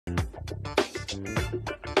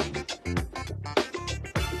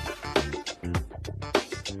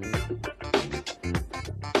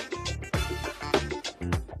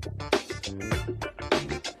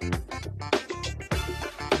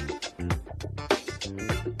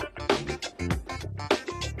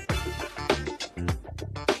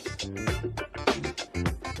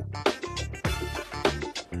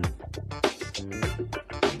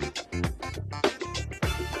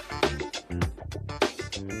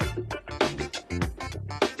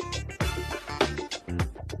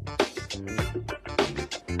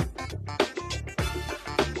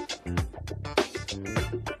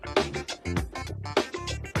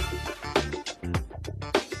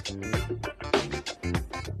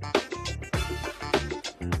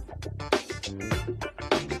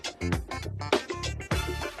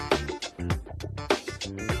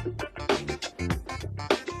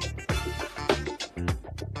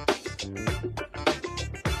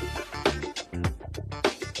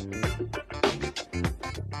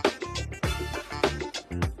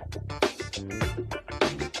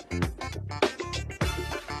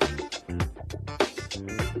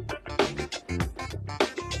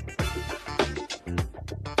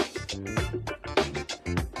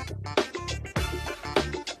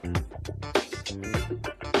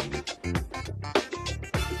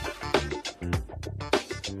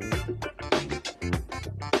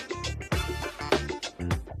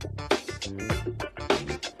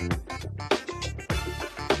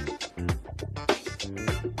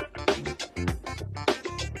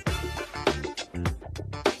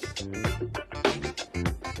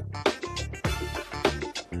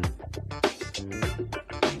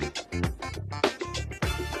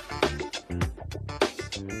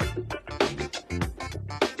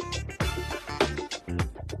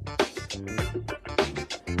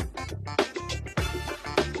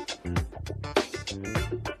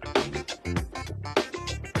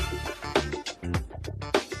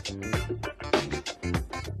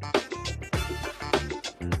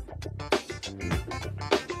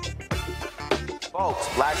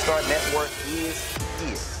Folks, Black Star Network is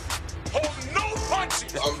here. Hold no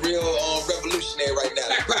punches! I'm real revolutionary right now.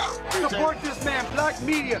 Black power. Support this man, Black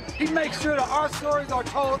Media. He makes sure that our stories are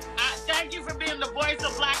told. Thank you for being the voice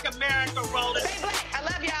of Black America, Roland. Stay black. I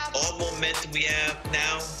love y'all. All momentum we have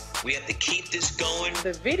now, we have to keep this going.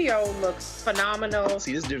 The video looks phenomenal.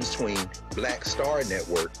 See, this difference between Black Star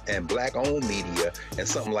Network and Black-owned media and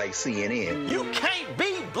something like CNN. You can't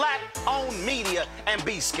be Black-owned media and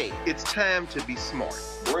be scared. It's time to be smart.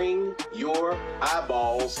 Bring your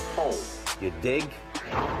eyeballs home. You dig?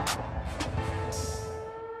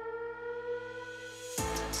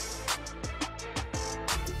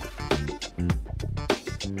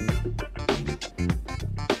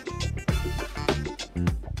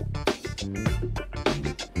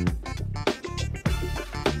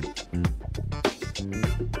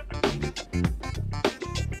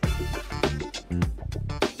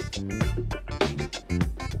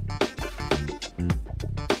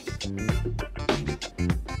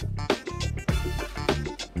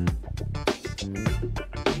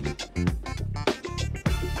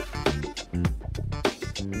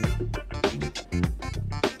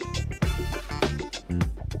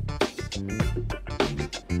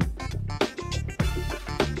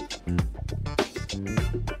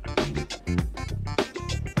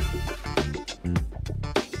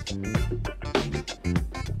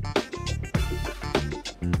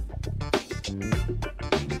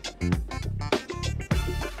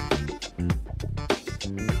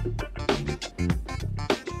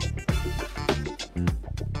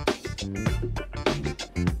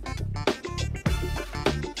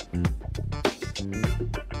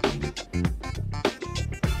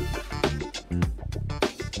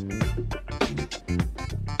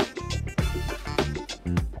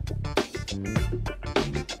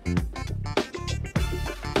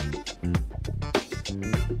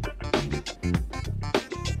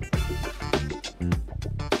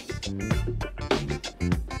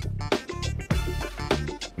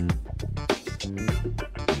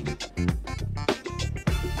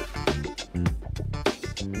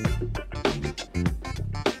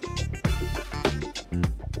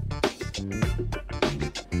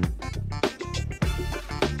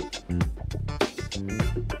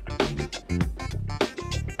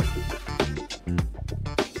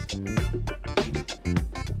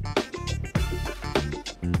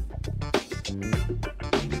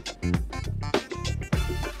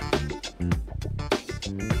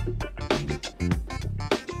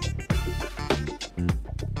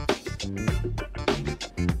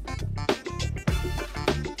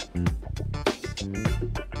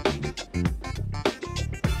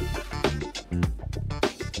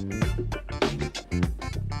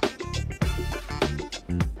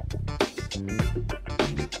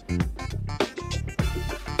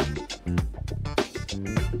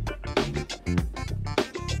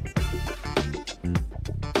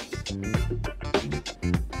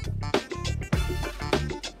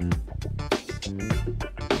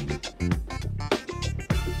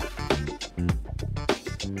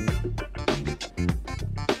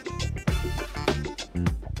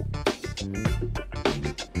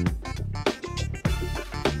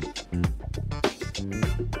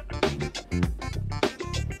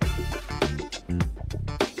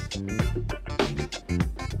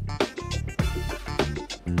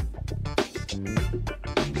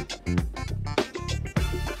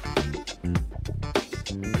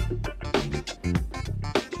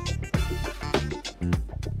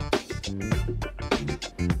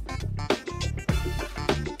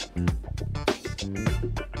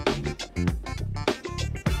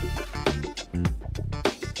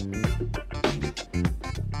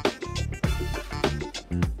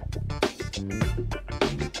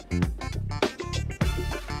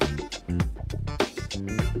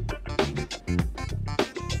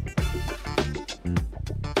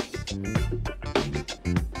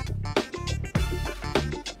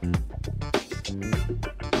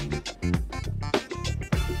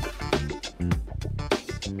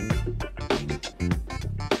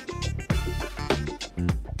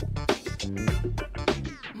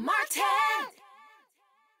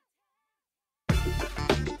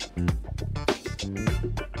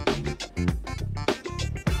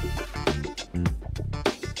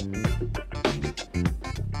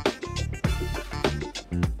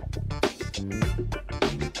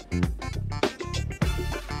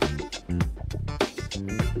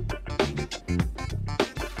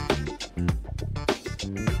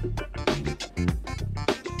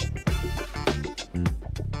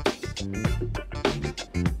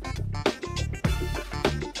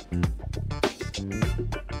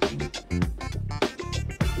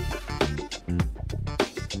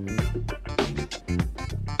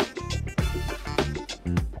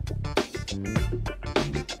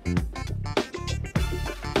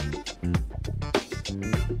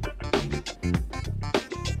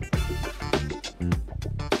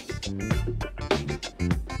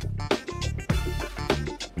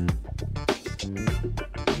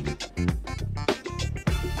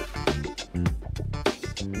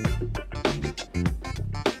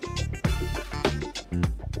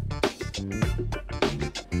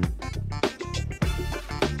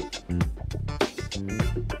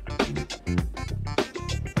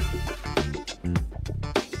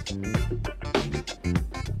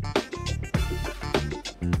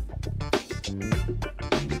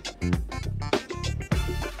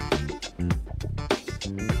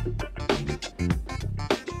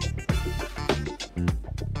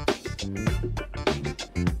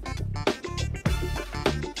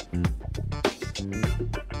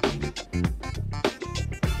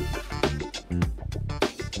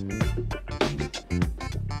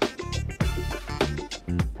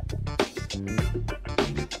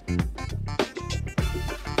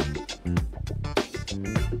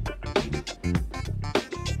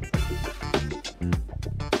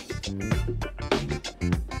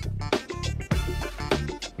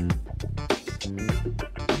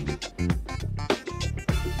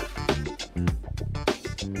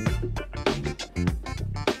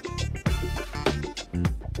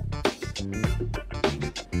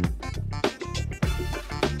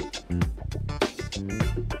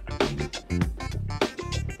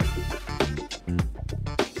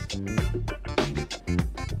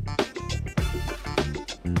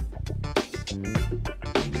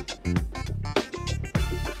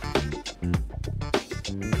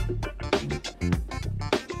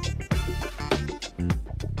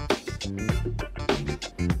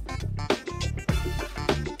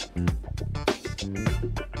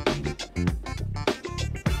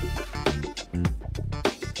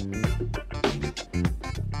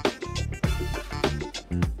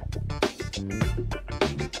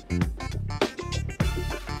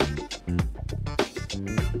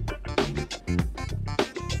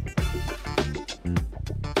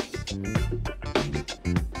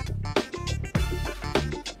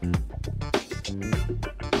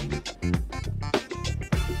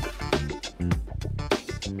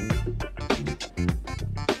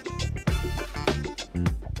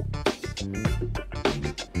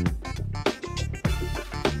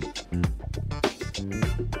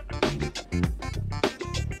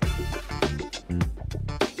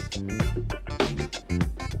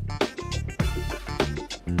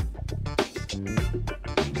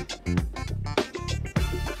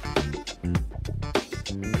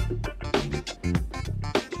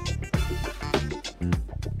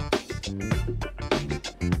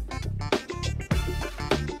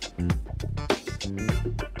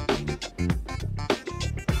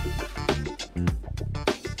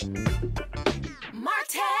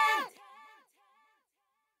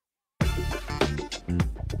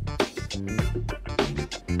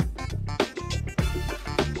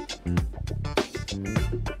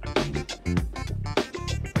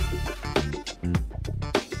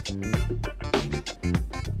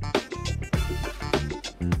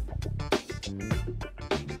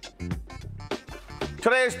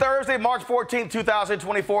 Today is Thursday, March 14,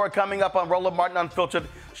 2024. Coming up on Roland Martin Unfiltered,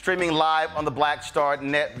 streaming live on the Black Star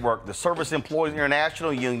Network. The Service Employees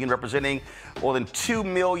International Union, representing more than 2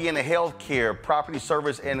 million healthcare, property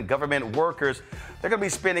service, and government workers, they're going to be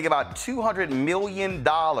spending about $200 million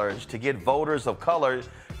to get voters of color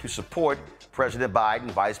to support President Biden,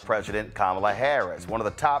 Vice President Kamala Harris. One of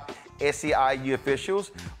the top SEIU officials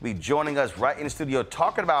will be joining us right in the studio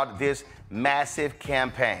talking about this massive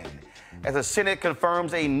campaign. As the Senate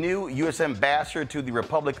confirms a new U.S. ambassador to the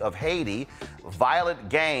Republic of Haiti, violent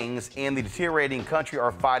gangs in the deteriorating country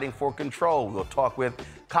are fighting for control. We'll talk with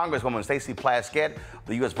Congresswoman Stacey Plaskett of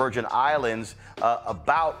the U.S. Virgin Islands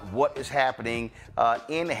about what is happening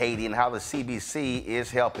in Haiti and how the CBC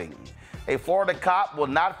is helping. A Florida cop will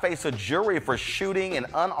not face a jury for shooting an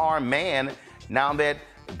unarmed man now that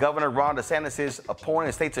Governor Ron DeSantis'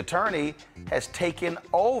 appointed state's attorney has taken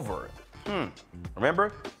over.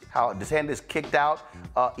 Remember how DeSantis kicked out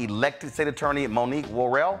elected state attorney Monique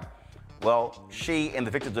Worrell? Well, she and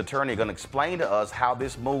the victim's attorney are going to explain to us how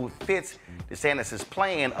this move fits DeSantis'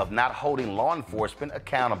 plan of not holding law enforcement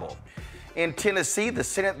accountable. In Tennessee, the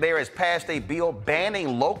Senate there has passed a bill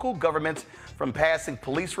banning local governments from passing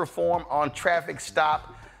police reform on traffic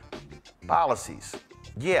stop policies.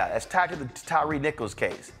 Yeah, that's tied to the Tyree Nichols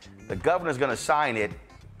case. The governor's going to sign it.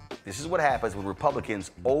 This is what happens when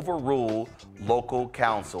Republicans overrule local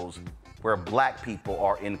councils where black people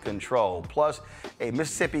are in control. Plus, a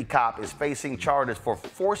Mississippi cop is facing charges for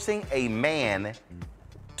forcing a man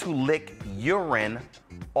to lick urine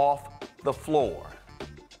off the floor.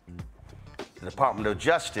 The Department of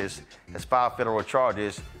Justice has filed federal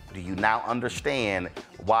charges. Do you now understand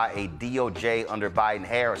why a DOJ under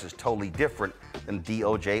Biden-Harris is totally different than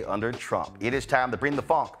DOJ under Trump? It is time to bring the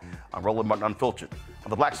funk on Roland Martin Unfiltered. On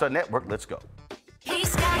the Black Star Network, let's go.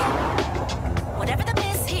 He's got it. Whatever the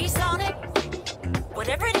miss, he's on it.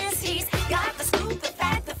 Whatever it is, he's got the scoop, the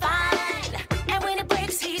fact, the find. And when it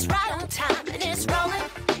breaks, he's right on time and it's rolling.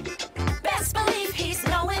 Best believe he's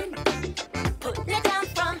knowing. Putting it down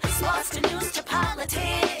from sports to news to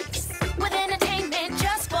politics. With entertainment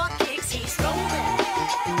just for kicks, he's rolling.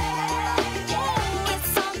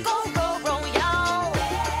 It's on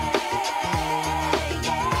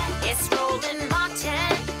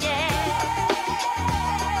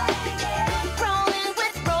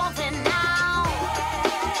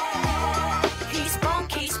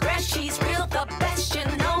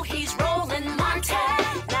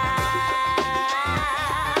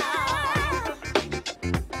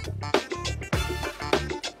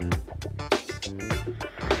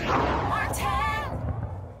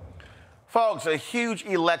folks, a huge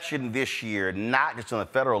election this year, not just on the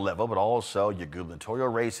federal level, but also your gubernatorial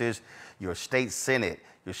races, your state senate,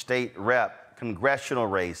 your state rep, congressional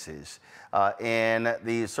races. And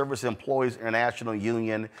the Service Employees International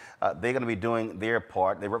Union, they're going to be doing their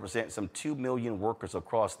part. They represent some 2 million workers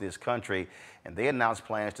across this country, and they announced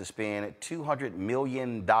plans to spend $200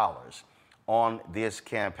 million on this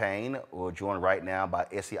campaign. We're joined right now by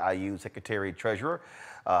SEIU Secretary Treasurer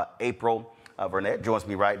April Burnett joins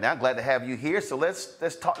me right now. Glad to have you here. So let's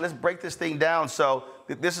break this thing down. So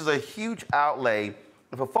this is a huge outlay.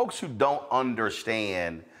 And for folks who don't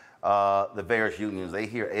understand the various unions, they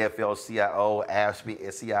hear AFL-CIO, AFSCME,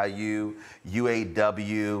 SEIU,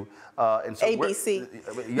 UAW, and so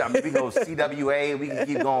ABC. Yeah, we can go CWA. We can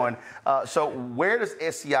keep going. So where does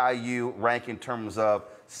SEIU rank in terms of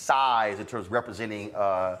size, in terms of representing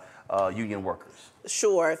union workers?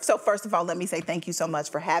 Sure. So first of all, let me say thank you so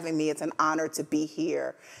much for having me. It's an honor to be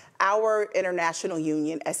here. Our international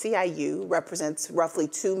union, SEIU, represents roughly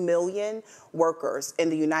 2 million workers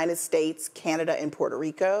in the United States, Canada, and Puerto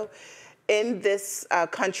Rico. In this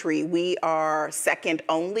country, we are second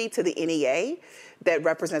only to the NEA that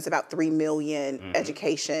represents about 3 million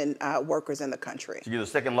education workers in the country. So you're the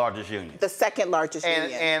second largest union? The second largest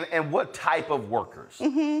union. And what type of workers?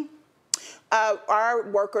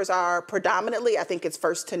 Our workers are predominantly, I think it's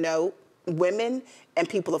first to note, women and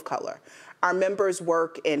people of color. Our members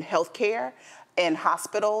work in healthcare, in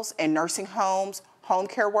hospitals, in nursing homes, home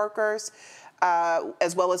care workers,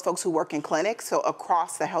 as well as folks who work in clinics, so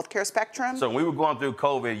across the healthcare spectrum. So when we were going through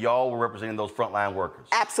COVID, y'all were representing those frontline workers?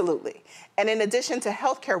 Absolutely. And in addition to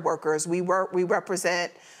healthcare workers, we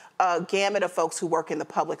represent a gamut of folks who work in the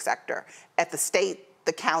public sector at the state,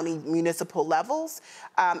 the county, municipal levels,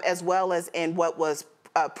 as well as in what was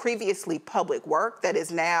previously public work that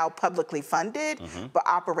is now publicly funded, but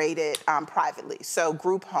operated privately. So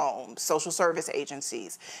group homes, social service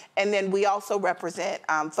agencies. And then we also represent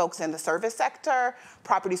folks in the service sector,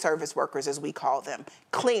 property service workers, as we call them,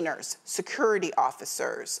 cleaners, security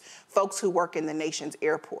officers, folks who work in the nation's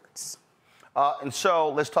airports. And so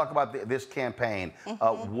let's talk about this campaign.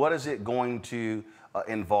 What is it going to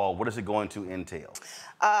involve? What is it going to entail?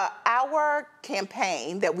 Our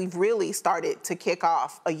campaign that we've really started to kick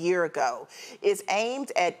off a year ago is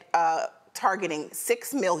aimed at targeting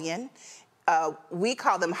 6 million. We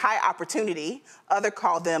call them high opportunity, others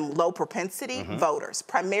call them low propensity voters,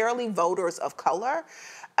 primarily voters of color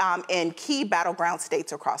in key battleground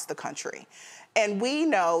states across the country. And we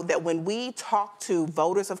know that when we talk to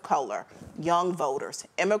voters of color, young voters,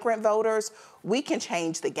 immigrant voters, we can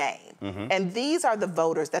change the game. And these are the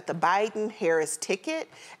voters that the Biden-Harris ticket,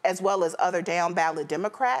 as well as other down-ballot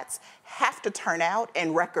Democrats, have to turn out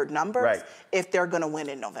in record numbers if they're going to win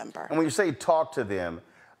in November. And when you say talk to them,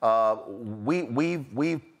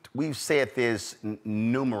 we've said this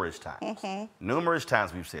numerous times. Numerous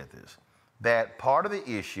times we've said this, that part of the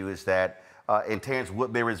issue is that and Terrence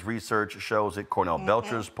Woodbury's research shows it, Cornell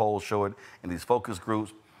Belcher's polls show it, and these focus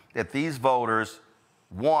groups, that these voters,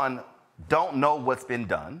 one, don't know what's been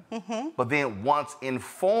done, but then once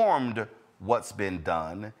informed what's been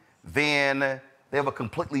done, then they have a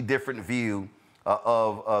completely different view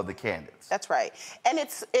of the candidates. That's right. And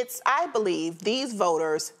it's I believe these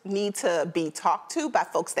voters need to be talked to by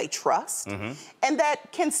folks they trust and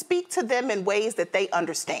that can speak to them in ways that they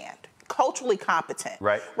understand. Culturally competent,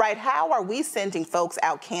 right? How are we sending folks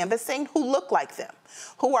out canvassing who look like them,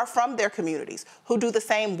 who are from their communities, who do the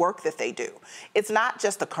same work that they do? It's not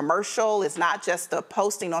just a commercial, it's not just a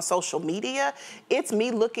posting on social media, it's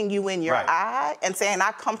me looking you in your eye and saying,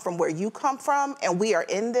 I come from where you come from, and we are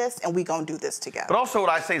in this, and we gonna do this together. But also what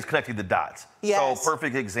I say is connecting the dots. Yes. So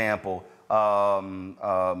perfect example, and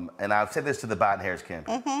I've said this to the Biden-Harris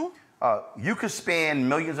campaign, you could spend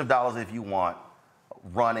millions of dollars if you want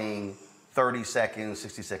running 30-second,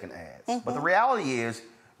 60-second ads. But the reality is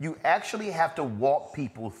you actually have to walk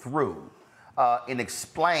people through and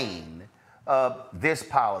explain this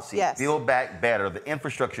policy, Build Back Better, the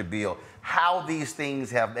infrastructure bill, how these things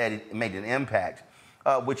have made an impact,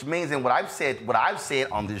 which means, and what I've said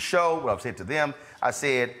on this show, what I've said to them, I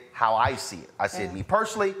said how I see it. I said, me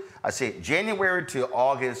personally, I said January to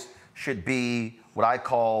August should be what I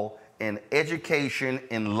call an education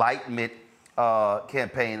enlightenment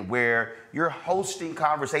campaign where you're hosting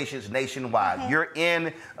conversations nationwide. You're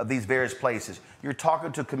in these various places. You're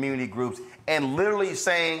talking to community groups and literally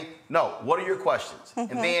saying, no, what are your questions?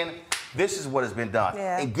 And then this is what has been done.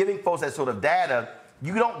 And giving folks that sort of data,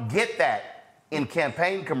 you don't get that in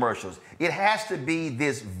campaign commercials. It has to be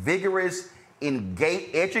this vigorous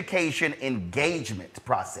education engagement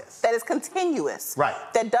process. That is continuous. Right.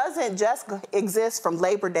 That doesn't just exist from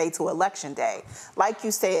Labor Day to Election Day. Like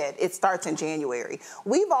you said, it starts in January.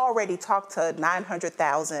 We've already talked to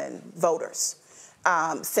 900,000 voters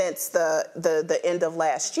since the end of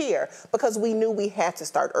last year because we knew we had to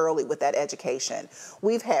start early with that education.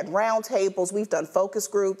 We've had roundtables, we've done focus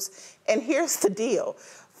groups, and here's the deal.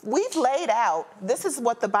 We've laid out, this is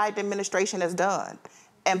what the Biden administration has done.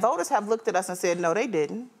 And voters have looked at us and said, no, they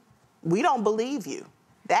didn't. We don't believe you.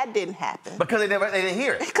 That didn't happen. Because they didn't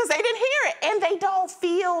hear it. Because they didn't hear it. And they don't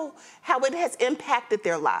feel how it has impacted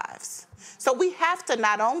their lives. So we have to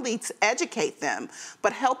not only educate them,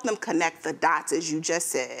 but help them connect the dots, as you just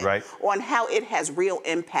said, right, on how it has real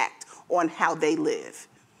impact on how they live.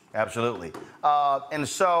 Absolutely. And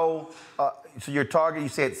so your target, you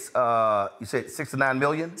said 6 to 9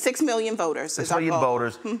 million? 6 million voters. 6 million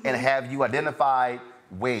voters. Mm-hmm. And have you identified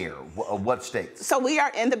where, what states? So we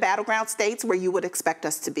are in the battleground states where you would expect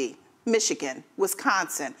us to be. Michigan,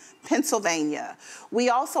 Wisconsin, Pennsylvania. We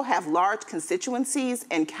also have large constituencies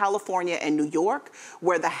in California and New York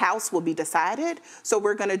where the House will be decided. So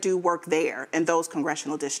we're going to do work there in those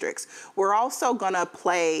congressional districts. We're also going to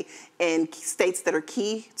play in states that are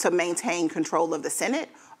key to maintain control of the Senate.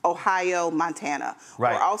 Ohio, Montana.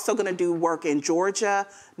 Right. We're also going to do work in Georgia,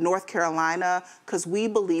 North Carolina, because we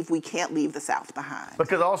believe we can't leave the South behind.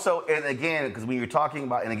 Because also, and again, because when you're talking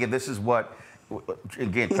about, and again, this is what,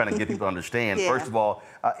 again, trying to get people to understand. Yeah. First of all,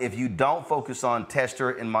 if you don't focus on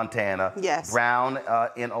Tester in Montana, yes, Brown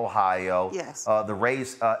in Ohio, yes, the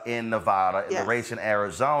race in Nevada, yes, and the race in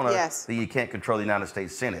Arizona, yes, then you can't control the United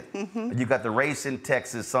States Senate. Mm-hmm. You've got the race in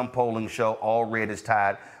Texas. Some polling show all red is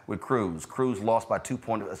tied with Cruz. Cruz won by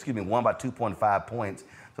 2.5 points.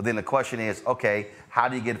 So then the question is, okay, how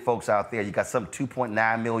do you get folks out there? You got some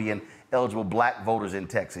 2.9 million eligible black voters in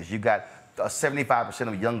Texas. You got 75%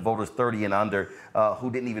 of young voters 30 and under who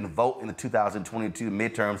didn't even vote in the 2022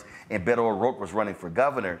 midterms, and Beto O'Rourke was running for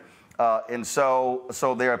governor. And so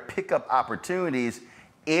there are pickup opportunities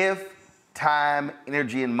if time,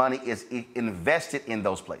 energy, and money is invested in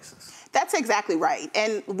those places. That's exactly right.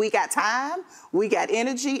 And we got time, we got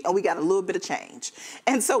energy, and we got a little bit of change.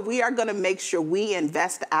 And so we are going to make sure we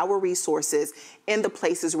invest our resources in the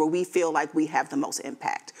places where we feel like we have the most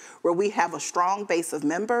impact, where we have a strong base of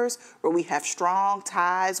members, where we have strong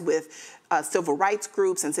ties with civil rights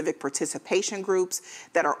groups and civic participation groups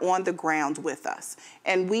that are on the ground with us.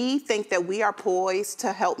 And we think that we are poised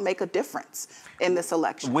to help make a difference in this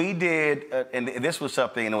election. We did, and this was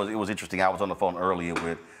something, and it was interesting. I was on the phone earlier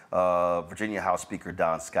with Virginia House Speaker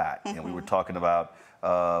Don Scott, mm-hmm, and we were talking about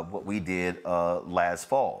what we did last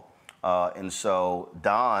fall. And so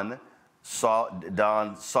Don saw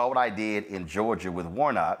what I did in Georgia with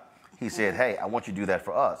Warnock. He said, hey, I want you to do that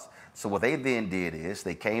for us. So what they then did is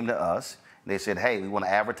they came to us and they said, hey, we want to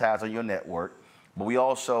advertise on your network, but we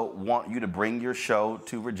also want you to bring your show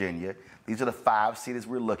to Virginia. These are the 5 cities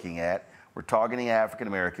we're looking at. We're targeting African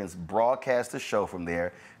Americans, broadcast the show from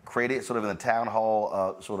there, create it sort of in a town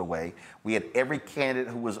hall sort of way. We had every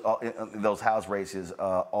candidate who was in those House races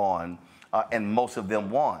on, and most of them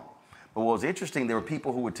won. But what was interesting, there were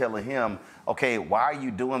people who were telling him, okay, why are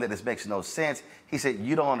you doing that? This makes no sense. He said,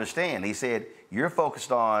 you don't understand. He said, you're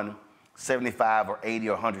focused on 75 or 80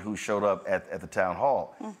 or 100 who showed up at the town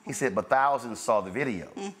hall. Mm-hmm. He said, but thousands saw the video,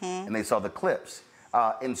 mm-hmm, and they saw the clips.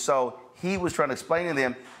 And so he was trying to explain to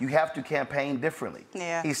them, you have to campaign differently.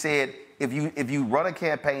 Yeah. He said, if you run a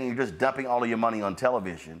campaign, you're just dumping all of your money on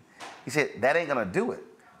television. He said, that ain't gonna do it.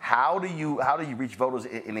 How do you reach voters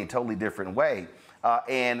in a totally different way?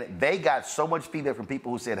 And they got so much feedback from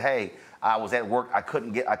people who said, hey, I was at work, I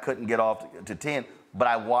couldn't get off to 10, but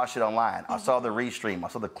I watched it online. Mm-hmm. I saw the restream, I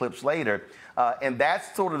saw the clips later. And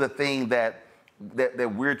that's sort of the thing that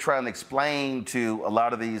we're trying to explain to a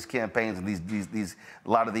lot of these campaigns and a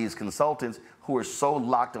lot of these consultants who are so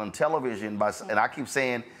locked on television. And I keep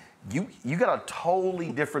saying, you got a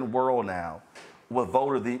totally different world now with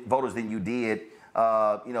voters than you did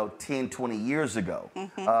 10, 20 years ago.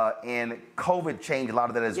 Mm-hmm. And COVID changed a lot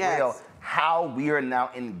of that as well. How we are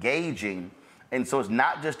now engaging. And so it's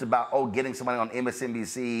not just about, getting somebody on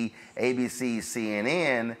MSNBC, ABC,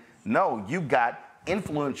 CNN. No, you've got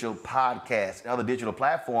influential podcasts and other digital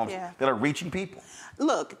platforms that are reaching people.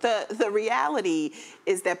 Look, the reality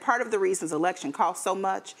is that part of the reasons election costs so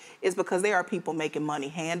much is because there are people making money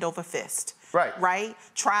hand over fist right?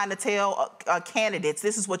 Trying to tell candidates,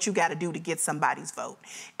 this is what you got to do to get somebody's vote.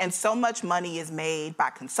 And so much money is made by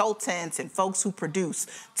consultants and folks who produce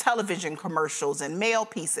television commercials and mail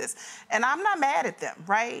pieces. And I'm not mad at them,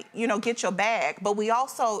 right? You know, get your bag. But we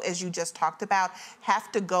also, as you just talked about,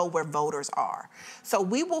 have to go where voters are. So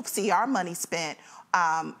we will see our money spent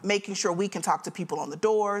making sure we can talk to people on the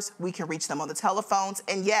doors, we can reach them on the telephones,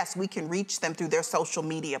 and yes, we can reach them through their social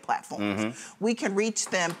media platforms. We can reach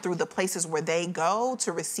them through the places where they go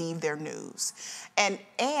to receive their news. And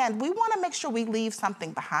we want to make sure we leave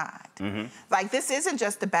something behind. Like, this isn't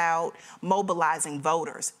just about mobilizing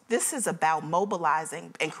voters. This is about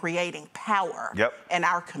mobilizing and creating power in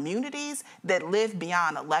our communities that live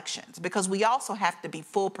beyond elections, because we also have to be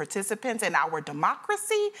full participants in our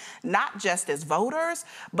democracy, not just as voters,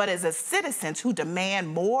 but as citizens who demand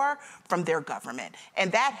more from their government.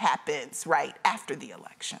 And that happens right after the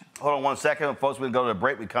election. Hold on one second, folks. We'll go to the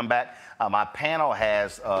break. We come back. My panel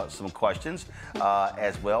has some questions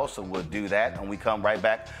as well, so we'll do that. And we come right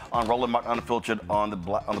back on Roland Martin Unfiltered on the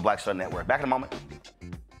Black Star Network. Back in a moment.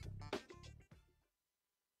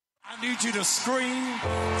 I need you to scream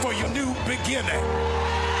for your new beginning.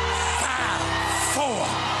 5, 4,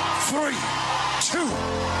 3, 2.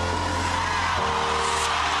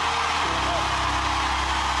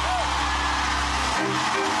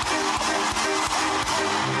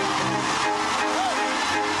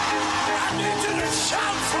 I need you to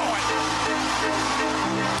shout for it.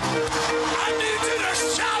 I need you to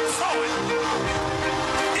shout for it.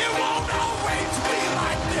 It won't always be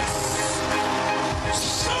like this.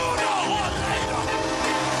 Sooner or later,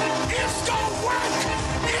 it's gonna work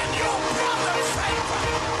in your brother's favor,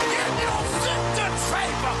 in your sister's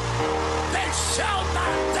favor. They shall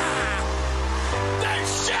not die. They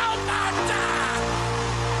shall not die.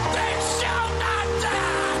 They shall not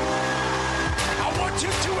die. I want you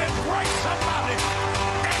to embrace somebody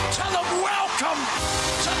and tell them welcome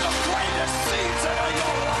to the greatest season of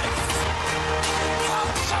your life.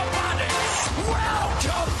 Hug somebody,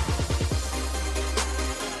 welcome.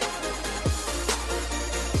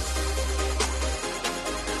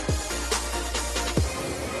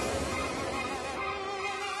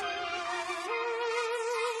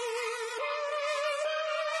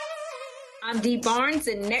 I'm Dee Barnes,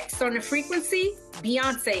 and next on The Frequency,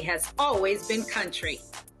 Beyonce has always been country.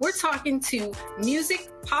 We're talking to music,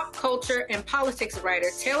 pop culture, and politics writer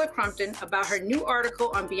Taylor Crumpton about her new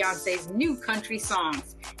article on Beyonce's new country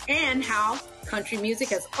songs and how country music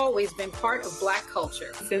has always been part of Black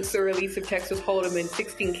culture. Since the release of Texas Hold'em and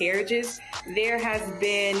 16 Carriages, there has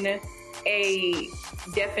been a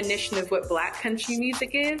definition of what Black country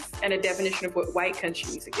music is and a definition of what white country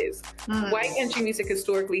music is. White country music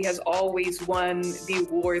historically has always won the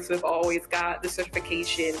awards, have always got the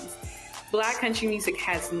certifications. Black country music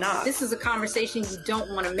has not. This is a conversation you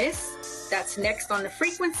don't want to miss. That's next on The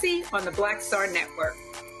Frequency on the Black Star Network.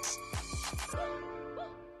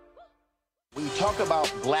 When you talk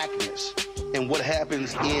about blackness and what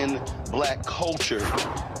happens in Black culture,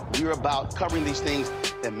 we're about covering these things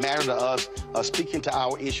that matter to us, speaking to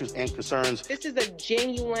our issues and concerns. This is a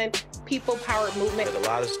genuine people-powered movement. There's a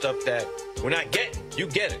lot of stuff that we're not getting. You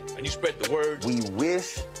get it, and you spread the word. We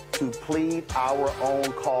wish to plead our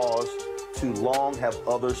own cause. Too long have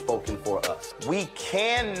others spoken for us. We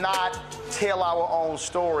cannot tell our own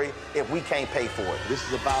story if we can't pay for it. This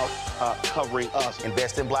is about covering us.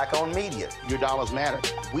 Invest in Black-owned media. Your dollars matter.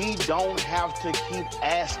 We don't have to keep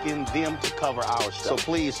asking them to cover our stuff. So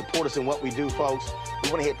please support us in what we do, folks. We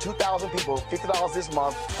want to hit 2,000 people, $50 this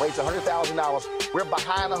month, raise $100,000. We're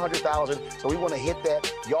behind 100,000, so we want to hit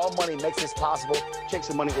that. Y'all money makes this possible. Checks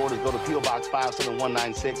and money orders go to P.O. Box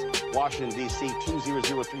 57196, Washington, D.C.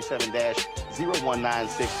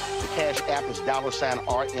 20037-0196. The Cash App is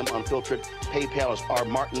 $RM Unfiltered. PayPal is R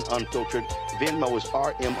Martin Unfiltered. Venmo is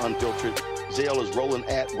RM Unfiltered. Zelle is Roland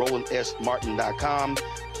at RolandSMartin.com.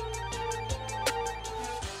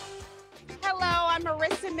 I'm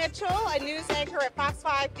Marissa Mitchell, a news anchor at Fox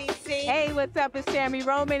 5 DC. Hey, what's up? It's Tammy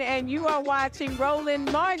Roman, and you are watching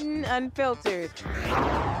Roland Martin Unfiltered.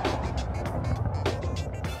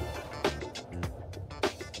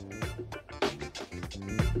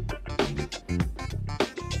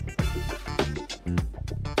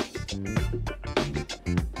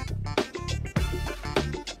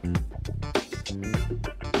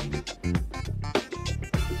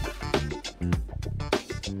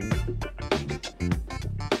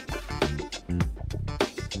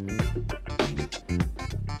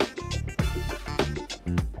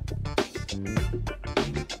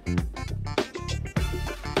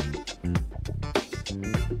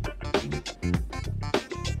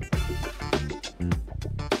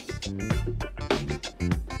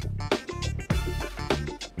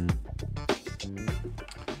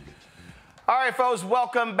 right, folks,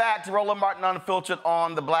 welcome back to Roland Martin Unfiltered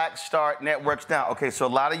on the Black Star Networks. Now, okay, so a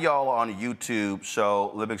lot of y'all are on YouTube,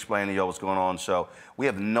 so let me explain to y'all what's going on. So we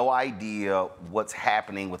have no idea what's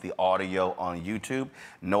happening with the audio on YouTube,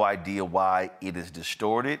 no idea why it is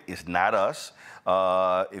distorted. It's not us.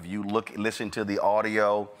 If you listen to the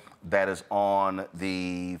audio that is on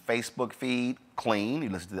the Facebook feed, clean. You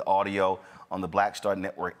listen to the audio on the Black Star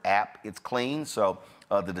Network app, it's clean. So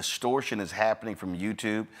the distortion is happening from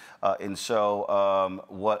YouTube. And so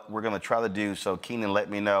what we're gonna try to do, so Keenan let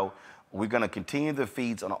me know, we're gonna continue the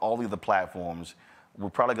feeds on all the other platforms. We're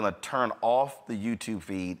probably gonna turn off the YouTube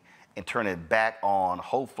feed and turn it back on.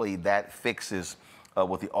 Hopefully that fixes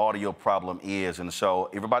what the audio problem is. And so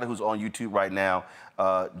everybody who's on YouTube right now,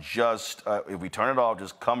 if we turn it off,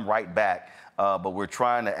 just come right back. But we're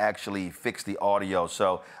trying to actually fix the audio.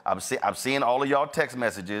 So I'm seeing all of y'all text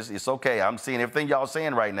messages. It's okay. I'm seeing everything y'all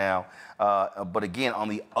saying right now. But again, on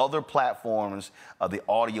the other platforms, the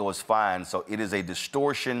audio is fine. So it is a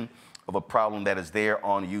distortion of a problem that is there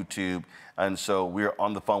on YouTube. And so we're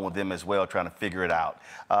on the phone with them as well, trying to figure it out.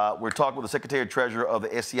 We're talking with the Secretary Treasurer of the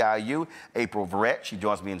SEIU, April Verrett. She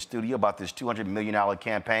joins me in studio about this $200 million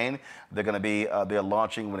campaign they're going to be they're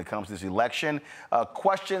launching when it comes to this election.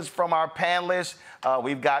 Questions from our panelists.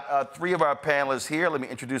 We've got three of our panelists here. Let me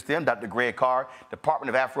introduce them. Dr. Greg Carr, Department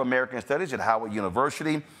of Afro-American Studies at Howard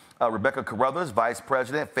University. Rebecca Carruthers, Vice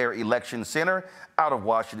President, Fair Election Center out of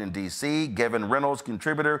Washington, D.C. Gavin Reynolds,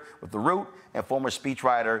 contributor with The Root and former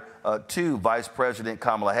speechwriter to Vice President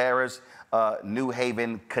Kamala Harris, New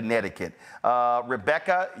Haven, Connecticut.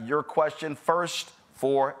 Rebecca, your question first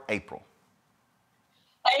for April.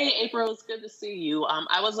 Hey, April, it's good to see you.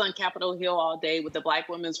 I was on Capitol Hill all day with the Black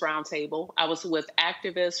Women's Roundtable. I was with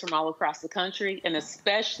activists from all across the country, and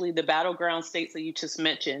especially the battleground states that you just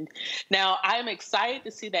mentioned. Now, I am excited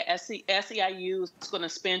to see that SEIU is going to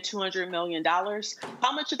spend $200 million.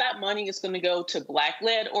 How much of that money is going to go to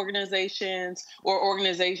Black-led organizations or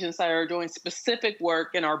organizations that are doing specific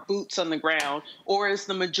work and are boots on the ground? Or is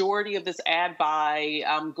the majority of this ad buy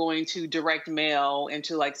going to direct mail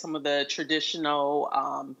into like some of the traditional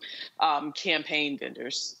campaign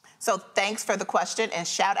vendors? So thanks for the question, and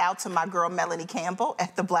shout out to my girl Melanie Campbell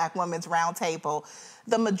at the Black Women's Roundtable.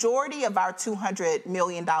 The majority of our $200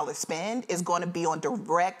 million spend is going to be on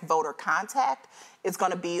direct voter contact. It's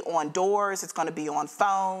going to be on doors. It's going to be on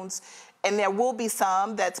phones. And there will be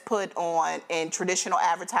some that's put on in traditional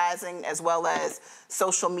advertising as well as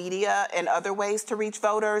social media and other ways to reach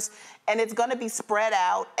voters. And it's going to be spread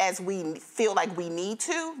out as we feel like we need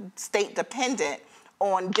to, state dependent,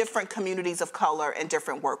 on different communities of color and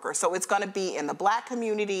different workers. So it's going to be in the Black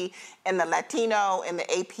community, in the Latino, in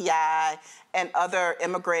the API, and other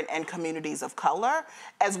immigrant and communities of color,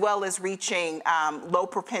 as well as reaching low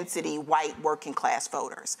propensity white working class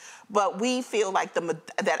voters. But we feel like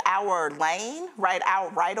that our lane, right, our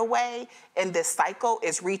right of way in this cycle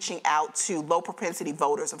is reaching out to low propensity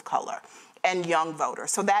voters of color and young voters.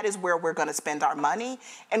 So that is where we're going to spend our money.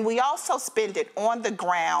 And we also spend it on the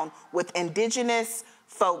ground with indigenous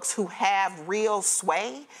folks who have real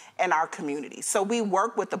sway in our community. So we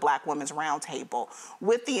work with the Black Women's Roundtable,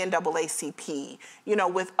 with the NAACP, you know,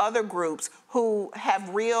 with other groups who have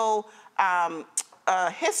real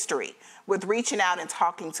history with reaching out and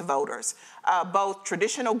talking to voters, both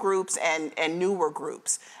traditional groups and newer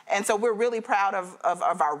groups. And so we're really proud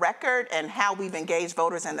of our record and how we've engaged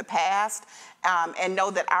voters in the past, and know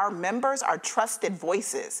that our members are trusted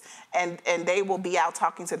voices, and they will be out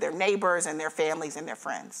talking to their neighbors and their families and their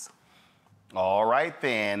friends. All right,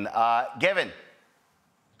 then. Gavin.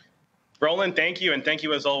 Roland, thank you, and thank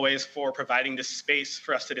you as always for providing this space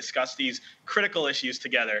for us to discuss these critical issues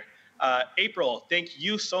together. April, thank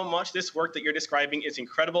you so much. This work that you're describing is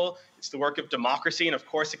incredible. It's the work of democracy, and of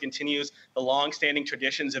course it continues the long-standing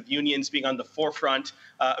traditions of unions being on the forefront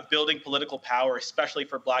of building political power, especially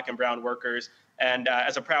for Black and brown workers. And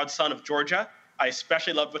as a proud son of Georgia, I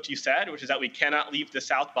especially loved what you said, which is that we cannot leave the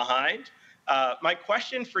South behind. My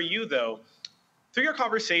question for you, though, through your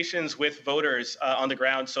conversations with voters on the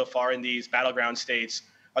ground so far in these battleground states,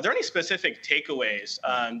 are there any specific takeaways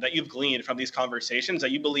that you've gleaned from these conversations that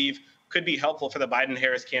you believe could be helpful for the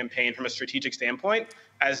Biden-Harris campaign from a strategic standpoint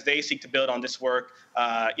as they seek to build on this work,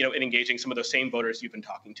 in engaging some of those same voters you've been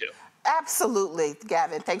talking to? Absolutely,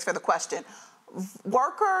 Gavin. Thanks for the question.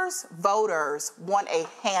 Workers, voters want a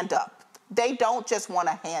hand up. They don't just want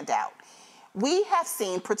a handout. We have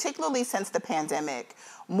seen, particularly since the pandemic,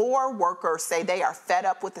 more workers say they are fed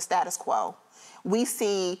up with the status quo. We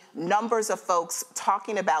see numbers of folks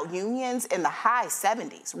talking about unions in the high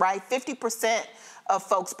 70s, right? 50% of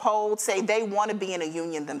folks polled say they want to be in a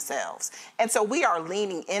union themselves. And so we are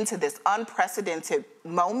leaning into this unprecedented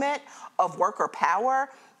moment of worker power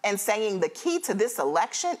and saying the key to this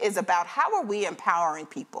election is about how are we empowering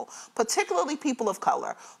people, particularly people of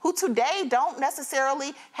color, who today don't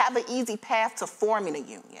necessarily have an easy path to forming a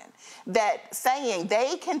union, that saying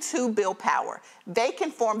they can too build power, they can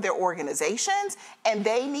form their organizations, and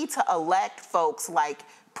they need to elect folks like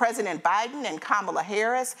President Biden and Kamala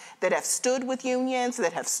Harris that have stood with unions,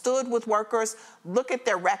 that have stood with workers. Look at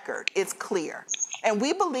their record, it's clear. And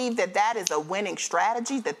we believe that that is a winning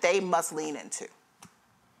strategy that they must lean into.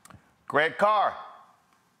 Greg Carr.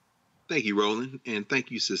 Thank you, Roland, and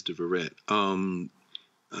thank you, Sister Verrett. And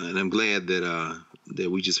I'm glad that that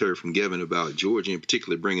we just heard from Gavin about Georgia, in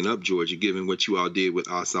particular bringing up Georgia, given what you all did with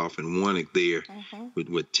Ossoff and Warnock there,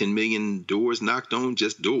 with 10 million doors knocked on,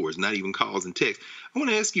 just doors, not even calls and texts. I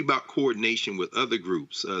want to ask you about coordination with other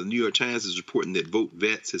groups. The New York Times is reporting that Vote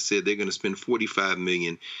Vets has said they're going to spend $45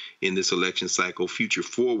 million in this election cycle. Future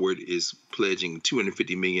Forward is pledging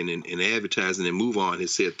 $250 million in advertising, and Move On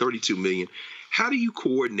has said $32 million. How do you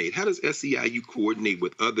coordinate? How does SEIU coordinate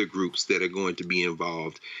with other groups that are going to be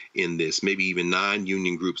involved in this, maybe even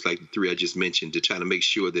non-union groups like the three I just mentioned, to try to make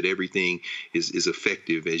sure that everything is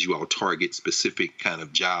effective as you all target specific kind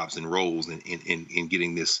of jobs and roles in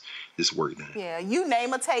getting this work done? Yeah, you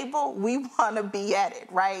name a table, we want to be at it,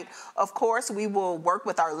 right? Of course, we will work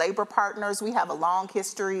with our labor partners. We have a long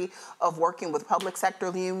history of working with public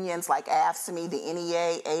sector unions like AFSCME, the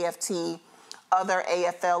NEA, AFT, other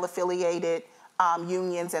AFL-affiliated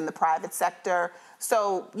unions in the private sector.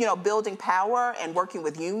 So, you know, building power and working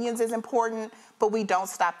with unions is important, but we don't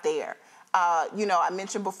stop there. You know, I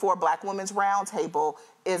mentioned before, Black Women's Roundtable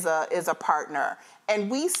is a partner, and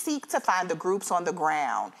we seek to find the groups on the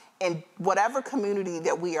ground in whatever community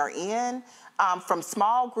that we are in, from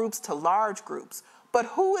small groups to large groups. But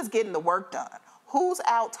who is getting the work done? Who's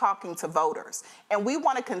out talking to voters? And we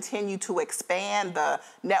want to continue to expand the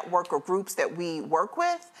network of groups that we work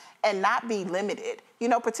with and not be limited, you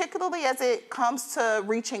know, particularly as it comes to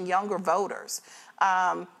reaching younger voters.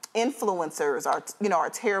 Influencers are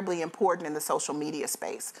terribly important in the social media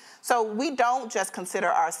space. So we don't just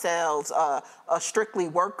consider ourselves a strictly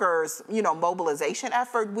workers, mobilization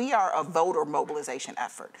effort. We are a voter mobilization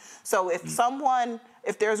effort. So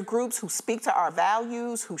if there's groups who speak to our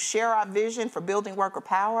values, who share our vision for building worker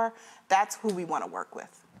power, that's who we want to work with.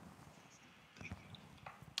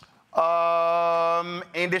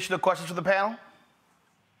 Any additional questions for the panel?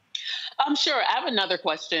 Sure. I have another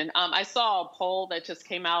question. I saw a poll that just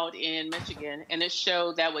came out in Michigan, and it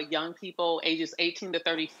showed that with young people ages 18 to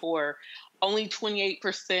 34, only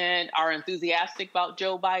 28% are enthusiastic about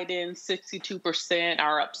Joe Biden, 62%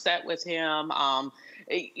 are upset with him,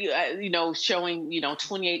 showing,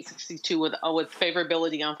 28-62 with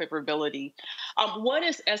favorability, unfavorability. What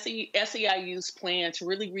is SEIU's plan to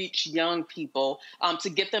really reach young people, to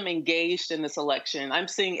get them engaged in this election? I'm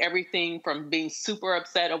seeing everything from being super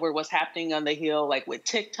upset over what's happening on the Hill, like with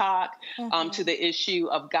TikTok, to the issue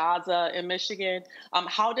of Gaza in Michigan.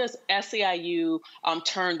 How does SEIU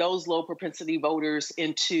turn those low propensity voters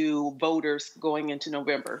into voters going into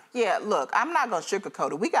November? Yeah, look, I'm not going to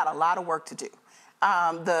sugarcoat it. We got a lot of work to do.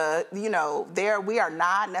 We are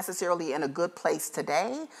not necessarily in a good place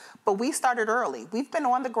today, but we started early. We've been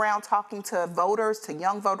on the ground talking to voters, to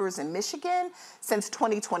young voters in Michigan since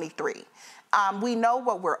 2023. We know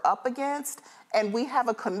what we're up against, and we have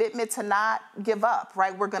a commitment to not give up,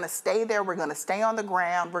 right? We're going to stay there. We're going to stay on the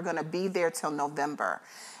ground. We're going to be there till November.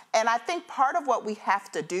 And I think part of what we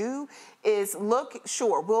have to do is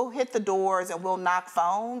we'll hit the doors and we'll knock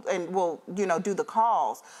phones and we'll, do the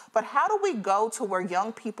calls. But how do we go to where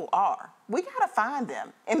young people are? We got to find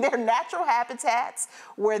them in their natural habitats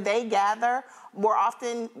where they gather more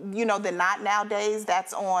often, than not nowadays.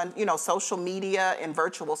 That's on, social media and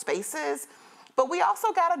virtual spaces. But we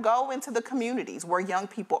also got to go into the communities where young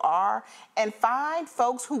people are and find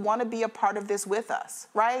folks who want to be a part of this with us,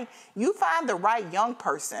 right? You find the right young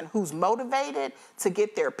person who's motivated to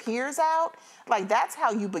get their peers out. Like, that's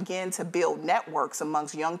how you begin to build networks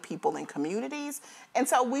amongst young people in communities. And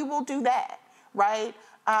so we will do that, right?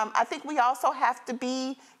 I think we also have to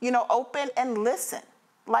be, open and listen.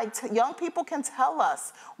 Like, young people can tell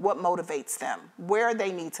us what motivates them, where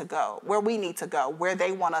they need to go, where we need to go, where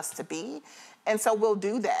they want us to be. And so we'll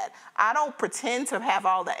do that. I don't pretend to have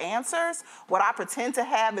all the answers. What I pretend to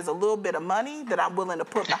have is a little bit of money that I'm willing to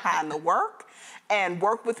put behind the work and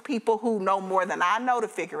work with people who know more than I know to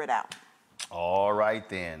figure it out. All right,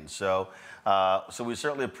 then. So we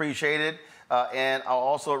certainly appreciate it. And I'm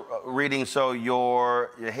also reading, so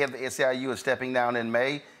your head of the SEIU is stepping down in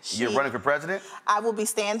May. You're running for president? I will be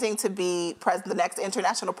standing to be the next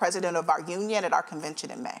international president of our union at our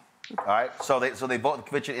convention in May. All right, so they vote the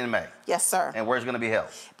convention in May? Yes, sir. And where's it going to be held?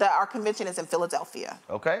 Our convention is in Philadelphia.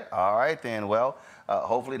 Okay, all right then. Well,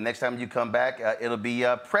 hopefully next time you come back, it'll be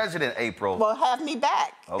President April. Well, have me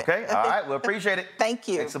back. Okay, all right, we'll appreciate it. Thank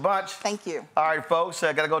you. Thanks a bunch. Thank you. All right, folks,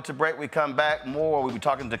 got to go to break. We come back more. We'll be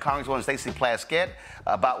talking to Congresswoman Stacey Plaskett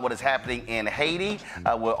about what is happening in Haiti.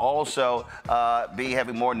 We'll also be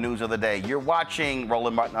having more news of the day. You're watching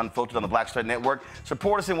Roland Martin Unfiltered on the Black Star Network.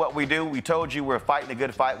 Support us in what we do. We told you we're fighting a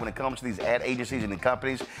good fight when it comes to these ad agencies and the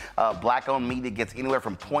companies. Black-owned media gets anywhere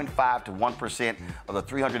from 0.5 to 1% of the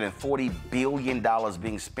 $340 billion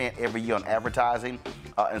being spent every year on advertising.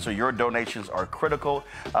 And so your donations are critical.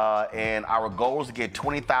 And our goal is to get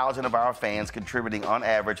 20,000 of our fans contributing on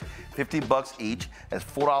average $50 each. That's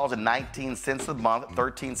 $4.19 a month,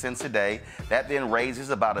 13 cents a day. That then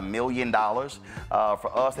raises about $1 million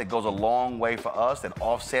for us. That goes a long way for us. That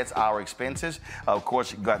offsets our expenses. Of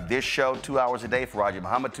course, you got this show 2 hours a day, for Raji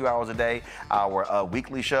Muhammad 2 hours a day, our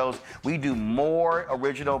weekly shows. We do more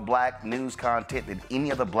original black news content than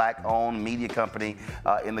any other black-owned media company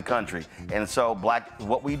in the country. And so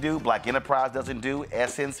what we do, Black Enterprise doesn't do.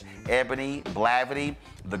 Essence, Ebony, Blavity,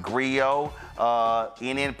 The Griot,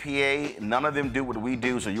 NNPA, none of them do what we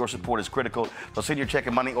do, so your support is critical. So send your check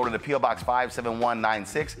and money order to P.O. Box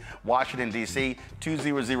 57196, Washington, D.C.,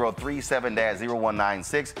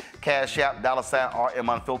 20037-0196. Cash App,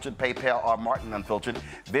 $RM Unfiltered, PayPal, R Martin Unfiltered,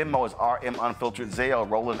 Venmo is RM Unfiltered, Zelle,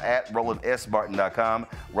 Roland at RolandSMartin.com,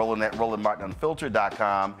 Roland at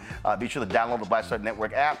RolandMartinUnfiltered.com. Be sure to download the Black Star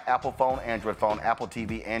Network app, Apple phone, Android phone, Apple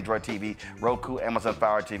TV, Android TV, Roku, Amazon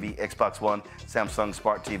Fire TV, Xbox One, Samsung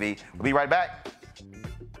Smart TV. We'll be right back.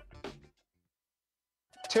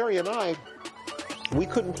 Terry and I, we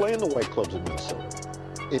couldn't play in the white clubs in Minnesota.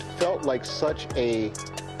 It felt like such a,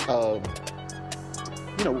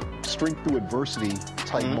 strength through adversity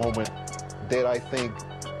type moment that I think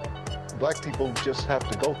black people just have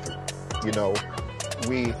to go through.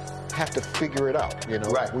 We have to figure it out.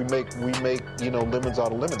 Right. We make lemons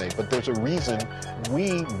out of lemonade. But there's a reason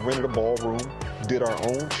we rented a ballroom, did our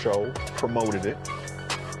own show, promoted it,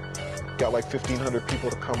 got like 1,500 people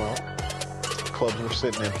to come out. Clubs were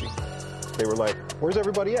sitting empty. They were like, "Where's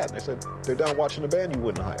everybody at?" And I said, "They're down watching the band you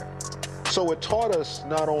wouldn't hire." So it taught us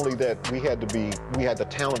not only that we had the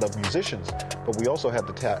talent of musicians, but we also had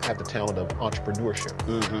to have the talent of entrepreneurship.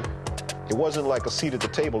 It wasn't like a seat at the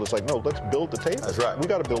table. It's like, no, let's build the table. That's right. We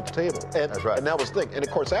got to build the table. And, that's right. And that was the thing. And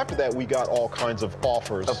of course, after that, we got all kinds of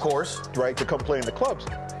offers. Of course. Right, to come play in the clubs.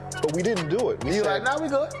 But we didn't do it. We said, no, we're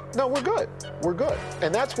good. No, we're good. We're good.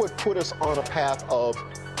 And that's what put us on a path of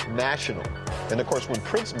national. And of course, when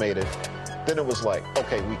Prince made it, then it was like,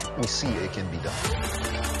 okay, we see it can be done.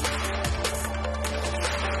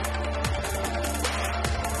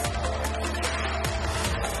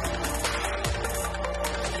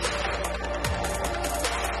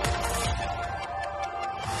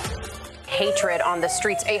 Hatred on the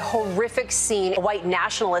streets, a horrific scene, a white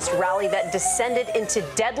nationalist rally that descended into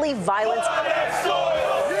deadly violence.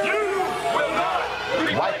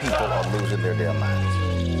 White people are losing their damn minds.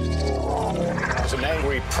 As an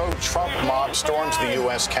angry pro-Trump mob storms the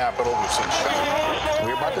U.S. Capitol, we've seen shootings.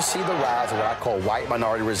 We're about to see the rise of what I call white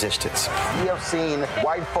minority resistance. We have seen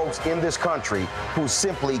white folks in this country who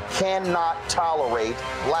simply cannot tolerate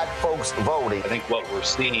black folks voting. I think what we're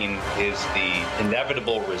seeing is the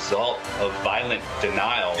inevitable result of violent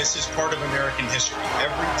denial. This is part of American history.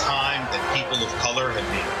 Every time that people of color have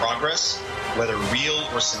made progress, whether real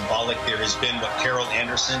or symbolic, there has been what Carol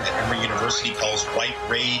Anderson at Emory University calls white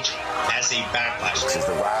rage as a backlash. This is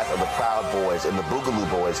the rise of the Proud Boys and the Boogaloo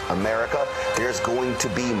Boys. America, there's going to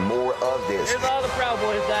be more of this. Here's all the Proud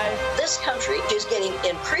Boys, guys. This country is getting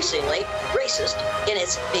increasingly racist in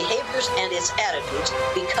its behaviors and its attitudes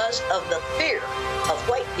because of the fear of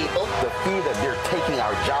white people. The fear that they're taking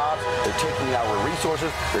our jobs, they're taking our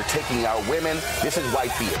resources, they're taking our women. This is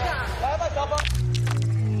white fear.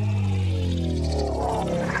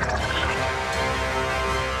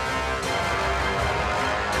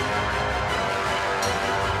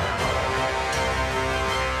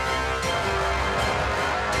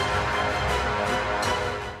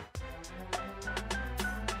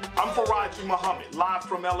 Muhammad, live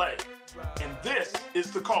from LA. And this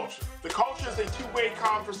is The Culture. The Culture is a two-way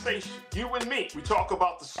conversation. You and me. We talk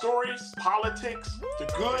about the stories, politics,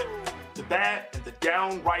 the good, the bad, and the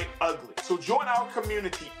downright ugly. So join our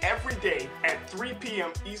community every day at 3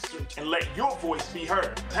 p.m. Eastern and let your voice be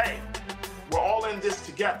heard. Hey, We're all in this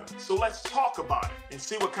together. So let's talk about it and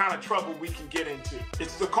see what kind of trouble we can get into.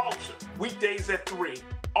 It's The Culture, weekdays at 3,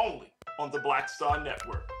 only on the Black Star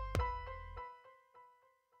Network.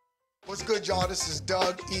 What's good, y'all? This is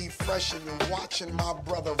Doug E. Fresh, and you're watching my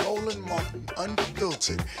brother Roland Martin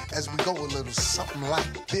Unfiltered as we go a little something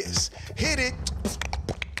like this. Hit it.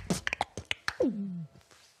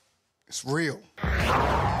 It's real.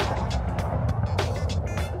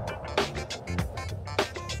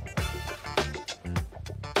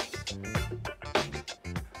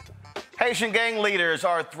 Haitian gang leaders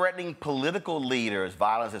are threatening political leaders.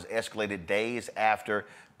 Violence has escalated days after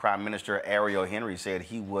Prime Minister Ariel Henry said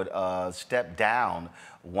he would step down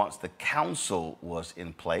once the council was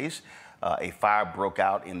in place. A fire broke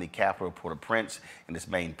out in the capital of Port-au-Prince in its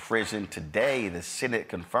main prison. Today, the Senate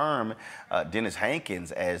confirmed Dennis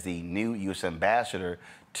Hankins as the new U.S. ambassador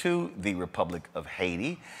to the Republic of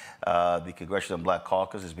Haiti. The Congressional Black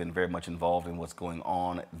Caucus has been very much involved in what's going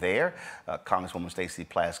on there. Congresswoman Stacey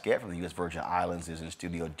Plaskett from the U.S. Virgin Islands is in the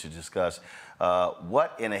studio to discuss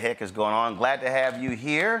what in the heck is going on. Glad to have you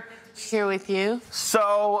here. Here with you.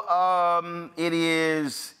 So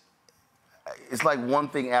it's like one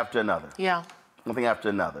thing after another. Yeah. One thing after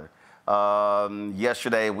another.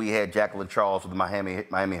 Yesterday we had Jacqueline Charles with the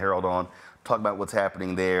Miami Herald on, talking about what's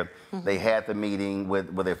happening there. Mm-hmm. They had the meeting where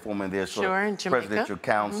they're forming their sort of presidential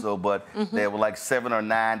council, but there were like 7 or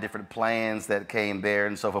 9 different plans that came there.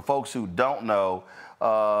 And so for folks who don't know,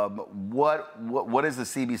 what is the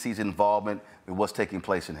CBC's involvement in what's taking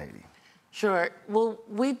place in Haiti? Sure. Well,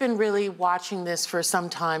 we've been really watching this for some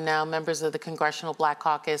time now, members of the Congressional Black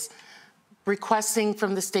Caucus, requesting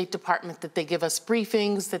from the State Department that they give us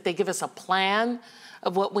briefings, that they give us a plan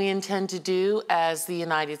of what we intend to do as the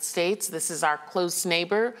United States. This is our close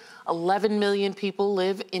neighbor. 11 million people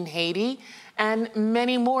live in Haiti, and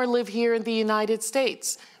many more live here in the United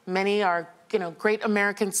States. Many are, great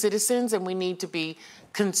American citizens, and we need to be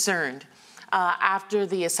concerned. After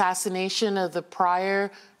the assassination of the prior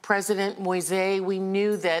President Moise, we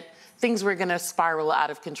knew that things were going to spiral out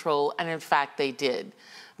of control, and in fact, they did.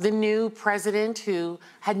 The new president, who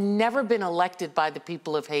had never been elected by the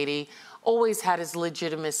people of Haiti, always had his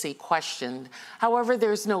legitimacy questioned. However,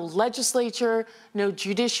 there's no legislature, no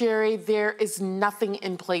judiciary. There is nothing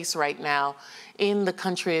in place right now in the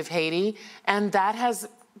country of Haiti, and that has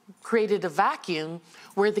created a vacuum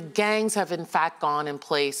where the gangs have in fact gone in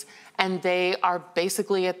place, and they are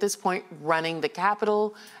basically at this point running the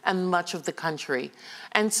capital and much of the country.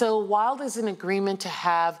 And so while there's an agreement to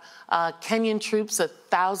have Kenyan troops,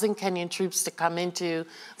 1,000 Kenyan troops to come into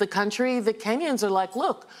the country, the Kenyans are like,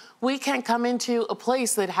 look, we can't come into a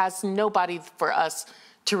place that has nobody for us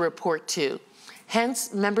to report to.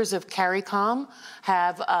 Hence, members of CARICOM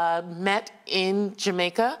have met in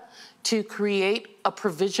Jamaica to create a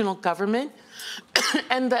provisional government.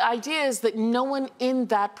 And the idea is that no one in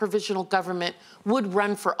that provisional government would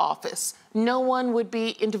run for office. No one would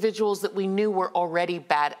be individuals that we knew were already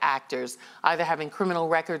bad actors, either having criminal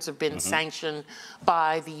records or been sanctioned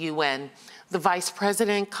by the UN. The Vice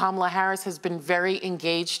President, Kamala Harris, has been very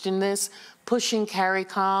engaged in this, pushing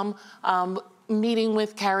CARICOM, meeting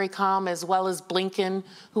with CARICOM, as well as Blinken,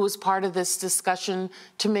 who was part of this discussion,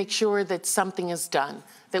 to make sure that something is done,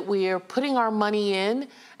 that we are putting our money in.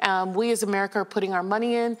 We as America are putting our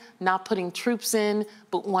money in, not putting troops in,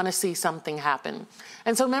 but want to see something happen.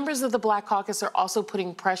 And so members of the Black Caucus are also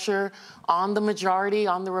putting pressure on the majority,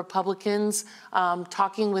 on the Republicans,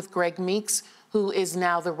 talking with Greg Meeks, who is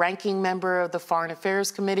now the ranking member of the Foreign Affairs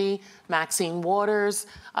Committee, Maxine Waters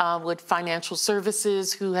with Financial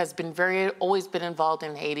Services, who has been always been involved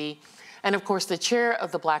in Haiti. And of course, the chair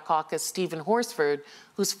of the Black Caucus, Stephen Horsford,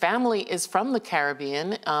 whose family is from the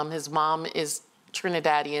Caribbean. His mom is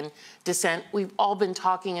Trinidadian descent. We've all been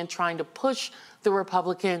talking and trying to push the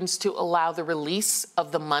Republicans to allow the release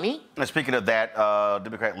of the money. And speaking of that,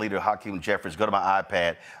 Democrat leader Hakeem Jeffries, go to my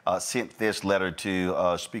iPad, sent this letter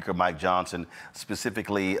to Speaker Mike Johnson,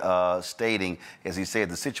 specifically stating, as he said,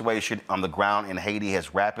 the situation on the ground in Haiti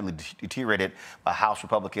has rapidly deteriorated. House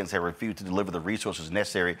Republicans have refused to deliver the resources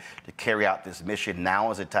necessary to carry out this mission. Now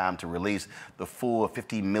is the time to release the full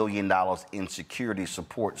 $50 million in security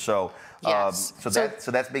support. So, yes. So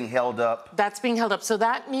that's being held up. That's being held up. So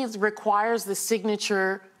that requires the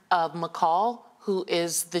signature of McCall, who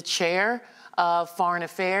is the chair of Foreign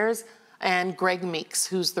Affairs, and Greg Meeks,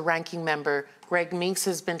 who's the ranking member. Greg Meeks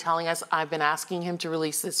has been telling us, I've been asking him to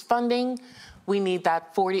release this funding. We need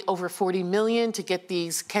that over 40 million to get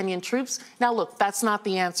these Kenyan troops. Now, look, that's not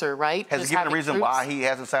the answer, right? Has he given a reason why he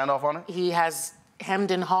hasn't signed off on it? He has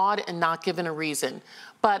hemmed and hawed and not given a reason.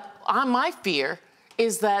 But my fear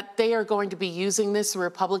is that they are going to be using this, the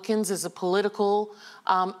Republicans, as a political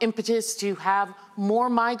impetus to have more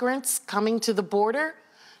migrants coming to the border,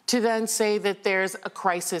 to then say that there's a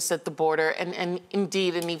crisis at the border, and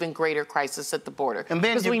indeed an even greater crisis at the border.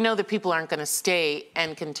 Because we know that people aren't going to stay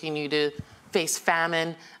and continue to face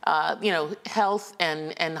famine, health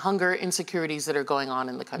and hunger insecurities that are going on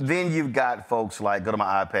in the country. Then you've got folks like, go to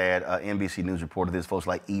my iPad, NBC News reported this, folks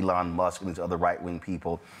like Elon Musk and these other right-wing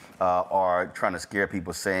people are trying to scare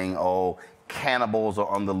people, saying, oh, cannibals are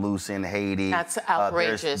on the loose in Haiti. That's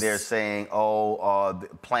outrageous. They're saying,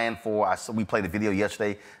 plan for, we played a video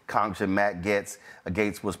yesterday, Congressman Matt Gaetz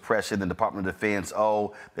was pressuring the Department of Defense,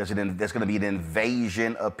 there's going to be an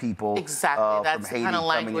invasion of people exactly. That's from Haiti the kind of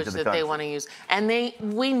language that they want to use. And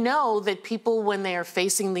we know that people, when they are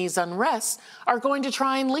facing these unrests, are going to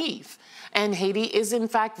try and leave. And Haiti is, in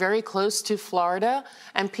fact, very close to Florida,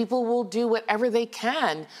 and people will do whatever they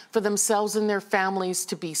can for themselves and their families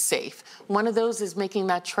to be safe. One of those is making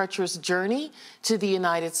that treacherous journey to the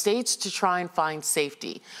United States to try and find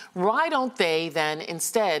safety. Why don't they then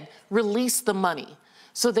instead release the money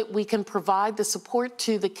so that we can provide the support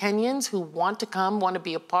to the Kenyans who want to come, want to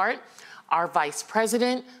be a part? Our Vice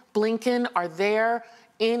President, Blinken, are there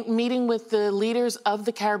in meeting with the leaders of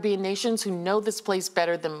the Caribbean nations who know this place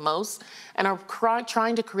better than most, and are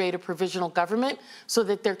trying to create a provisional government so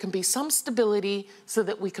that there can be some stability, so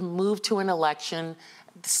that we can move to an election,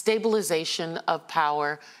 stabilization of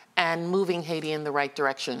power, and moving Haiti in the right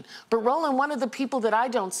direction. But Roland, one of the people that I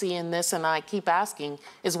don't see in this, and I keep asking,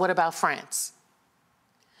 is what about France?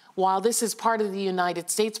 While this is part of the United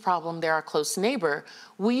States problem, they're our close neighbor,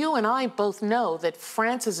 you and I both know that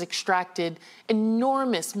France has extracted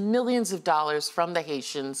enormous millions of dollars from the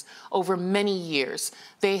Haitians over many years.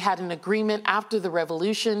 They had an agreement after the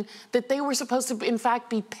revolution that they were supposed to, in fact,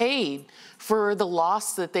 be paid for the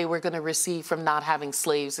loss that they were going to receive from not having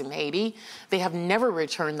slaves in Haiti. They have never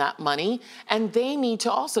returned that money, and they need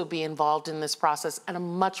to also be involved in this process at a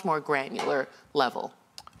much more granular level.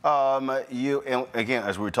 And again,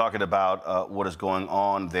 as we were talking about what is going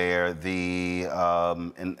on there,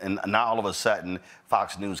 and now all of a sudden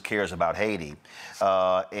Fox News cares about Haiti.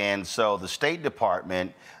 And so the State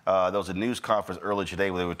Department, there was a news conference earlier today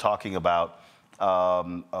where they were talking about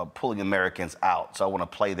pulling Americans out. So I want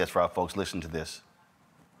to play this for our folks. Listen to this.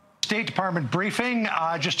 State Department briefing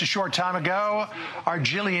just a short time ago. Our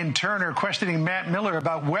Jillian Turner questioning Matt Miller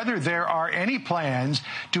about whether there are any plans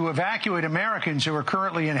to evacuate Americans who are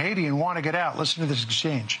currently in Haiti and want to get out. Listen to this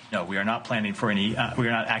exchange. No, we are not planning for any. We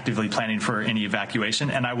are not actively planning for any evacuation.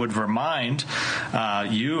 And I would remind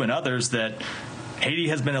you and others that Haiti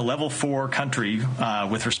has been a level 4 country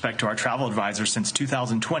with respect to our travel advisors since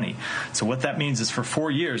 2020. So what that means is for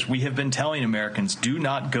 4 years, we have been telling Americans, do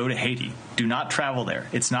not go to Haiti. Do not travel there.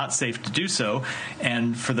 It's not safe to do so.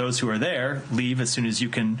 And for those who are there, leave as soon as you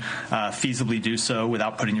can feasibly do so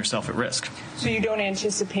without putting yourself at risk. So you don't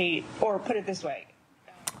anticipate, or put it this way,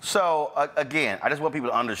 So, again, I just want people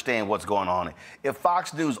to understand what's going on. If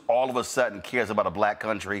Fox News all of a sudden cares about a black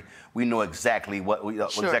country, we know exactly what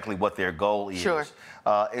exactly what their goal is. Sure.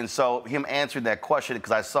 And so him answering that question,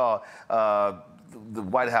 because I saw the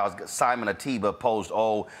White House, Simon Atiba posed,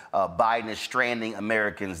 Biden is stranding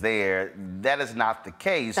Americans there. That is not the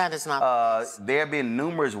case. That is not the case. There have been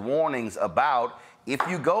numerous warnings about if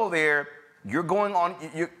you go there, you're going on.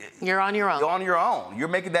 You're on your own. You're on your own. You're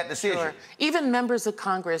making that decision. Sure. Even members of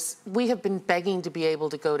Congress, we have been begging to be able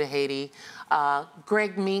to go to Haiti.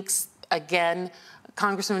 Greg Meeks, again,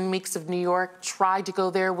 Congressman Meeks of New York, tried to go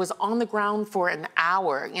there, was on the ground for an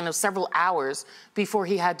hour, several hours before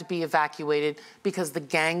he had to be evacuated because the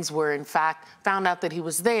gangs were, in fact, found out that he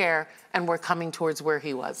was there and were coming towards where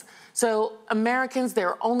he was. So Americans, there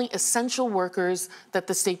are only essential workers that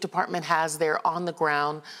the State Department has there on the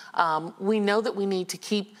ground. We know that we need to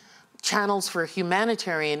keep channels for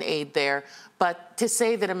humanitarian aid there, but to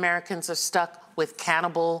say that Americans are stuck with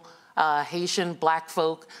cannibal Haitian black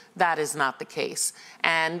folk, that is not the case.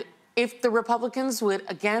 And if the Republicans would,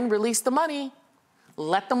 again, release the money,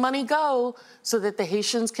 let the money go so that the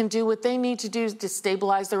Haitians can do what they need to do to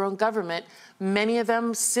stabilize their own government. Many of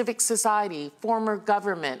them, civic society, former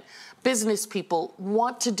government, business people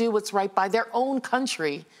want to do what's right by their own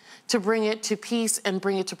country to bring it to peace and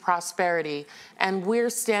bring it to prosperity. And we're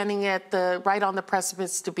standing at right on the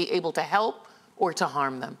precipice to be able to help or to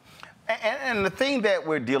harm them. And the thing that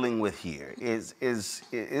we're dealing with here is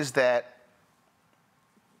that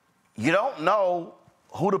you don't know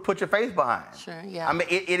who to put your face behind. Sure, yeah. I mean,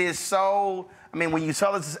 it is so. I mean, when you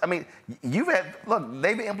saw this, I mean,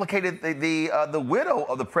 they've implicated the widow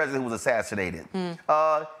of the president who was assassinated,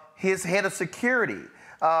 his head of security,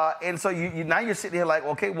 And so now you're sitting here like,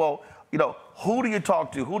 okay, well, you know, who do you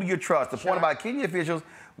talk to? Who do you trust? The point about Kenya officials,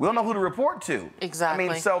 we don't know who to report to. Exactly. I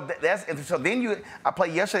mean, so so then I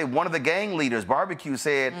played yesterday, one of the gang leaders, Barbecue,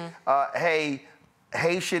 said, hey,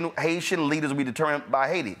 Haitian leaders will be determined by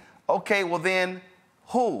Haiti. Okay, well then,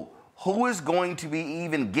 who? Who is going to be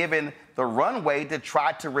even given the runway to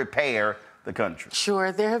try to repair the country?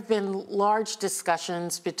 Sure. There have been large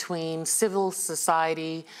discussions between civil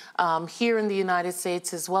society here in the United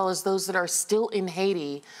States, as well as those that are still in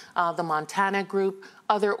Haiti, the Montana Group,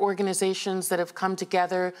 other organizations that have come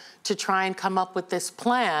together to try and come up with this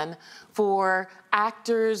plan for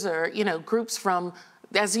actors or, you know, groups from,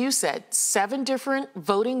 as you said, 7 different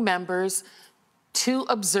voting members, 2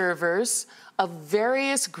 observers of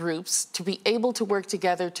various groups to be able to work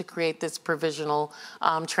together to create this provisional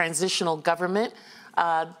transitional government.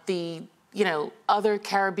 The other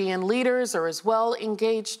Caribbean leaders are as well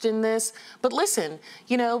engaged in this. But listen,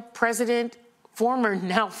 you know,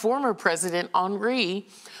 now former President Henry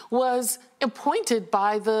was appointed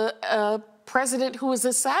by the president who was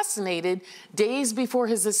assassinated days before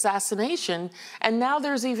his assassination. And now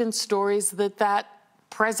there's even stories that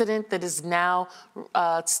president that is now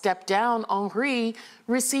stepped down, Henry,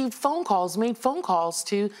 made phone calls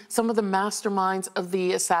to some of the masterminds of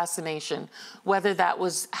the assassination. Whether that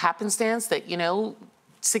was happenstance, that, you know,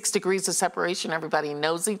 6 degrees of separation, everybody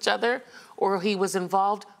knows each other, or he was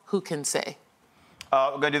involved, who can say?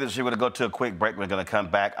 We're going to do this. We're going to go to a quick break. We're going to come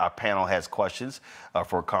back. Our panel has questions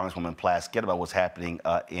for Congresswoman Plaskett about what's happening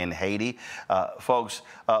in Haiti. Folks,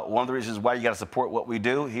 one of the reasons why you got to support what we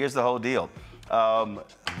do, here's the whole deal. The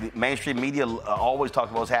mainstream media always talk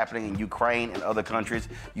about what's happening in Ukraine and other countries.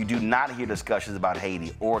 You do not hear discussions about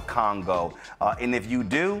Haiti or Congo. And if you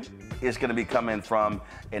do, it's going to be coming from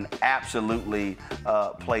an absolutely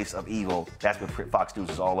place of evil. That's what Fox News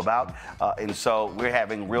is all about. And so we're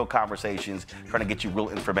having real conversations, trying to get you real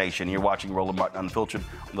information. You're watching Roland Martin Unfiltered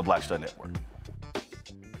on the Black Star Network.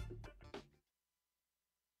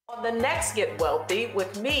 On the next Get Wealthy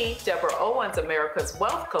with me, Deborah Owens, America's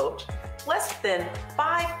Wealth Coach, less than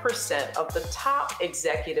 5% of the top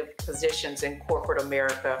executive positions in corporate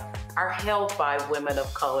America are held by women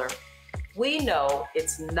of color. We know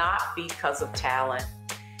it's not because of talent.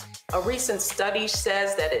 A recent study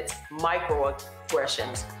says that it's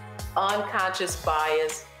microaggressions, unconscious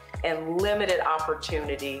bias, and limited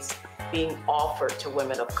opportunities being offered to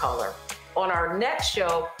women of color. On our next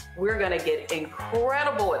show, we're going to get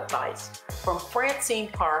incredible advice from Francine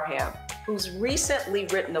Parham, who's recently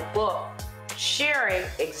written a book sharing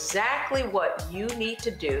exactly what you need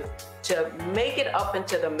to do to make it up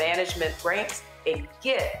into the management ranks and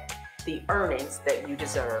get the earnings that you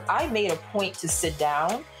deserve. I made a point to sit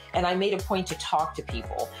down and I made a point to talk to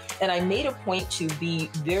people. And I made a point to be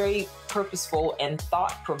very purposeful and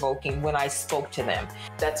thought-provoking when I spoke to them.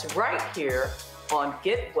 That's right here on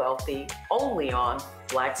Get Wealthy, only on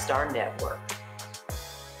Black Star Network.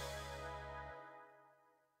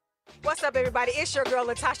 What's up, everybody? It's your girl,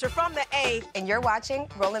 Latasha from the A. And you're watching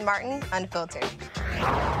Roland Martin Unfiltered.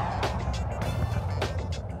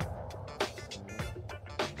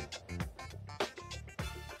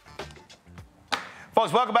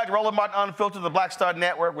 Folks, welcome back to Roland Martin Unfiltered, the Black Star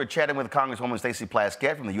Network. We're chatting with Congresswoman Stacey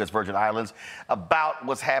Plaskett from the U.S. Virgin Islands about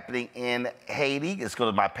what's happening in Haiti. Let's go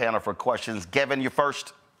to my panel for questions. Kevin, you're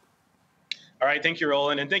first. All right, thank you,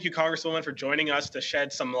 Roland, and thank you, Congresswoman, for joining us to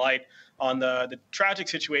shed some light on the tragic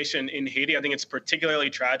situation in Haiti. I think it's particularly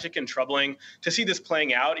tragic and troubling to see this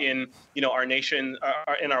playing out in, our nation,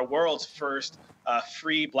 in our world's first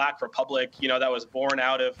free Black republic, that was born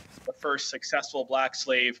out of the first successful Black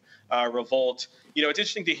slave revolt. It's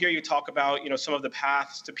interesting to hear you talk about, some of the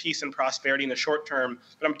paths to peace and prosperity in the short term.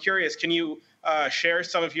 But I'm curious, can you share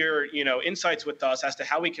some of your, insights with us as to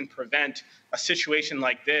how we can prevent a situation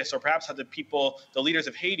like this, or perhaps how the leaders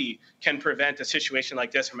of Haiti can prevent a situation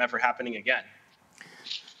like this from ever happening again?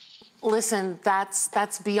 Listen,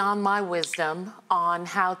 that's beyond my wisdom on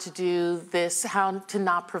how to do this, how to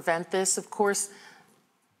not prevent this. Of course,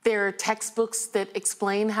 there are textbooks that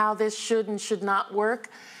explain how this should and should not work.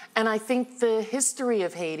 And I think the history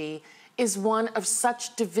of Haiti is one of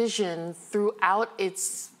such division throughout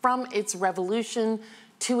from its revolution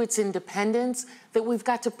to its independence, that we've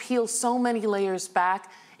got to peel so many layers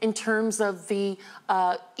back in terms of the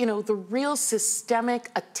real systemic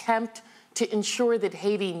attempt to ensure that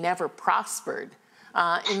Haiti never prospered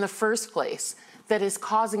in the first place, that is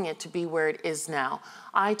causing it to be where it is now.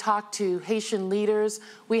 I talk to Haitian leaders.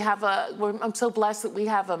 I'm so blessed that we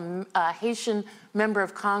have a Haitian member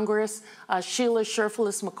of Congress, Sheila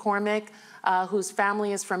Sherfilis McCormick, whose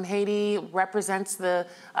family is from Haiti, represents the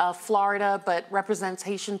Florida, but represents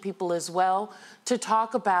Haitian people as well, to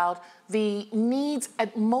talk about the needs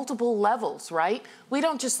at multiple levels, right? We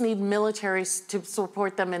don't just need military to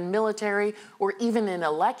support them in military or even in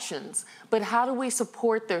elections, but how do we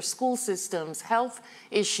support their school systems, health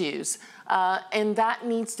issues? And that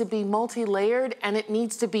needs to be multi-layered, and it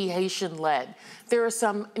needs to be Haitian-led. There are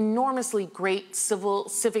some enormously great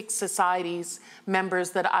civic societies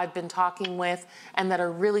members that I've been talking with and that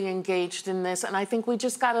are really engaged in this, and I think we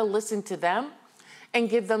just got to listen to them and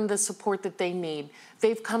give them the support that they need.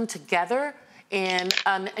 They've come together in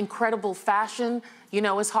an incredible fashion. You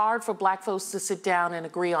know, it's hard for Black folks to sit down and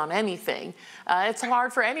agree on anything. It's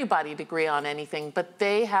hard for anybody to agree on anything, but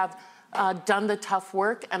they have done the tough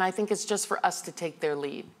work, and I think it's just for us to take their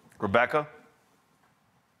lead. Rebecca?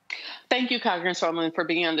 Thank you, Congresswoman, for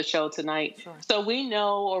being on the show tonight. Sure. So we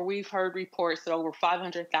know, or we've heard reports that over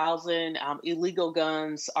 500,000 illegal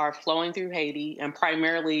guns are flowing through Haiti and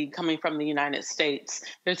primarily coming from the United States.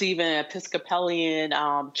 There's even an Episcopalian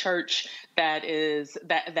church that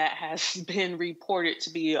has been reported to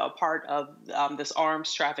be a part of this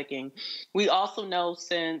arms trafficking. We also know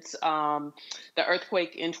since the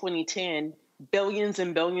earthquake in 2010, billions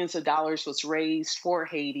and billions of dollars was raised for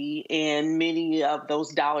Haiti, and many of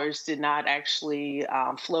those dollars did not actually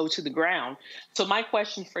flow to the ground. So my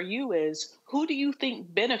question for you is, who do you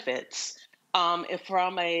think benefits from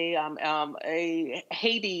a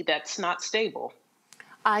Haiti that's not stable?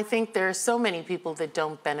 I think there are so many people that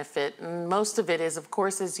don't benefit, and most of it is, of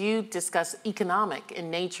course, as you discuss, economic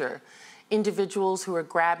in nature. Individuals who are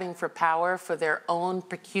grabbing for power for their own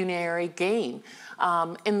pecuniary gain.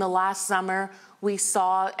 In the last summer, we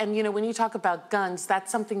saw, and you know, when you talk about guns, that's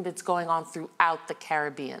something that's going on throughout the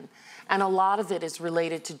Caribbean. And a lot of it is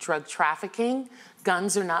related to drug trafficking.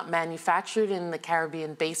 Guns are not manufactured in the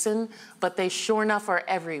Caribbean basin, but they sure enough are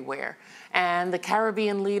everywhere. And the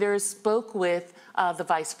Caribbean leaders spoke with the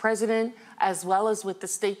Vice President, as well as with the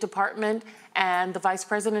State Department, and the Vice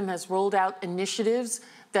President has rolled out initiatives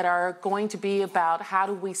that are going to be about how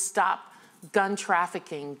do we stop gun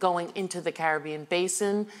trafficking going into the Caribbean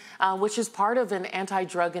basin, which is part of an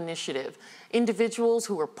anti-drug initiative. Individuals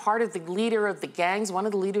who were part of the leader of the gangs, one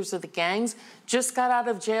of the leaders of the gangs, just got out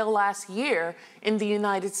of jail last year in the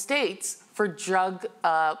United States for drug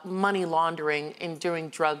money laundering and doing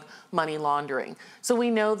drug money laundering. So we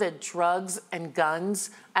know that drugs and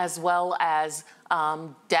guns, as well as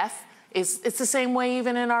death, it's the same way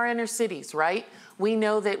even in our inner cities, right? We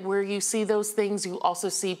know that where you see those things, you also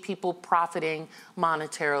see people profiting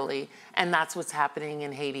monetarily, and that's what's happening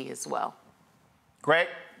in Haiti as well. Greg?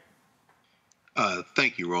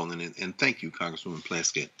 Thank you, Roland, and thank you, Congresswoman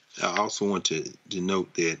Plaskett. I also want to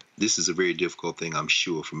note that this is a very difficult thing, I'm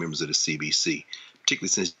sure, for members of the CBC, particularly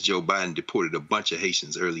since Joe Biden deported a bunch of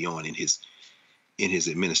Haitians early on in his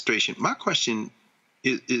administration. My question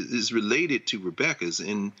is related to Rebecca's,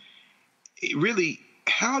 and really,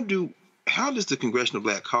 how does the Congressional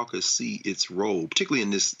Black Caucus see its role, particularly in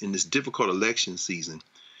this difficult election season,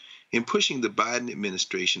 in pushing the Biden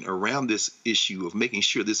administration around this issue of making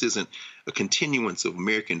sure this isn't a continuance of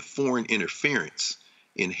American foreign interference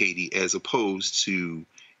in Haiti as opposed to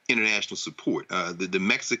international support? The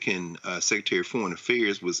Mexican Secretary of Foreign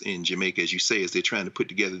Affairs was in Jamaica, as you say, as they're trying to put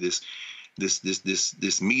together this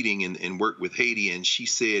meeting and work with Haiti, and she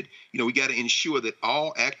said, you know, we got to ensure that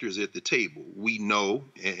all actors at the table. We know,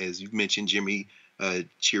 as you've mentioned, Jimmy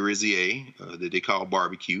Chirizier, that they call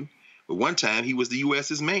barbecue. But one time he was the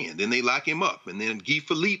U.S.'s man. Then they lock him up, and then Guy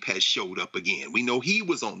Philippe has showed up again. We know he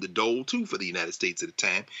was on the dole too for the United States at the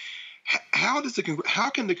time. How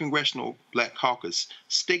can the Congressional Black Caucus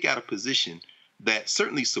stake out a position that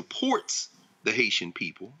certainly supports the Haitian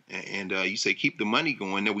people, and you say keep the money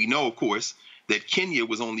going? Now we know, of course, that Kenya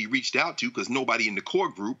was only reached out to because nobody in the core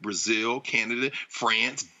group, Brazil, Canada,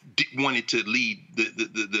 France, wanted to lead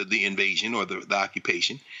the invasion or the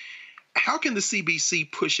occupation. How can the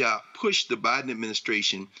CBC push the Biden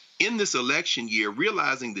administration in this election year,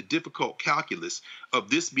 realizing the difficult calculus of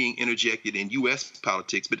this being interjected in U.S.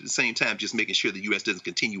 politics, but at the same time just making sure the U.S. doesn't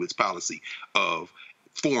continue its policy of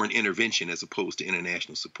foreign intervention as opposed to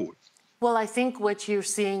international support? Well, I think what you're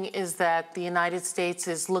seeing is that the United States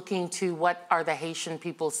is looking to what are the Haitian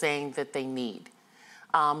people saying that they need.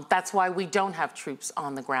 That's why we don't have troops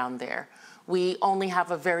on the ground there. We only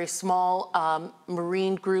have a very small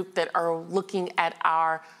Marine group that are looking at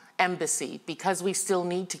our embassy because we still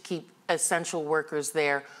need to keep essential workers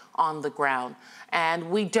there on the ground. And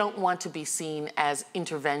we don't want to be seen as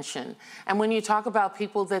intervention. And when you talk about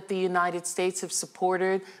people that the United States have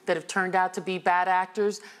supported that have turned out to be bad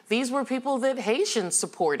actors, these were people that Haitians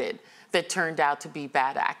supported. that turned out to be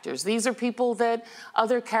bad actors. These are people that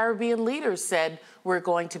other Caribbean leaders said were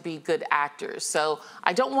going to be good actors. So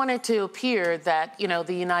I don't want it to appear that, you know,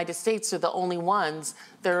 the United States are the only ones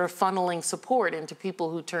that are funneling support into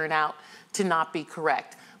people who turn out to not be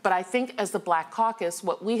correct. But I think as the Black Caucus,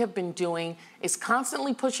 what we have been doing is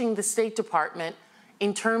constantly pushing the State Department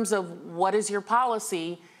in terms of what is your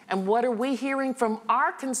policy and what are we hearing from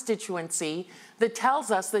our constituency that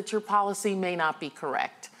tells us that your policy may not be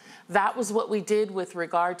correct. That was what we did with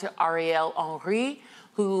regard to Ariel Henry,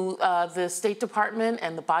 who the State Department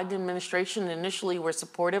and the Biden administration initially were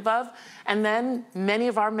supportive of. And then many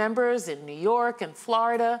of our members in New York and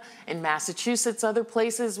Florida, in Massachusetts, other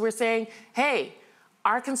places were saying, hey,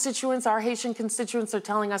 our constituents, our Haitian constituents are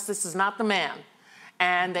telling us this is not the man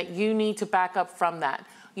and that you need to back up from that.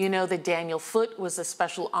 You know that Daniel Foote was a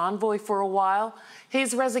special envoy for a while.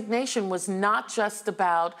 His resignation was not just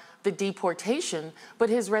about the deportation, but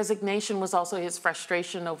his resignation was also his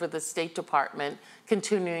frustration over the State Department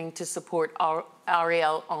continuing to support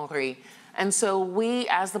Ariel Henry. And so we,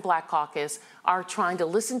 as the Black Caucus, are trying to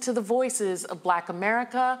listen to the voices of Black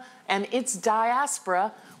America and its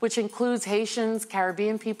diaspora, which includes Haitians,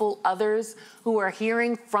 Caribbean people, others who are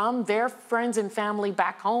hearing from their friends and family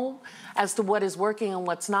back home as to what is working and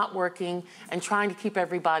what's not working, and trying to keep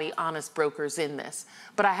everybody honest brokers in this.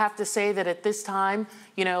 But I have to say that at this time,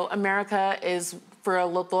 you know, America is, for the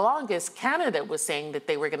longest, Canada was saying that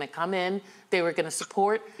they were going to come in, they were going to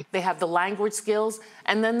support, they have the language skills,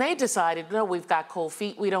 and then they decided, no, we've got cold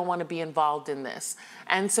feet, we don't want to be involved in this.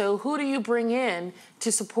 And so who do you bring in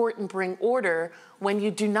to support and bring order when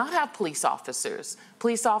you do not have police officers?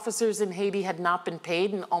 Police officers in Haiti had not been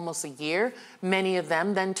paid in almost a year. Many of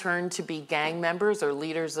them then turned to be gang members or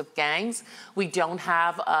leaders of gangs. We don't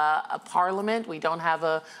have a parliament. We don't have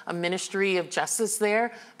a ministry of justice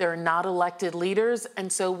there. There are not elected leaders.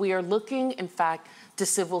 And so we are looking, in fact, to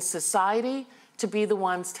civil society to be the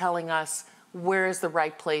ones telling us where is the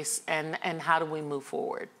right place and how do we move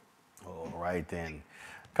forward. All right, then.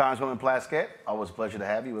 Congresswoman Plaskett, always a pleasure to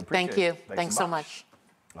have you. We appreciate Thank you. it. Thanks so much.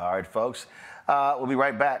 All right, folks. We'll be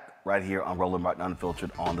right back right here on Roland Martin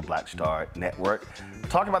Unfiltered on the Black Star Network.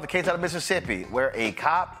 Talking about the case out of Mississippi where a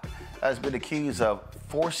cop has been accused of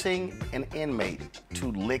forcing an inmate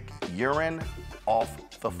to lick urine off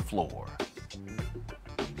the floor.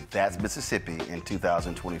 That's Mississippi in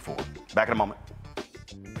 2024. Back in a moment.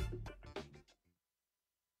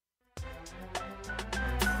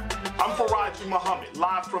 I'm Faraji Muhammad,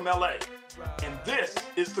 live from LA. And this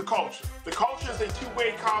is The Culture. The Culture is a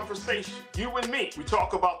two-way conversation. You and me. We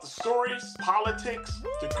talk about the stories, politics,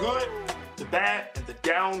 the good, the bad, and the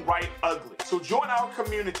downright ugly. So join our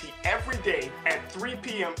community every day at 3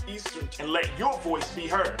 p.m. Eastern and let your voice be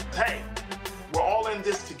heard. Hey, we're all in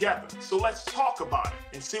this together. So let's talk about it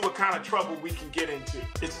and see what kind of trouble we can get into.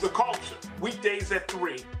 It's The Culture, weekdays at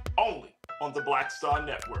 3, only on the Black Star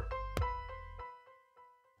Network.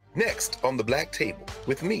 Next on the Black Table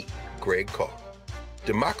with me, Greg Carr.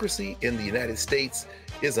 Democracy in the United States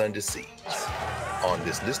is under siege. On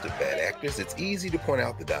this list of bad actors, it's easy to point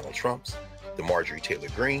out the Donald Trumps, the Marjorie Taylor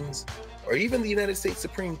Greens, or even the United States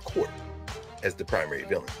Supreme Court as the primary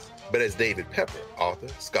villains. But as David Pepper, author,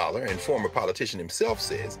 scholar, and former politician himself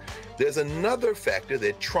says, there's another factor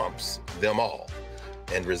that trumps them all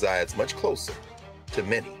and resides much closer to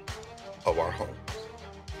many of our homes.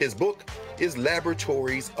 His book is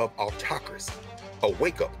Laboratories of Autocracy, a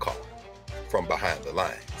wake-up call from behind the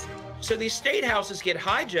lines. So these state houses get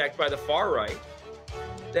hijacked by the far right,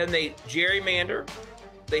 then they gerrymander,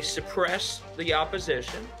 they suppress the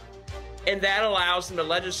opposition, and that allows them to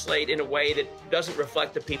legislate in a way that doesn't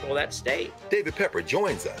reflect the people of that state. David Pepper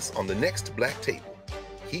joins us on the next Black Table,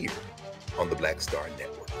 here on the Black Star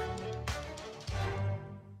Network.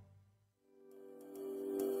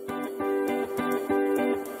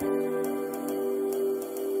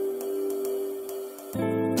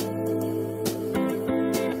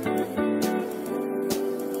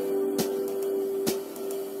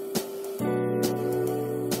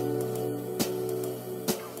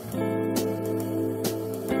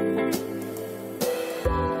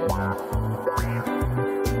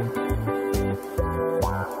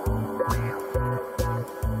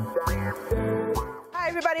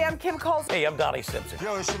 Hey, I'm Donnie Simpson.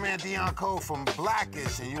 Yo, it's your man Deion Cole from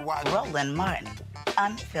Blackish, and you watch Roland Martin,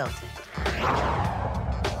 Unfiltered.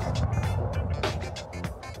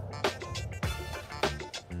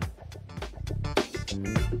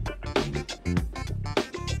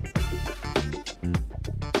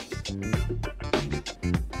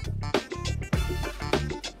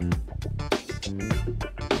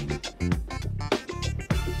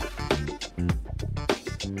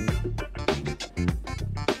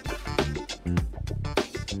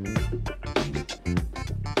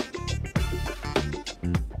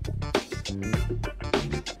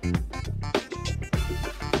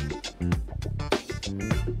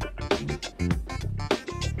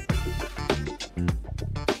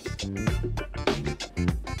 All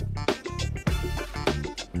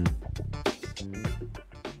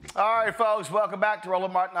right, folks, welcome back to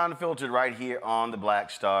Roland Martin Unfiltered right here on the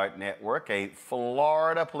Black Star Network. A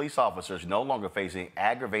Florida police officer is no longer facing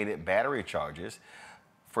aggravated battery charges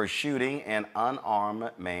for shooting an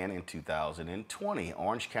unarmed man in 2020.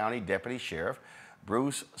 Orange County Deputy Sheriff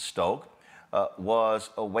Bruce Stoke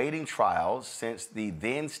was awaiting trial since the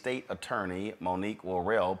then state attorney Monique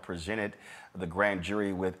Worrell presented the grand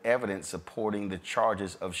jury with evidence supporting the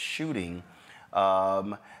charges of shooting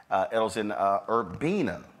Edelson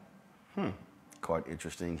Urbina. Quite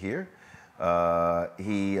interesting here.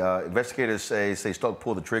 Investigators say Stoke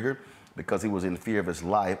pulled the trigger because he was in fear of his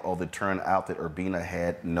life, although it turned out that Urbina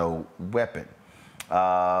had no weapon.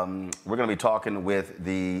 We're going to be talking with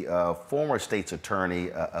the former state's attorney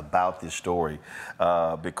about this story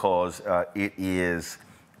because it is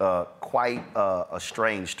quite a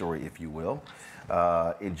strange story, if you will,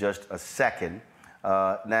 in just a second.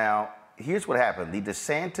 Now, here's what happened. The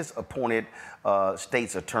DeSantis-appointed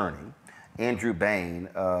state's attorney, Andrew Bain,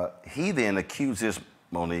 he then accuses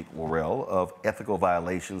Monique Worrell of ethical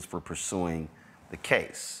violations for pursuing the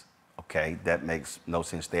case. Okay, that makes no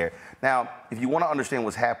sense there. Now, if you want to understand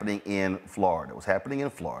what's happening in Florida,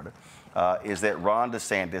 is that Ron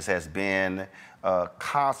DeSantis has been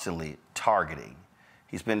constantly targeting.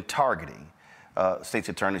 He's been targeting state's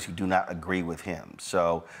attorneys who do not agree with him.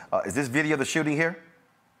 So, is this video of the shooting here?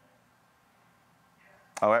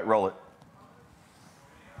 All right, roll it.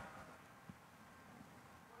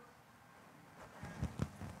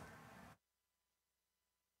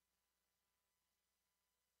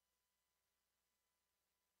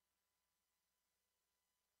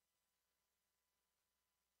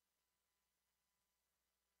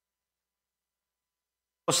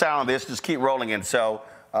 Sound on this, just keep rolling in. So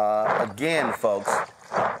again, folks,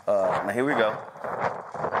 now here we go.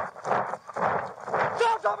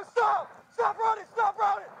 Stop running, stop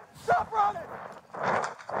running.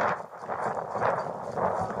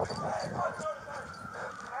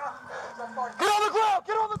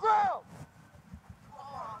 Get on the ground.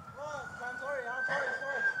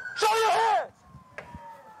 Show your hands.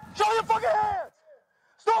 Show your fucking hands.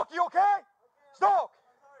 Stoke, you okay? Stoke.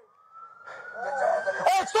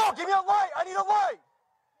 Hey, Stoke, give me a light. I need a light.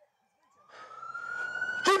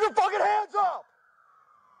 Keep your fucking hands up.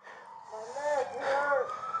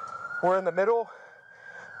 We're in the middle.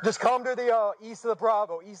 Just come to the east of the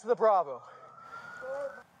Bravo,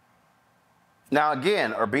 Now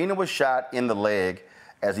again, Urbina was shot in the leg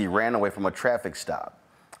as he ran away from a traffic stop.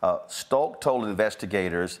 Stoke told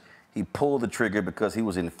investigators he pulled the trigger because he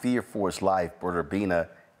was in fear for his life, but Urbina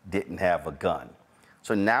didn't have a gun.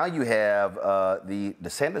 So now you have the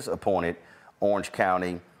DeSantis-appointed Orange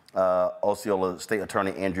County Osceola State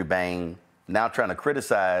Attorney Andrew Bain now trying to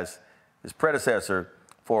criticize his predecessor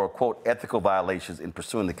for, quote, ethical violations in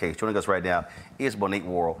pursuing the case. Joining us right now is Monique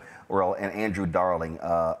Worrell and Andrew Darling,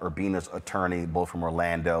 Urbina's attorney, both from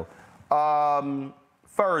Orlando.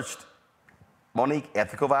 First, Monique,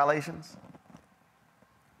 ethical violations?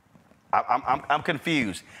 I'm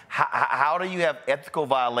confused. How do you have ethical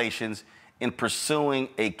violations in pursuing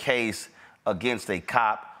a case against a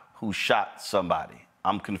cop who shot somebody?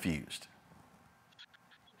 I'm confused.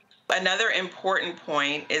 Another important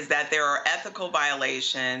point is that there are ethical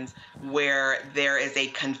violations where there is a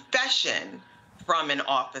confession from an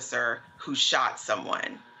officer who shot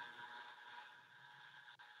someone.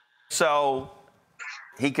 So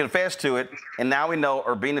he confessed to it, and now we know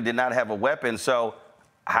Urbina did not have a weapon. So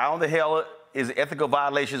how in the hell is ethical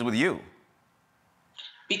violations with you?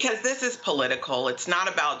 Because this is political. It's not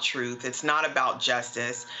about truth. It's not about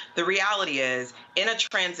justice. The reality is, in a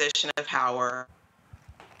transition of power,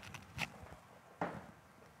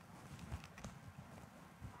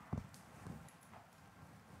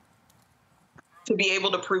 to be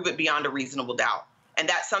able to prove it beyond a reasonable doubt. And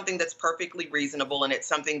that's something that's perfectly reasonable, and it's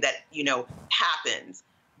something that, happens.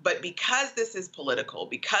 But because this is political,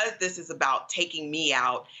 because this is about taking me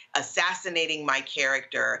out, assassinating my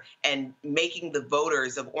character, and making the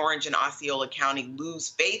voters of Orange and Osceola County lose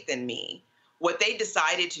faith in me, what they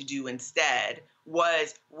decided to do instead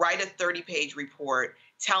was write a 30-page report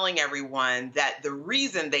telling everyone that the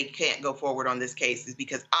reason they can't go forward on this case is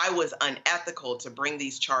because I was unethical to bring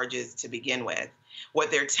these charges to begin with. What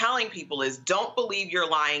they're telling people is, don't believe your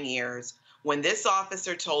lying ears. When this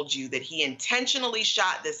officer told you that he intentionally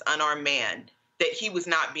shot this unarmed man, that he was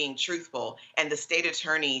not being truthful, and the state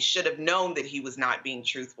attorney should have known that he was not being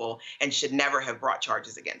truthful and should never have brought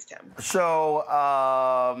charges against him. So,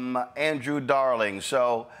 Andrew Darling,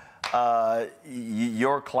 so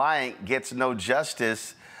your client gets no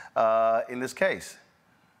justice in this case.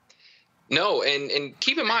 No, and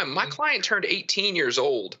keep in mind, my client turned 18 years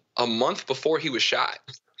old a month before he was shot.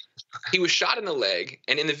 He was shot in the leg,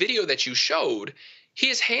 and in the video that you showed,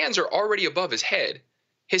 his hands are already above his head.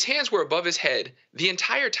 His hands were above his head the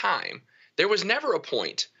entire time. There was never a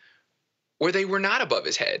point where they were not above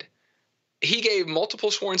his head. He gave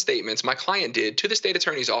multiple sworn statements, my client did, to the state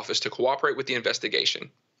attorney's office to cooperate with the investigation.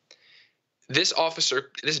 This officer,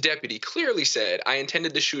 this deputy, clearly said, I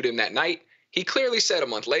intended to shoot him that night. He clearly said a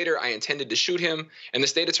month later, I intended to shoot him, and the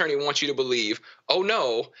state attorney wants you to believe, oh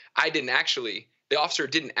no, I didn't actually, the officer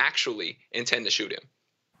didn't actually intend to shoot him.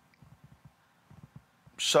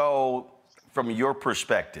 So, from your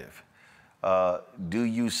perspective, do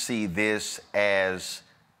you see this as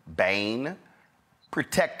Bain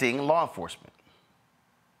protecting law enforcement?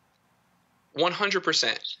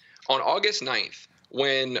 100%. On August 9th,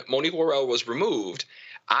 when Monique Worrell was removed,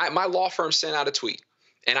 my law firm sent out a tweet,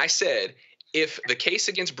 and I said, if the case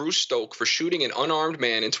against Bruce Stoke for shooting an unarmed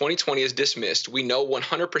man in 2020 is dismissed, we know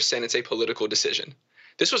 100% it's a political decision.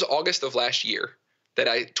 This was August of last year that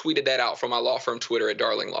I tweeted that out from my law firm Twitter at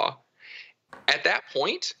Darling Law. At that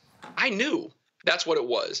point, I knew that's what it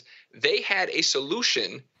was. They had a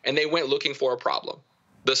solution, and they went looking for a problem.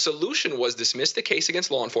 The solution was dismiss the case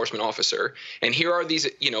against law enforcement officer, and here are these,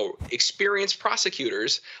 experienced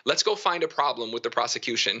prosecutors. Let's go find a problem with the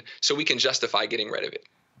prosecution so we can justify getting rid of it.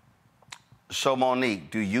 So,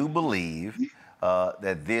 Monique, do you believe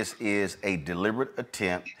that this is a deliberate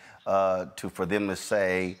attempt for them to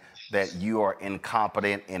say that you are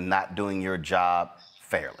incompetent in not doing your job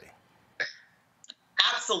fairly?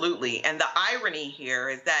 Absolutely. And the irony here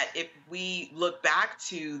is that if we look back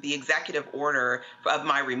to the executive order of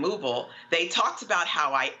my removal, they talked about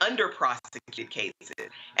how I under-prosecuted cases.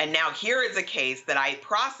 And now here is a case that I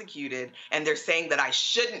prosecuted, and they're saying that I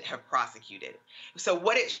shouldn't have prosecuted. So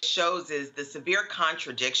what it shows is the severe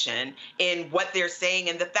contradiction in what they're saying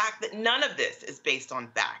and the fact that none of this is based on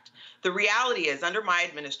fact. The reality is, under my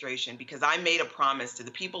administration, because I made a promise to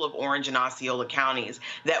the people of Orange and Osceola counties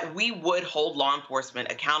that we would hold law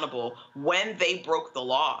enforcement accountable when they broke the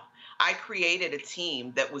law, I created a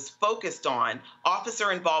team that was focused on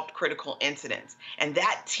officer-involved critical incidents. And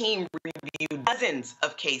that team reviewed dozens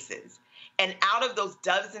of cases. And out of those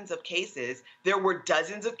dozens of cases, there were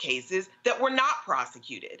dozens of cases that were not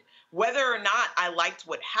prosecuted. Whether or not I liked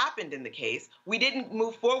what happened in the case, we didn't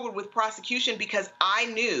move forward with prosecution because I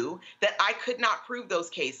knew that I could not prove those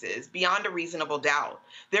cases beyond a reasonable doubt.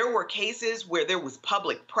 There were cases where there was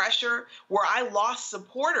public pressure, where I lost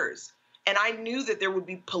supporters, and I knew that there would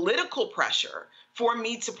be political pressure for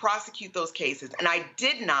me to prosecute those cases. And I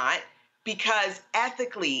did not, because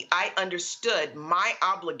ethically, I understood my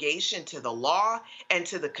obligation to the law and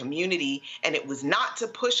to the community, and it was not to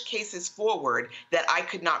push cases forward that I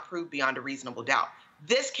could not prove beyond a reasonable doubt.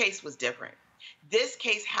 This case was different. This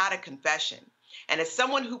case had a confession. And as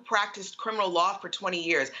someone who practiced criminal law for 20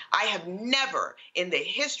 years, I have never in the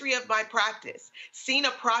history of my practice seen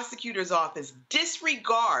a prosecutor's office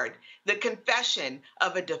disregard the confession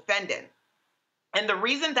of a defendant. And the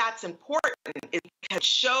reason that's important is because it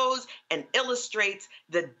shows and illustrates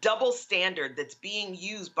the double standard that's being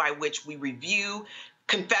used by which we review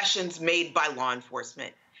confessions made by law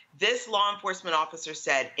enforcement. This law enforcement officer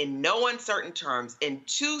said in no uncertain terms in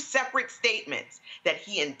 2 separate statements that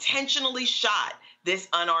he intentionally shot this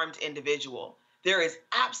unarmed individual. There is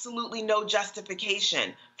absolutely no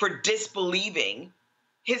justification for disbelieving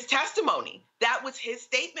his testimony. That was his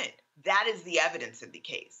statement. That is the evidence in the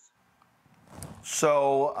case.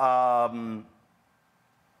 So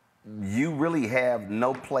you really have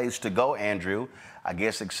no place to go, Andrew, I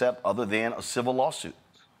guess, except other than a civil lawsuit.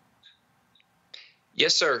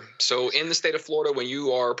 Yes, sir. So in the state of Florida, when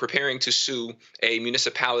you are preparing to sue a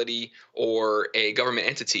municipality or a government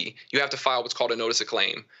entity, you have to file what's called a notice of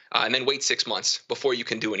claim and then wait 6 months before you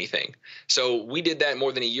can do anything. So we did that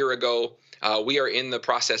more than a year ago. We are in the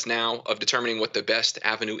process now of determining what the best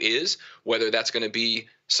avenue is, whether that's going to be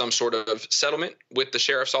some sort of settlement with the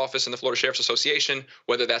sheriff's office and the Florida Sheriff's Association,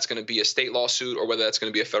 whether that's going to be a state lawsuit or whether that's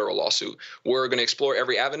going to be a federal lawsuit. We're going to explore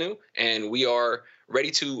every avenue, and we are ready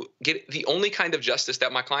to get the only kind of justice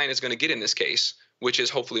that my client is going to get in this case, which is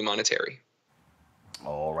hopefully monetary.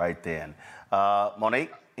 All right, then.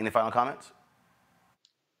 Monique, any final comments?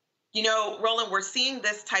 You know, Roland, we're seeing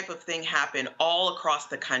this type of thing happen all across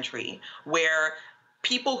the country, where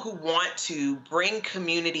people who want to bring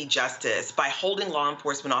community justice by holding law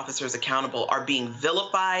enforcement officers accountable are being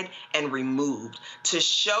vilified and removed to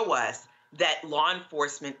show us that law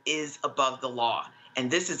enforcement is above the law. And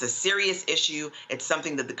this is a serious issue. It's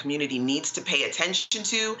something that the community needs to pay attention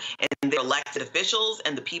to, and their elected officials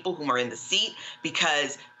and the people who are in the seat,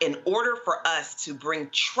 because in order for us to bring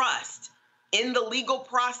trust in the legal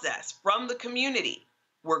process from the community,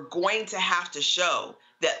 we're going to have to show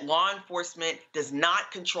that law enforcement does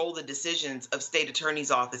not control the decisions of state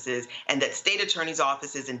attorneys' offices, and that state attorneys'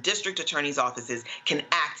 offices and district attorneys' offices can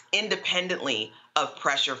act independently of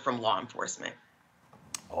pressure from law enforcement.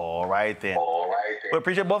 All right, then. We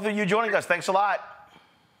appreciate both of you joining us. Thanks a lot.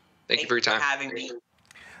 Thank you for your time. Having me.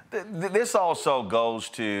 This also goes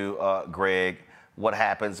to, Greg, what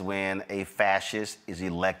happens when a fascist is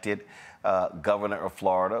elected governor of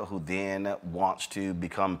Florida, who then wants to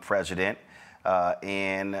become president,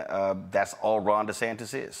 and that's all Ron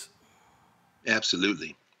DeSantis is.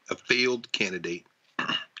 Absolutely. A failed candidate,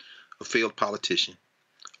 a failed politician,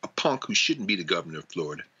 a punk who shouldn't be the governor of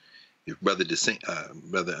Florida. If Brother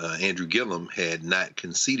Andrew Gillum had not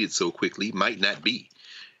conceded so quickly, might not be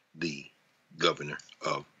the governor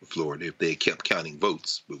of Florida if they had kept counting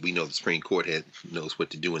votes. But we know the Supreme Court knows what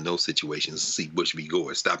to do in those situations. See Bush v.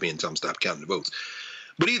 Gore, stop in, tell them stop counting the votes.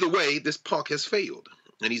 But either way, this punk has failed,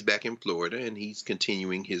 and he's back in Florida, and he's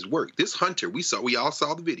continuing his work. This hunter, we all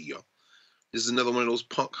saw the video. This is another one of those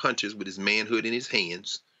punk hunters with his manhood in his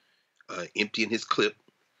hands, emptying his clip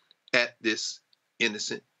at this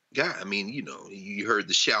innocent guy. I mean, you know, you heard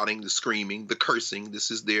the shouting, the screaming, the cursing.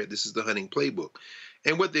 This is the hunting playbook.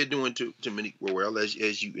 And what they're doing to Monique Worrell, as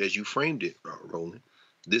you framed it, Roland,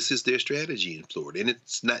 this is their strategy in Florida. And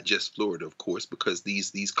it's not just Florida, of course, because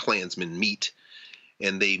these Klansmen meet,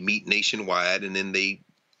 and they meet nationwide, and then they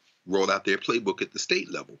roll out their playbook at the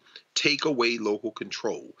state level. Take away local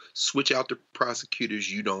control. Switch out the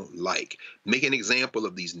prosecutors you don't like. Make an example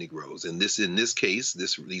of these Negroes. And in this case,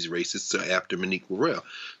 these racists are after Monique Worrell.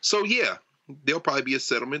 So yeah, there'll probably be a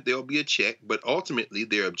settlement. There'll be a check. But ultimately,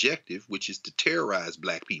 their objective, which is to terrorize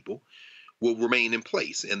black people, will remain in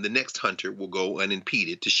place. And the next hunter will go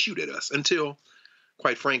unimpeded to shoot at us until,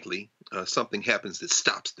 quite frankly, something happens that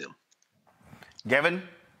stops them. Gavin?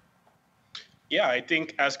 Yeah, I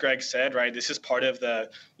think, as Greg said, right, this is part of the,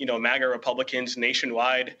 MAGA Republicans'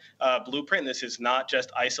 nationwide blueprint. This is not just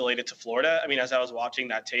isolated to Florida. I mean, as I was watching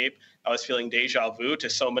that tape, I was feeling deja vu to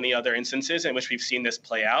so many other instances in which we've seen this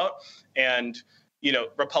play out. And,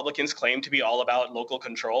 Republicans claim to be all about local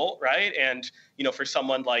control, right? And, for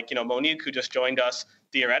someone like, Monique, who just joined us,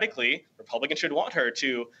 theoretically, Republicans should want her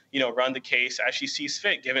to, run the case as she sees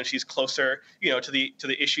fit, given she's closer, to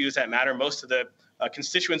the issues that matter most to the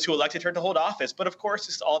constituents who elected her to hold office. But of course,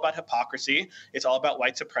 it's all about hypocrisy. It's all about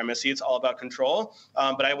white supremacy. It's all about control.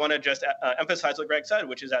 But I want to just emphasize what Greg said,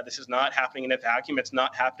 which is that this is not happening in a vacuum. It's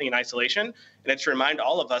not happening in isolation. And it's to remind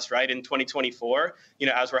all of us, right, in 2024,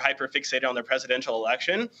 as we're hyper-fixated on the presidential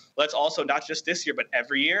election, let's also, not just this year, but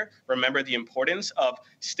every year, remember the importance of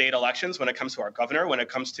state elections when it comes to our governor, when it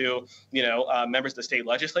comes to, members of the state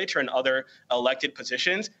legislature and other elected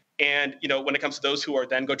positions. And, when it comes to those who are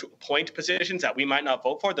then going to appoint positions that we might not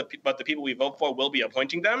vote for, but the people we vote for will be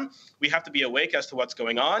appointing them, we have to be awake as to what's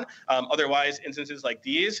going on. Otherwise, instances like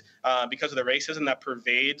these, because of the racism that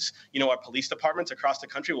pervades, our police departments across the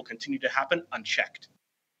country, will continue to happen unchecked.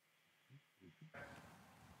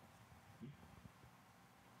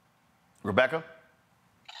 Rebecca?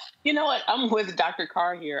 You know what? I'm with Dr.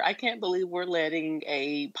 Carr here. I can't believe we're letting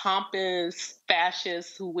a pompous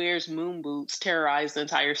fascist who wears moon boots terrorize the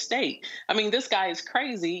entire state. I mean, this guy is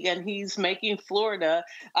crazy, and he's making Florida,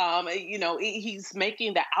 he's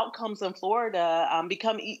making the outcomes in Florida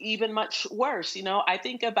become even much worse. I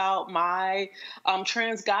think about my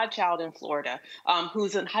trans godchild in Florida,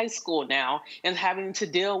 who's in high school now and having to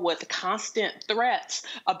deal with constant threats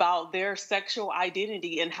about their sexual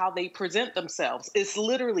identity and how they present themselves. It's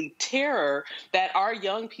literally terror that our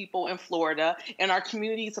young people in Florida and our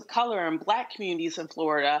communities of color and Black communities in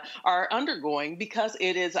Florida are undergoing because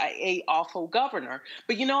it is a awful governor.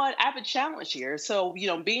 But you know what? I have a challenge here. So,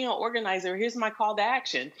 being an organizer, here's my call to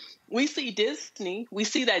action. We see Disney. We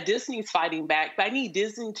see that Disney's fighting back, but I need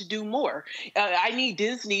Disney to do more. I need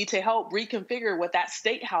Disney to help reconfigure what that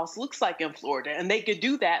state house looks like in Florida. And they could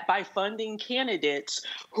do that by funding candidates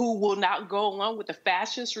who will not go along with the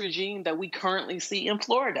fascist regime that we currently see in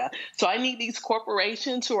Florida. So I need these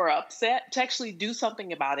corporations who are upset to actually do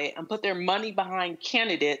something about it and put their money behind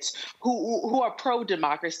candidates who are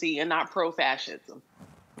pro-democracy and not pro-fascism.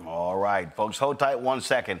 All right, folks, hold tight 1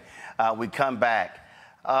 second. We come back.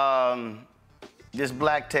 This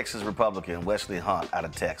Black Texas Republican, Wesley Hunt, out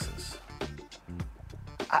of Texas.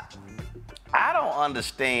 I don't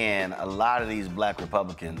understand a lot of these Black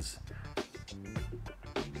Republicans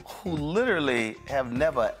who literally have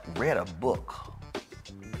never read a book.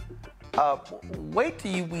 Wait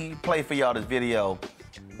till we play for y'all this video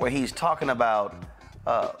where he's talking about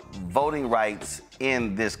voting rights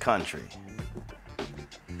in this country.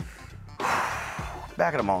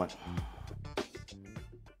 Back in a moment.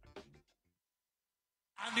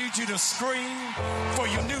 I need you to scream for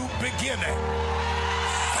your new beginning.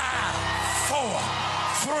 5, 4,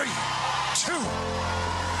 3, 2.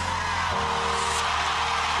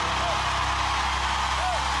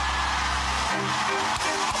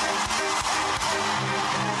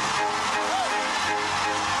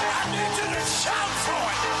 I need you to shout for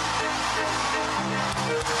it.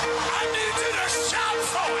 I need you to shout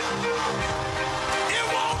for it. It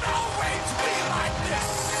won't always be like this.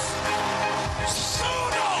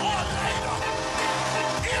 Sooner or later,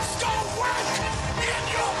 it's gonna work in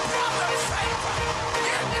your brother's favor,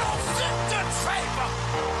 in your sister's favor.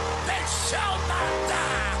 They shall not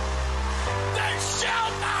die. They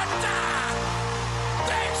shall not die.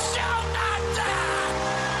 They shall not die.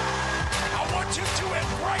 I want you to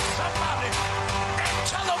embrace somebody and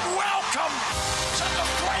tell them welcome to the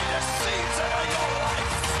greatest season of your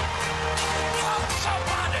life. Hug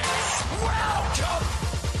somebody, welcome.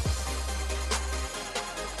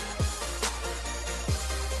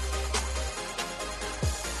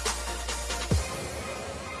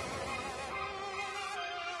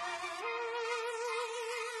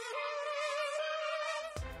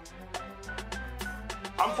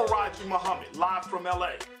 I'm Faraji Muhammad, live from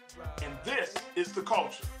LA. And this is The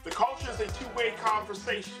Culture. The Culture is a two-way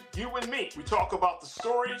conversation. You and me. We talk about the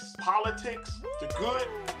stories, politics, the good,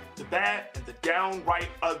 the bad, and the downright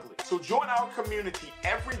ugly. So join our community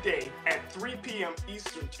every day at 3 p.m.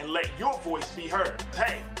 Eastern and let your voice be heard.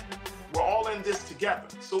 Hey, we're all in this together.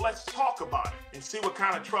 So let's talk about it and see what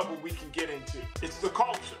kind of trouble we can get into. It's The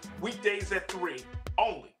Culture, weekdays at 3,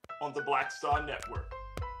 only on the Black Star Network.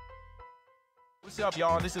 What's up,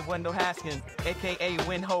 y'all? This is Wendell Haskins, a.k.a.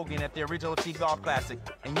 Win Hogan at the Original T Golf Classic.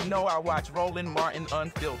 And you know I watch Roland Martin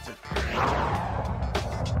Unfiltered.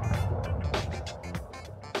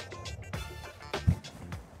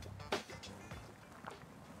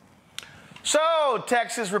 So,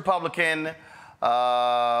 Texas Republican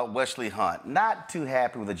Wesley Hunt, not too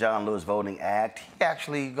happy with the John Lewis Voting Act. He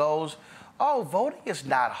actually goes, oh, voting is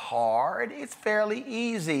not hard. It's fairly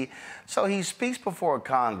easy. So he speaks before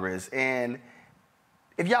Congress, and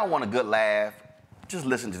if y'all want a good laugh, just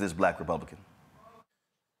listen to this black Republican.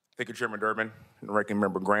 Thank you, Chairman Durbin and Ranking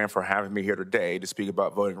Member Graham, for having me here today to speak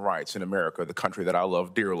about voting rights in America, the country that I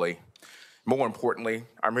love dearly. More importantly,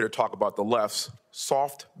 I'm here to talk about the left's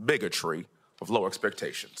soft bigotry of low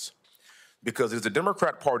expectations. Because it's the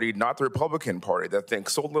Democrat Party, not the Republican Party, that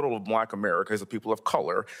thinks so little of black America as a people of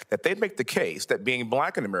color that they make the case that being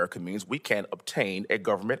black in America means we can't obtain a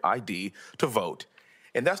government ID to vote.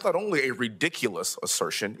 And that's not only a ridiculous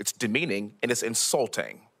assertion, it's demeaning and it's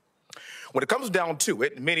insulting. When it comes down to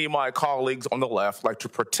it, many of my colleagues on the left like to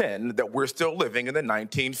pretend that we're still living in the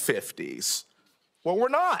 1950s. Well, we're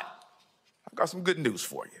not. I've got some good news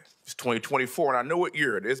for you. It's 2024, and I know what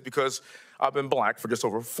year it is because I've been black for just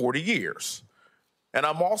over 40 years. And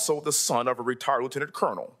I'm also the son of a retired lieutenant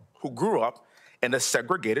colonel who grew up in the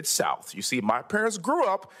segregated South. You see, my parents grew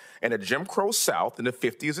up in a Jim Crow South in the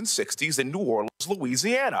 50s and 60s in New Orleans,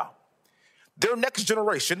 Louisiana. Their next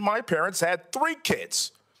generation, my parents had 3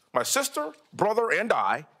 kids. My sister, brother, and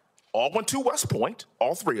I all went to West Point,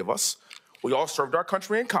 all 3 of us. We all served our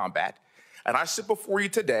country in combat. And I sit before you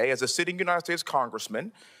today as a sitting United States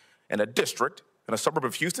congressman in a district in a suburb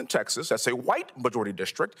of Houston, Texas, that's a white majority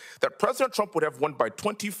district, that President Trump would have won by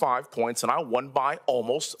 25 points, and I won by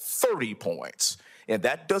almost 30 points. And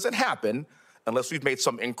that doesn't happen unless we've made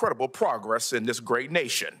some incredible progress in this great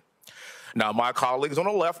nation. Now, my colleagues on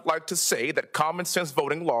the left like to say that common sense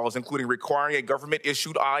voting laws, including requiring a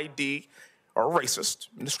government-issued ID, are racist,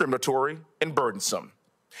 discriminatory, and burdensome.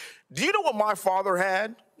 Do you know what my father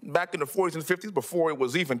had back in the 40s and 50s before it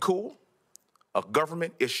was even cool? A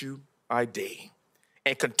government-issued ID.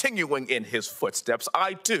 And continuing in his footsteps,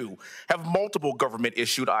 I too have multiple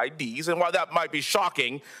government-issued IDs, and while that might be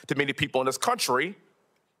shocking to many people in this country,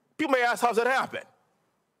 people may ask, how's that happen?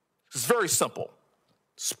 It's very simple.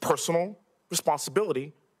 It's personal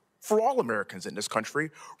responsibility for all Americans in this country,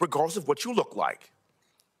 regardless of what you look like.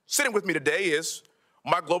 Sitting with me today is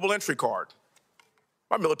my global entry card,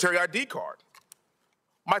 my military ID card,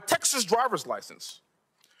 my Texas driver's license,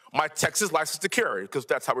 my Texas license to carry, because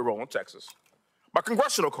that's how we roll in Texas, my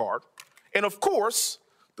congressional card, and of course,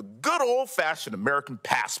 the good old-fashioned American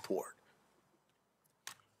passport.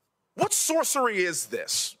 What sorcery is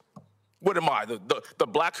this? What am I, the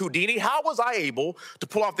Black Houdini? How was I able to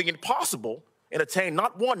pull off the impossible and obtain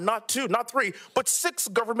not one, not two, not three, but 6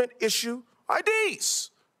 government-issue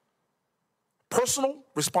IDs. Personal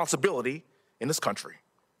responsibility in this country.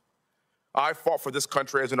 I fought for this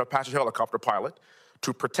country as an Apache helicopter pilot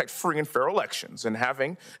to protect free and fair elections, and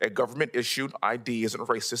having a government-issued ID isn't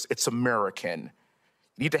racist, it's American.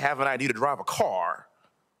 You need to have an ID to drive a car,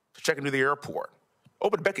 to check into the airport,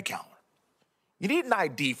 open a bank account. You need an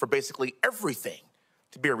ID for basically everything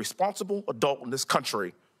to be a responsible adult in this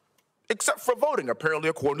country, except for voting, apparently,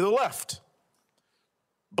 according to the left.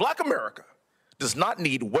 Black America does not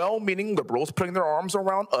need well-meaning liberals putting their arms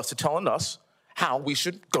around us and telling us how we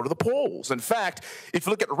should go to the polls. In fact, if you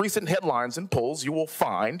look at recent headlines and polls, you will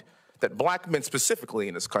find that black men specifically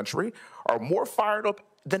in this country are more fired up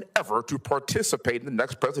than ever to participate in the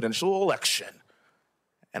next presidential election.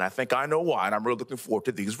 And I think I know why, and I'm really looking forward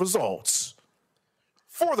to these results.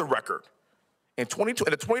 For the record, in the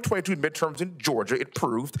 2022 midterms in Georgia, it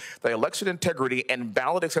proved that election integrity and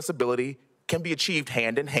ballot accessibility can be achieved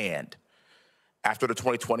hand in hand. After the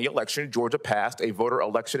 2020 election, Georgia passed a voter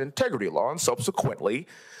election integrity law, and subsequently,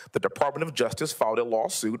 the Department of Justice filed a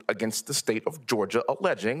lawsuit against the state of Georgia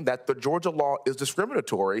alleging that the Georgia law is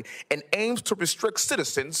discriminatory and aims to restrict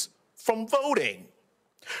citizens from voting.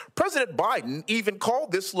 President Biden even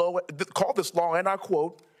called this law, and I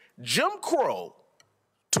quote, Jim Crow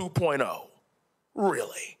 2.0.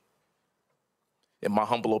 Really? In my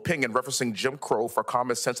humble opinion, referencing Jim Crow for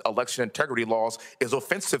common sense election integrity laws is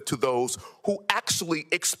offensive to those who actually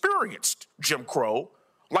experienced Jim Crow,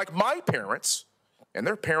 like my parents and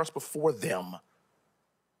their parents before them.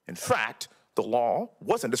 In fact, the law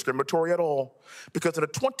wasn't discriminatory at all, because in the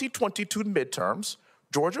 2022 midterms,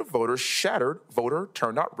 Georgia voters shattered voter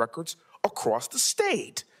turnout records across the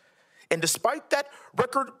state. And despite that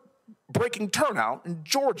record-breaking turnout in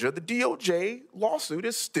Georgia, the DOJ lawsuit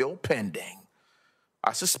is still pending.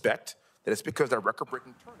 I suspect that it's because that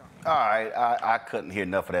record-breaking turnout. All right, I couldn't hear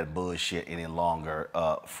enough of that bullshit any longer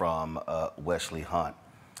from Wesley Hunt.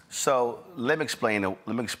 So let me explain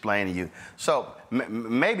to you. So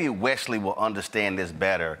maybe Wesley will understand this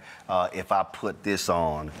better if I put this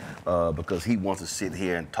on, because he wants to sit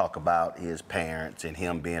here and talk about his parents and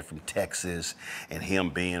him being from Texas and him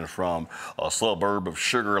being from a suburb of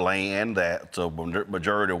Sugar Land, that's a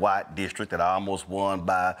majority white district that I almost won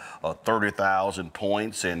by 30,000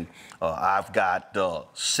 points, and I've got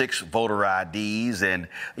 6 voter IDs, and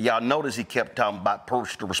y'all notice he kept talking about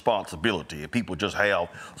personal responsibility, and people just have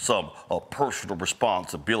some personal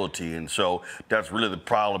responsibility, and so that's really the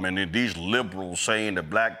problem. And these liberals saying that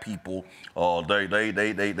black people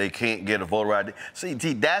they can't get a voter ID. See,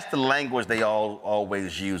 that's the language they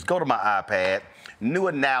always use. Go to my iPad. New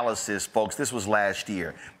analysis, folks. This was last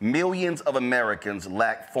year. Millions of Americans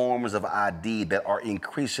lack forms of ID that are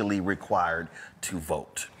increasingly required to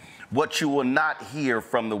vote. What you will not hear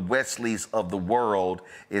from the Wesleys of the world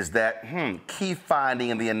is that key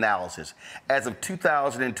finding in the analysis. As of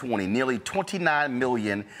 2020, nearly 29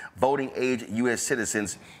 million voting age U.S.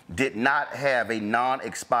 citizens did not have a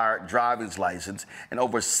non-expired driver's license, and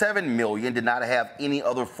over 7 million did not have any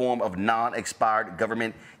other form of non-expired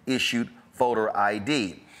government-issued voter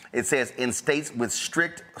ID. It says in states with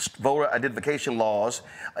strict voter identification laws,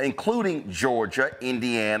 including Georgia,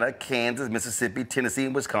 Indiana, Kansas, Mississippi, Tennessee,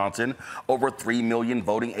 and Wisconsin, over 3 million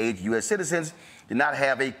voting age U.S. citizens did not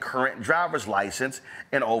have a current driver's license,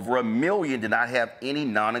 and over 1 million did not have any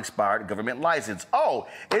non-expired government license. Oh,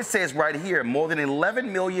 it says right here, more than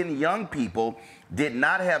 11 million young people did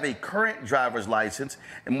not have a current driver's license,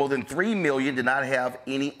 and more than 3 million did not have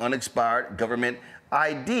any unexpired government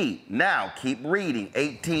ID. Now, keep reading.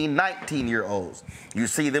 18, 19-year-olds. You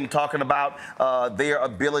see them talking about their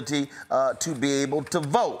ability to be able to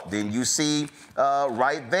vote. Then you see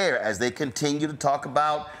right there, as they continue to talk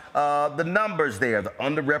about the numbers there, the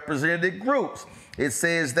underrepresented groups. It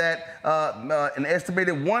says that an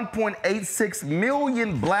estimated 1.86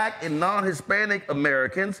 million black and non-Hispanic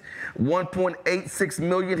Americans, 1.86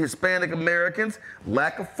 million Hispanic Americans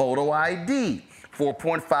lack a photo ID.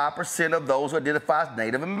 4.5% of those who identify as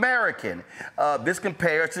Native American. This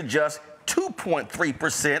compares to just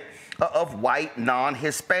 2.3% of white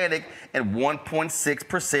non-Hispanic and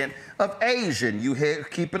 1.6% of Asian.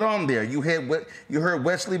 Keep it on there. You heard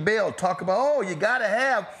Wesley Bell talk about, oh, you got to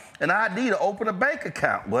have an ID to open a bank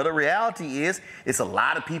account. Well, the reality is it's a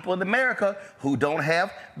lot of people in America who don't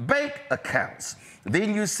have bank accounts.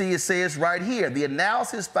 Then you see it says right here, the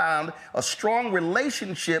analysis found a strong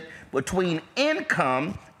relationship between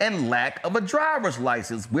income and lack of a driver's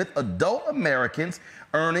license, with adult Americans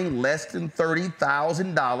earning less than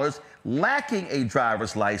 $30,000 lacking a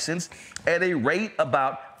driver's license at a rate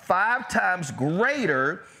about 5 times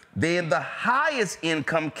greater than the highest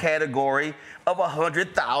income category of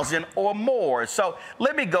 100,000 or more. So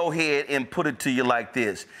let me go ahead and put it to you like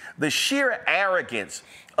this. The sheer arrogance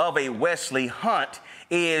of a Wesley Hunt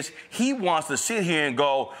is he wants to sit here and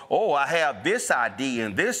go, oh, I have this ID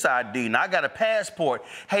and this ID and I got a passport.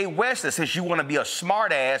 Hey, Wesley, since you want to be a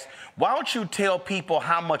smart ass, why don't you tell people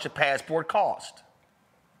how much a passport costs?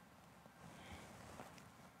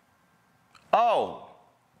 Oh,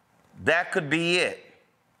 that could be it.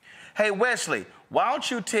 Hey, Wesley, why don't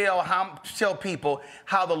you tell people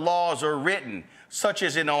how the laws are written, such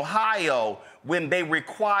as in Ohio, when they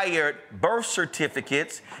required birth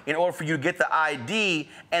certificates in order for you to get the ID,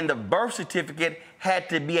 and the birth certificate had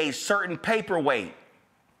to be a certain paperweight.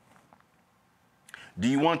 Do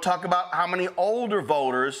you want to talk about how many older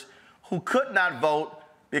voters who could not vote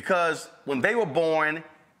because when they were born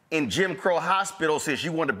in Jim Crow hospital, since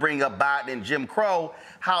you want to bring up Biden and Jim Crow,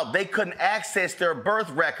 how they couldn't access their birth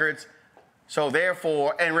records. So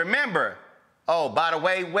therefore, and remember, oh, by the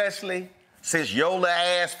way, Wesley, since Yola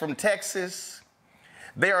ass from Texas,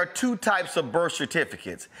 there are two types of birth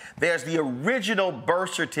certificates. There's the original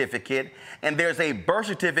birth certificate, and there's a birth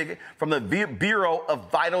certificate from the Bureau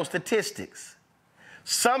of Vital Statistics.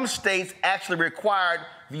 Some states actually required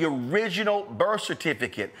the original birth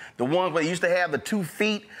certificate, the ones where they used to have the 2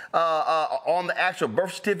 feet on the actual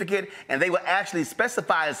birth certificate, and they would actually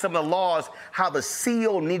specify in some of the laws how the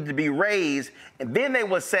seal needed to be raised, and then they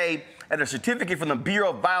would say that a certificate from the Bureau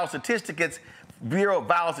of Vital Statistics,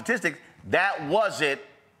 that wasn't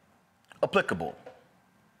applicable.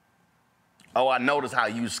 Oh, I noticed how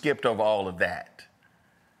you skipped over all of that.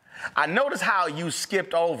 I noticed how you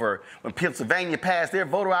skipped over when Pennsylvania passed their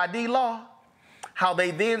voter ID law, how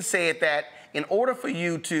they then said that in order for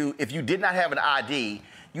you to, if you did not have an ID,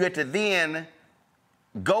 you had to then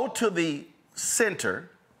go to the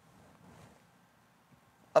center,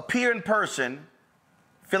 appear in person,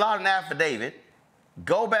 fill out an affidavit,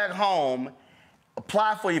 go back home,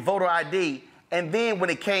 apply for your voter ID, and then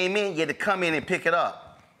when it came in, you had to come in and pick it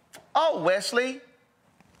up. Oh, Wesley.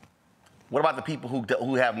 What about the people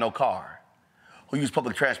who have no car, who use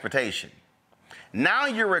public transportation? Now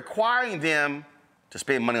you're requiring them to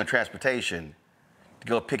spend money on transportation to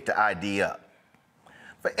go pick the ID up.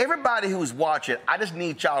 For everybody who's watching, I just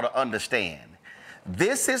need y'all to understand,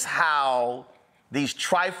 this is how these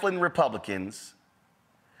trifling Republicans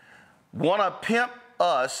want to pimp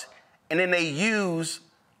us, and then they use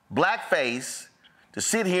blackface to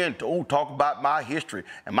sit here and talk about my history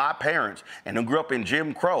and my parents, and I grew up in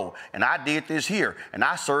Jim Crow, and I did this here, and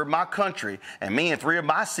I served my country, and me and 3 of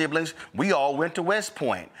my siblings, we all went to West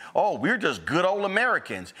Point. Oh, we're just good old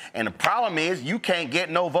Americans. And the problem is you can't get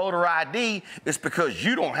no voter ID. It's because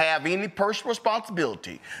you don't have any personal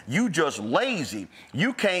responsibility. You just lazy.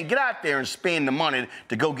 You can't get out there and spend the money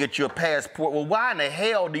to go get you a passport. Well, why in the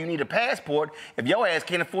hell do you need a passport if your ass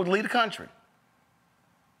can't afford to leave the country?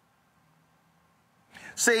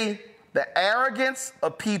 See, the arrogance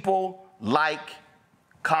of people like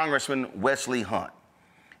Congressman Wesley Hunt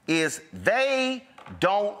is they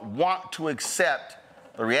don't want to accept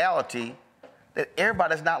the reality that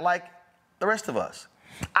everybody's not like the rest of us.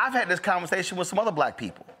 I've had this conversation with some other black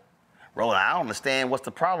people. Roland, I don't understand what's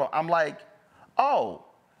the problem. I'm like, oh,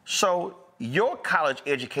 so your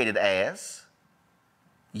college-educated ass,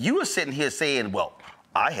 you are sitting here saying, well,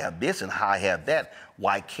 I have this and I have that.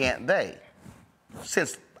 Why can't they?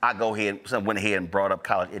 Since I went ahead and brought up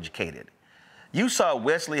college educated. You saw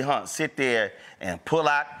Wesley Hunt sit there and pull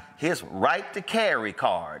out his right to carry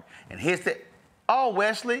card and oh,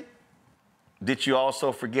 Wesley, did you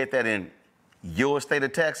also forget that in your state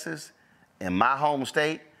of Texas, in my home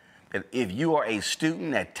state, that if you are a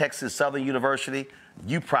student at Texas Southern University,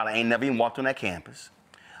 you probably ain't never even walked on that campus,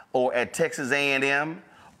 or at Texas A&M,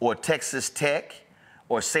 or Texas Tech,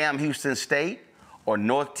 or Sam Houston State, or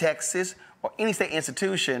North Texas, or any state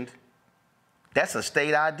institution, that's a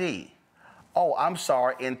state ID. Oh, I'm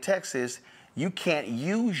sorry, in Texas, you can't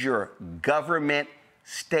use your government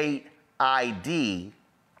state ID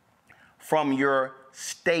from your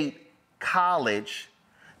state college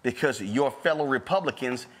because your fellow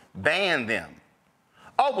Republicans banned them.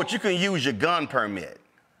 Oh, but you can use your gun permit.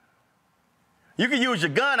 You can use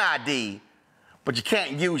your gun ID, but you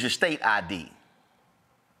can't use your state ID.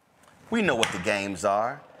 We know what the games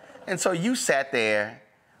are. And so you sat there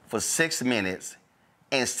for 6 minutes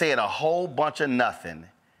and said a whole bunch of nothing,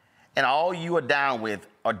 and all you are down with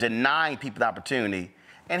are denying people the opportunity.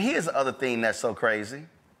 And here's the other thing that's so crazy.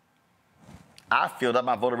 I filled up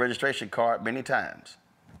my voter registration card many times,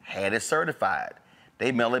 had it certified.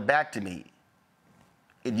 They mail it back to me.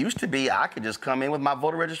 It used to be I could just come in with my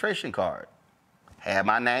voter registration card. had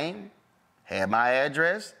my name, had my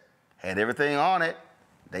address, had everything on it.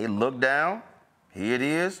 They looked down, here it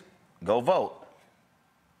is, go vote.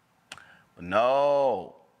 But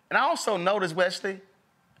no. And I also noticed, Wesley,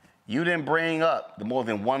 you didn't bring up the more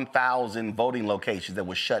than 1,000 voting locations that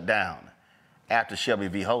were shut down after Shelby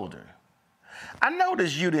v. Holder. I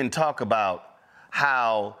noticed you didn't talk about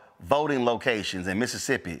how voting locations in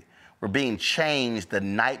Mississippi were being changed the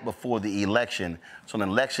night before the election, so on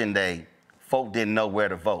election day, folk didn't know where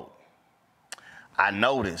to vote. I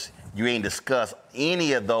noticed you ain't discussed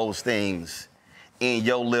any of those things in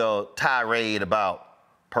your little tirade about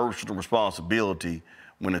personal responsibility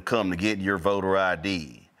when it comes to getting your voter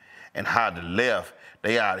ID, and how the left,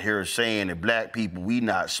 they out here saying that black people, we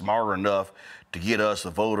not smart enough to get us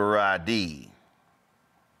a voter ID.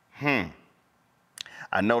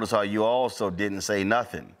 I noticed how you also didn't say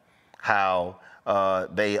nothing, how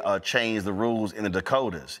they changed the rules in the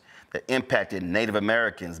Dakotas that impacted Native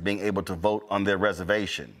Americans being able to vote on their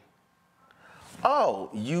reservation.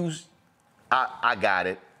 Oh, I got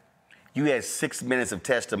it. You had 6 minutes of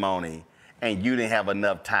testimony and you didn't have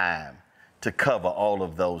enough time to cover all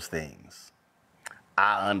of those things.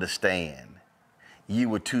 I understand. You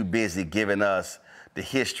were too busy giving us the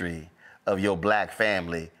history of your black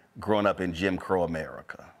family growing up in Jim Crow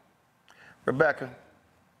America. Rebecca?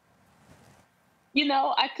 You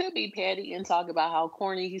know, I could be petty and talk about how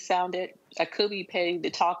corny he sounded. I could be petty to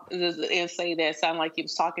talk and say that it sounded like he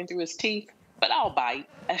was talking through his teeth, but I'll bite.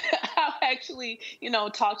 I'll actually,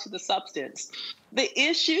 talk to the substance. The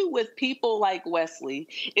issue with people like Wesley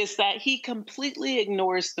is that he completely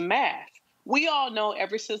ignores the math. We all know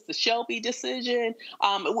ever since the Shelby decision,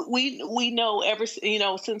 we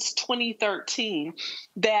know since 2013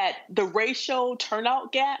 that the racial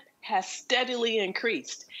turnout gap has steadily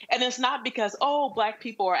increased. And it's not because, black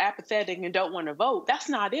people are apathetic and don't want to vote. That's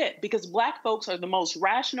not it, because black folks are the most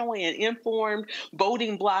rational and informed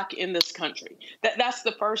voting bloc in this country. That's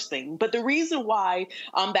the first thing. But the reason why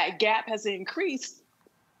that gap has increased,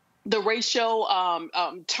 the racial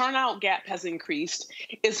turnout gap has increased,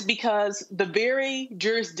 is because the very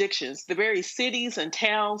jurisdictions, the very cities and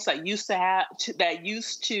towns that used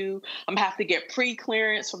to have to get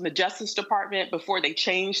pre-clearance from the Justice Department before they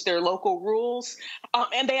changed their local rules,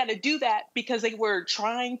 and they had to do that because they were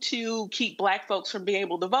trying to keep black folks from being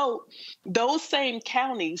able to vote. Those same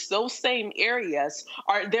counties, those same areas,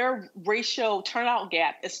 their racial turnout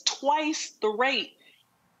gap is twice the rate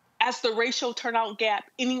as the racial turnout gap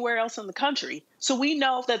anywhere else in the country. So we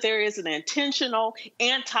know that there is an intentional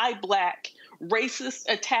anti-black racist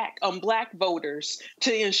attack on black voters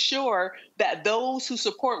to ensure that those who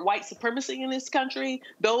support white supremacy in this country,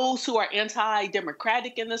 those who are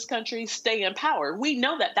anti-democratic in this country, stay in power. We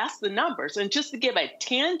know that that's the numbers. And just to give a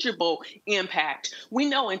tangible impact, we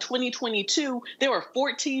know in 2022, there were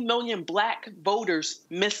 14 million black voters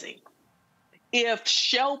missing. If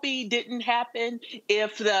Shelby didn't happen,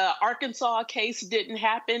 if the Arkansas case didn't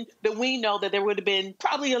happen, then we know that there would have been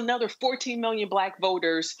probably another 14 million black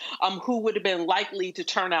voters who would have been likely to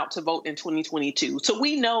turn out to vote in 2022. So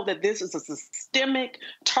we know that this is a systemic,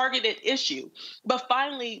 targeted issue. But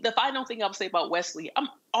finally, the final thing I'll say about Wesley, I'm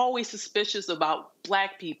always suspicious about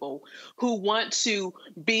black people who want to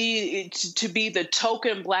be the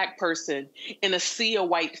token black person in a sea of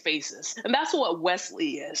white faces. And that's what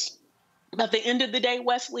Wesley is. At the end of the day,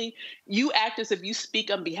 Wesley, you act as if you speak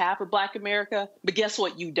on behalf of Black America, but guess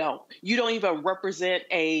what? You don't. You don't even represent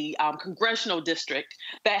a congressional district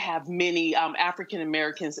that have many African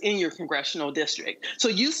Americans in your congressional district. So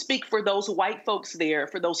you speak for those white folks there,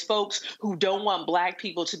 for those folks who don't want black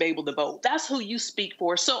people to be able to vote. That's who you speak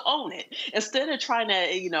for. So own it. Instead of trying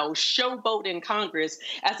to, showboat in Congress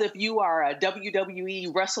as if you are a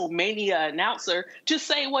WWE WrestleMania announcer, just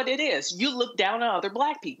say what it is. You look down on other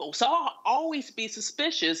black people. So I'll always be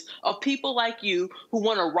suspicious of people like you who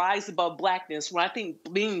want to rise above blackness when I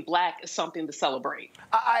think being black is something to celebrate.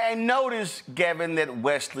 I noticed, Gavin, that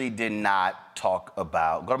Wesley did not talk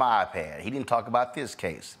about, go to my iPad, he didn't talk about this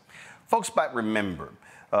case. Folks might remember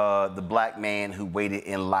the black man who waited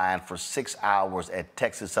in line for 6 hours at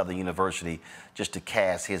Texas Southern University just to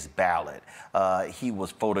cast his ballot. He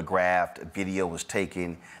was photographed, a video was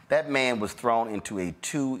taken. That man was thrown into a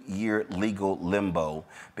 2-year legal limbo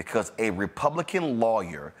because a Republican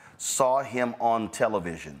lawyer saw him on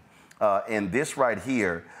television. And this right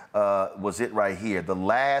here was it right here. The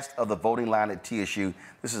last of the voting line at TSU.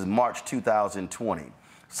 This is March 2020.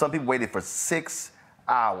 Some people waited for 6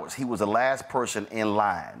 hours. He was the last person in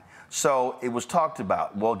line. So it was talked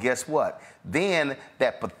about. Well, guess what? Then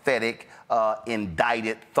that pathetic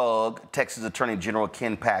indicted thug, Texas Attorney General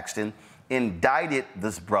Ken Paxton, indicted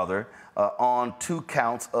this brother on 2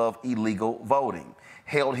 counts of illegal voting,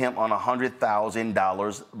 held him on a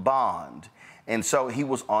 $100,000 bond. And so he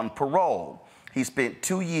was on parole. He spent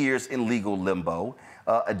 2 years in legal limbo.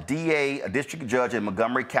 A DA, a district judge in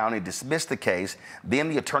Montgomery County, dismissed the case. Then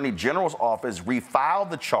the Attorney General's office refiled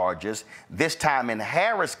the charges, this time in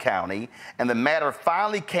Harris County, and the matter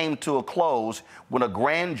finally came to a close when a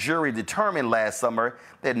grand jury determined last summer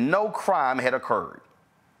that no crime had occurred.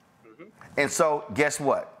 And so, guess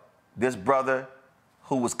what? This brother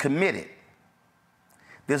who was committed,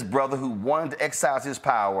 this brother who wanted to exercise his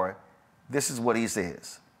power, this is what he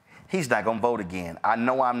says. He's not going to vote again. I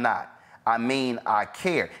know I'm not. I mean, I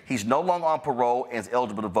care. He's no longer on parole and is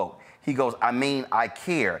eligible to vote. He goes, I mean, I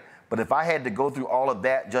care. But if I had to go through all of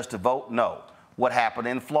that just to vote, no. What happened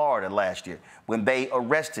in Florida last year when they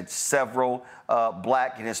arrested several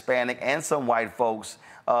black and Hispanic and some white folks,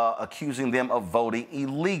 accusing them of voting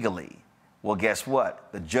illegally? Well, guess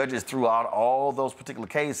what? The judges threw out all those particular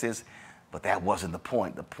cases, but that wasn't the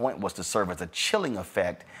point. The point was to serve as a chilling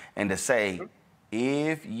effect and to say,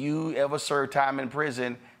 if you ever serve time in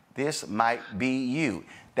prison, this might be you.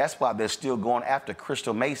 That's why they're still going after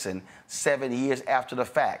Crystal Mason 7 years after the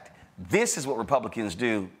fact. This is what Republicans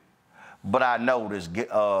do. But I noticed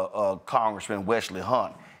Congressman Wesley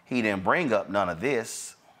Hunt, he didn't bring up none of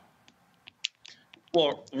this.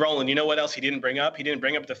 Well, Roland, you know what else he didn't bring up? He didn't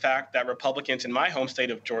bring up the fact that Republicans in my home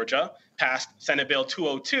state of Georgia passed Senate Bill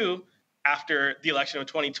 202 after the election of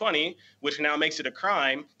 2020, which now makes it a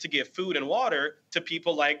crime to give food and water to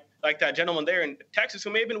people like that gentleman there in Texas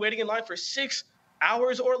who may have been waiting in line for 6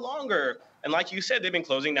 hours or longer. And like you said, they've been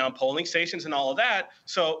closing down polling stations and all of that.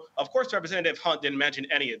 So, of course, Representative Hunt didn't mention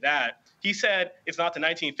any of that. He said it's not the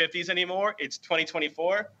 1950s anymore, it's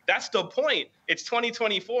 2024. That's the point. It's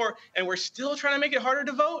 2024, and we're still trying to make it harder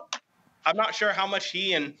to vote. I'm not sure how much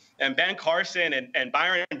he and Ben Carson and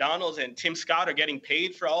Byron Donalds and Tim Scott are getting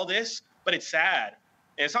paid for all this, but it's sad.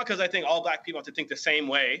 And it's not because I think all black people have to think the same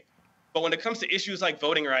way. But when it comes to issues like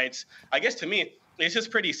voting rights, I guess to me, it's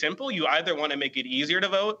just pretty simple. You either want to make it easier to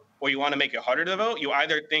vote or you want to make it harder to vote. You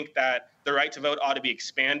either think that the right to vote ought to be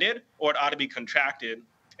expanded or it ought to be contracted.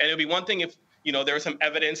 And it would be one thing if, there was some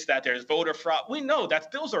evidence that there's voter fraud. We know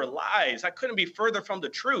that those are lies. That couldn't be further from the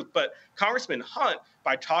truth. But Congressman Hunt,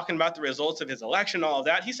 by talking about the results of his election, all of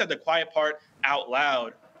that, he said the quiet part out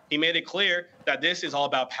loud. He made it clear that this is all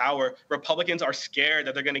about power. Republicans are scared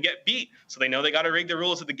that they're going to get beat, so they know they got to rig the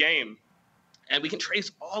rules of the game. And we can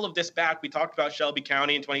trace all of this back. We talked about Shelby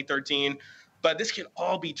County in 2013, but this can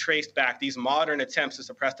all be traced back. These modern attempts to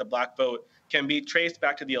suppress the black vote can be traced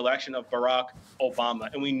back to the election of Barack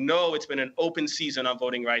Obama. And we know it's been an open season on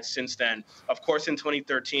voting rights since then, of course, in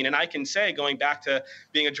 2013. And I can say, going back to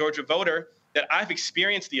being a Georgia voter, that I've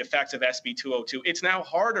experienced the effects of SB 202. It's now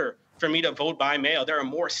harder for me to vote by mail. There are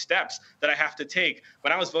more steps that I have to take.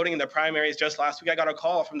 When I was voting in the primaries just last week, I got a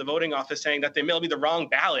call from the voting office saying that they mailed me the wrong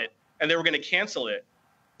ballot and they were going to cancel it.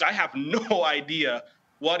 I have no idea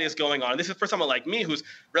what is going on. This is for someone like me who's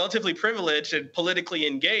relatively privileged and politically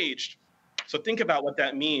engaged. So think about what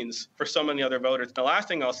that means for so many other voters. The last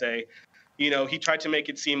thing I'll say, he tried to make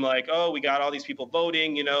it seem like, oh, we got all these people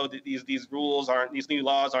voting, these rules these new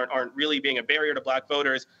laws aren't really being a barrier to black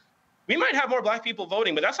voters. We might have more black people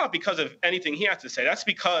voting, but that's not because of anything he has to say. That's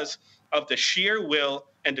because of the sheer will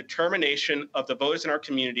and determination of the voters in our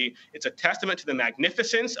community. It's a testament to the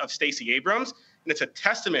magnificence of Stacey Abrams, and it's a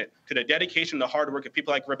testament to the dedication and the hard work of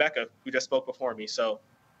people like Rebecca, who just spoke before me. So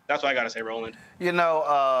that's what I got to say, Roland.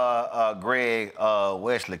 Greg,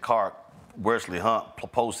 Wesley Hunt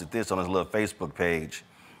posted this on his little Facebook page.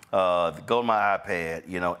 Go to my iPad.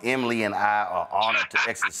 Emily and I are honored to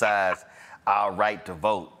exercise our right to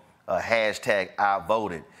vote. Hashtag I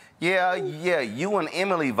voted. Yeah, you and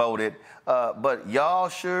Emily voted, but y'all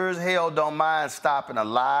sure as hell don't mind stopping a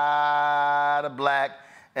lot of black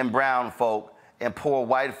and brown folk and poor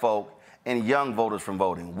white folk and young voters from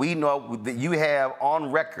voting. We know that you have on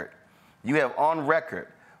record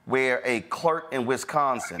where a clerk in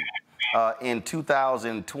Wisconsin in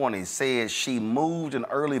 2020 says she moved an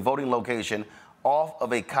early voting location off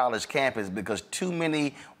of a college campus because too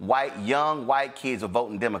many young white kids were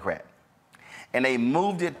voting Democrat. And they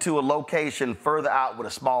moved it to a location further out with a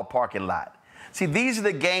small parking lot. See, these are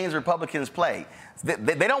the games Republicans play.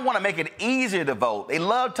 They don't want to make it easier to vote. They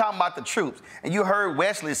love talking about the troops. And you heard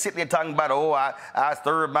Wesley sitting there talking about, oh, I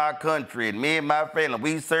served my country, and me and my family,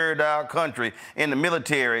 we served our country in the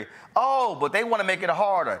military. Oh, but they want to make it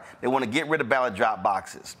harder. They want to get rid of ballot drop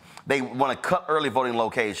boxes. They want to cut early voting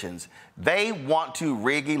locations. They want to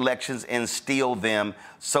rig elections and steal them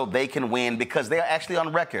so they can win, because they're actually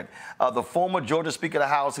on record. The former Georgia Speaker of the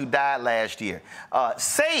House who died last year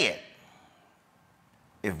said,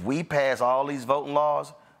 if we pass all these voting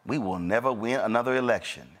laws, we will never win another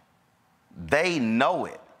election. They know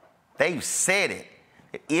it. They've said it.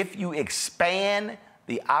 If you expand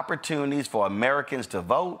the opportunities for Americans to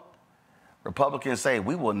vote, Republicans say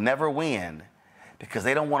we will never win, because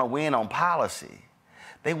they don't want to win on policy.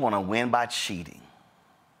 They want to win by cheating.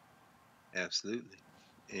 Absolutely.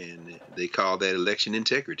 And they call that election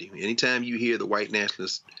integrity. Anytime you hear the white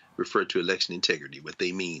nationalists refer to election integrity, what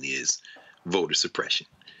they mean is voter suppression.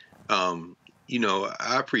 You know,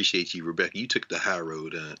 I appreciate you, Rebecca. You took the high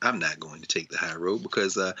road. I'm not going to take the high road,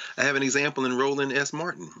 because I have an example in Roland S.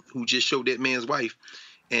 Martin, who just showed that man's wife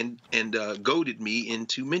and goaded me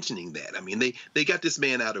into mentioning that. I mean, they got this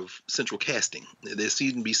man out of central casting. There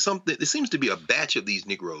seems to be something. There seems to be a batch of these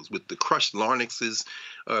Negroes with the crushed larynxes.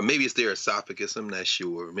 Maybe it's their esophagus. I'm not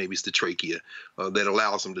sure. Maybe it's the trachea that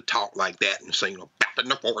allows them to talk like that and say, you know, back in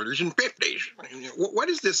the 40s and 50s. What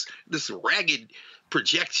is this ragged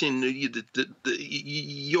projection?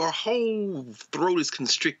 Your whole throat is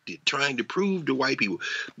constricted trying to prove to white people.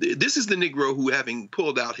 This is the Negro who, having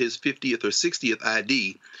pulled out his 50th or 60th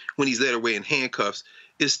ID when he's led away in handcuffs,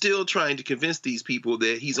 is still trying to convince these people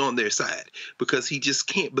that he's on their side, because he just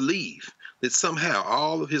can't believe that somehow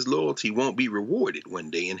all of his loyalty won't be rewarded one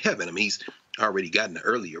day in heaven. I mean, he's already gotten an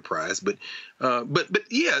earlier prize, but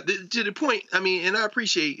yeah, to the point. I mean, and I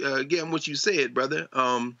appreciate again what you said, brother.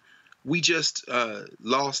 We just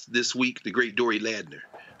lost this week the great Dory Ladner,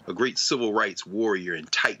 a great civil rights warrior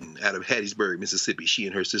and titan out of Hattiesburg, Mississippi. She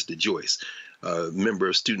and her sister Joyce, member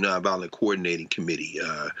of Student Nonviolent Coordinating Committee,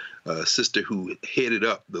 a sister who headed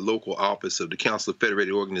up the local office of the Council of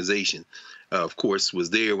Federated Organization. Of course, was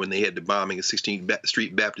there when they had the bombing of 16th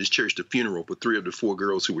Street Baptist Church, the funeral for 3 of the 4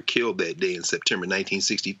 girls who were killed that day in September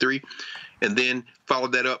 1963, and then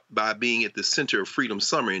followed that up by being at the center of Freedom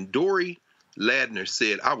Summer. And Dory Ladner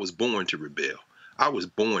said, I was born to rebel. I was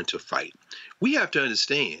born to fight. We have to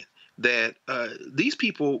understand that these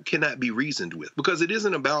people cannot be reasoned with, because it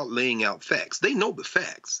isn't about laying out facts. They know the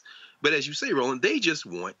facts. But as you say, Roland, they just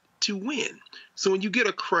want to win. So when you get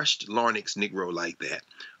a crushed larynx Negro like that,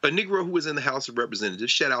 a Negro who was in the House of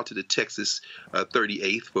Representatives, shout out to the Texas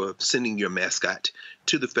 38th for sending your mascot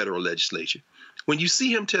to the federal legislature. When you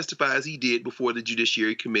see him testify as he did before the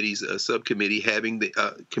Judiciary Committee's subcommittee having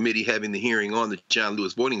the hearing on the John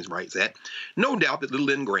Lewis Voting Rights Act, no doubt that little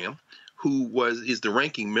Lynn Graham, who is the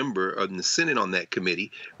ranking member of the Senate on that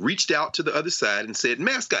committee, reached out to the other side and said,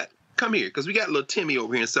 mascot, come here, because we got little Timmy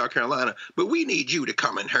over here in South Carolina, but we need you to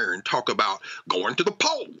come in here and talk about going to the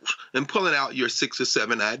polls and pulling out your 6 or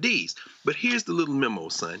 7 IDs. But here's the little memo,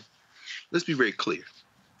 son. Let's be very clear.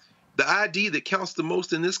 The ID that counts the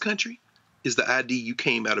most in this country is the ID you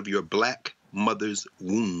came out of your black mother's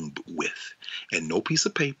womb with. And no piece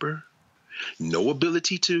of paper, no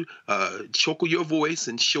ability to choke your voice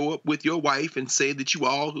and show up with your wife and say that you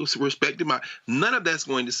all respected none of that's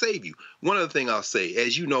going to save you. One other thing I'll say,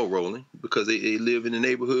 as you know, Roland, because they live in the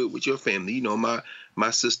neighborhood with your family, you know, my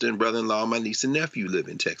sister and brother-in-law, my niece and nephew live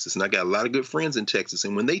in Texas, and I got a lot of good friends in Texas.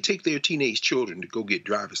 And when they take their teenage children to go get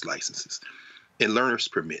driver's licenses and learner's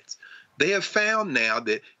permits, they have found now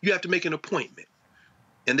that you have to make an appointment,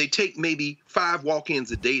 and they take maybe 5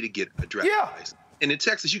 walk-ins a day to get a driver's license. And in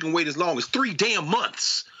Texas, you can wait as long as 3 damn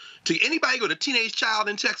months. To anybody got a teenage child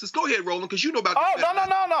in Texas, go ahead, Roland, because you know about. Oh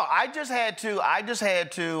no! I just had to.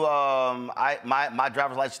 My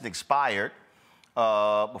driver's license expired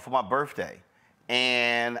before my birthday,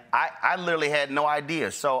 and I literally had no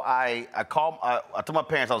idea. So I called. I told my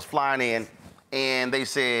parents I was flying in, and they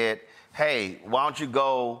said, "Hey, why don't you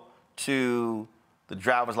go to the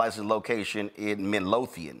driver's license location in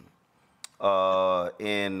Midlothian,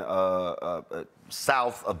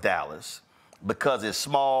 south of Dallas, because it's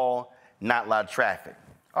small, not a lot of traffic."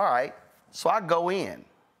 All right, so I go in.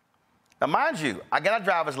 Now, mind you, I got a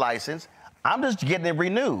driver's license. I'm just getting it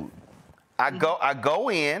renewed. I go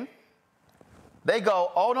in. They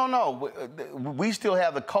go, "Oh, no, we still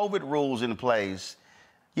have the COVID rules in place.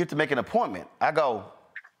 You have to make an appointment." I go,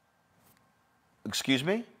 "Excuse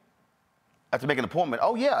me? I have to make an appointment?"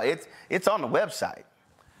 "Oh, yeah, it's on the website."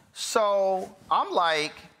 So I'm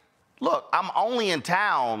like, look, I'm only in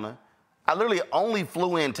town. I literally only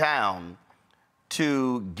flew in town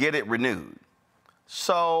to get it renewed.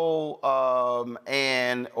 So, or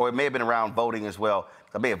it may have been around voting as well.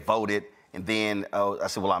 I may have voted, and then I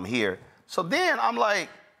said, well, I'm here. So then I'm like,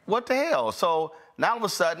 what the hell? So now all of a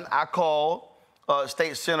sudden, I call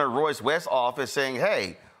State Senator Royce West's office saying,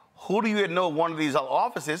 hey, who do you know one of these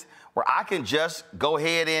offices where I can just go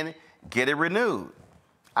ahead and get it renewed?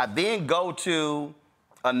 I then go to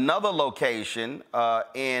another location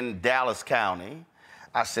in Dallas County.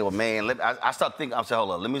 I said, well, man, I start thinking, I said,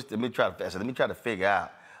 hold on, let me try to figure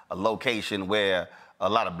out a location where a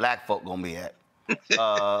lot of black folk gonna be at.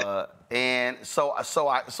 And so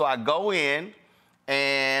I go in,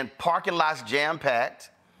 and parking lot's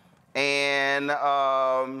jam-packed, and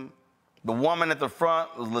the woman at the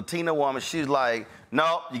front, the Latina woman, she's like,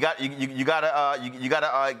 no, you gotta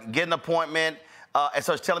get an appointment. And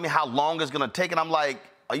so she's telling me how long it's gonna take, and I'm like,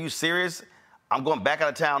 are you serious? I'm going back out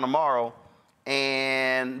of town tomorrow.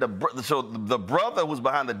 And so the brother who's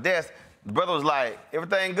behind the desk, the brother was like,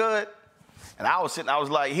 everything good? And I was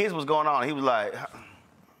like, here's what's going on. He was like,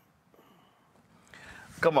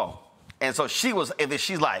 come on. And so she was, and then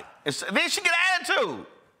she's like, and then she get attitude.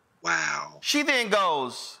 Wow. She then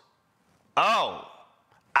goes, oh,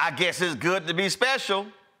 I guess it's good to be special.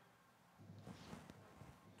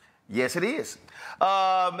 Yes, it is.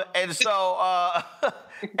 And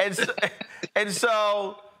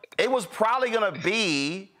so it was probably gonna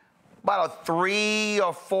be about a 3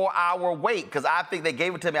 or 4 hour wait, because I think they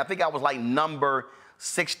gave it to me. I think I was like number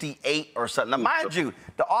 68 or something. Now, mind you,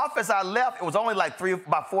 the office I left, it was only like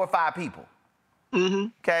about 4 or 5 people. Mm-hmm.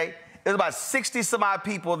 Okay, it was about 60 some odd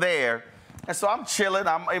people there, and so I'm chilling.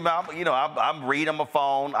 I'm reading my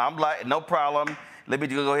phone. I'm like, no problem. Let me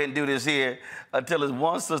go ahead and do this here, until this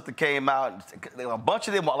one sister came out. A bunch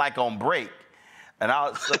of them were like on break. And I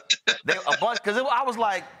was, because I was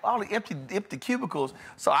like, all the empty cubicles.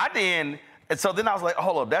 So then I was like,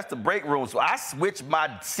 hold up, that's the break room. So I switched my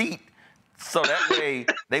seat so that way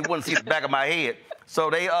they wouldn't see the back of my head.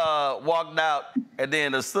 So they walked out, and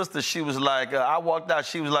then the sister, she was like, I walked out,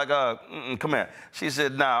 she was like, come here. She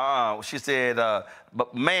said, no, she said,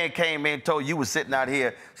 but man came in and told you was sitting out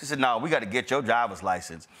here. She said, no, we got to get your driver's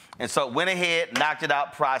license. And so went ahead, knocked it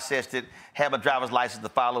out, processed it, had my driver's license the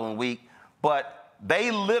following week. But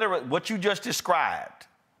they literally, what you just described,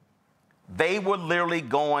 they were literally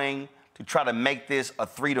going to try to make this a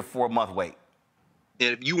 3 to 4 month wait.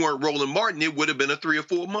 And if you weren't Roland Martin, it would have been a 3 or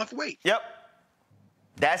 4 month wait. Yep.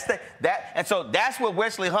 And so that's what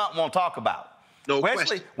Wesley Hunt won't talk about. No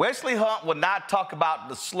Wesley Hunt will not talk about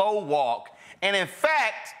the slow walk. And in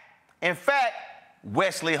fact,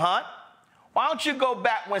 Wesley Hunt, why don't you go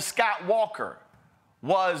back when Scott Walker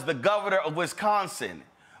was the governor of Wisconsin,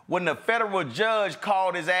 when the federal judge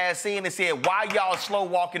called his ass in and said, why y'all slow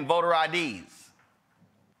walking voter IDs?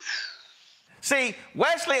 See,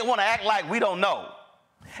 Wesley want to act like we don't know.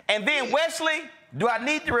 And then Wesley, do I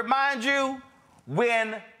need to remind you,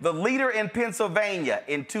 when the leader in Pennsylvania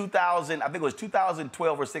in 2000, I think it was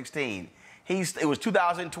 2012 or 16, it was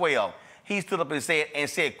 2012, he stood up and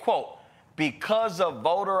said, quote, because of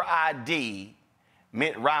voter ID,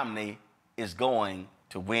 Mitt Romney is going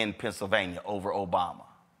to win Pennsylvania over Obama.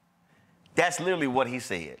 That's literally what he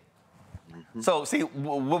said. Mm-hmm. So, see,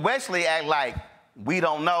 Wesley act like we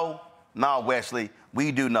don't know. No, Wesley,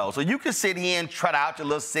 we do know. So you can sit here and trot out your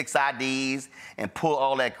little 6 IDs and pull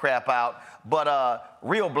all that crap out. But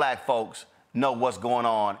real black folks know what's going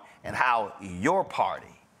on and how your party,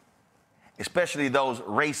 especially those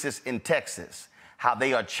racists in Texas, how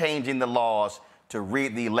they are changing the laws to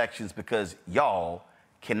rig the elections because y'all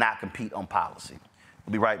cannot compete on policy.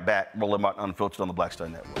 We'll be right back. Roland Martin Unfiltered on the Black Star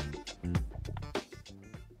Network.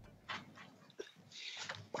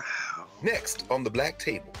 Wow. Next on the Black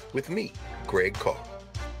Table with me, Greg Carr.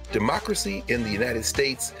 Democracy in the United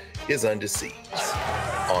States is under siege.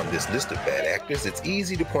 On this list of bad actors, it's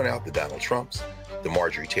easy to point out the Donald Trumps, the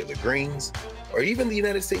Marjorie Taylor Greens, or even the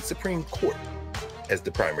United States Supreme Court as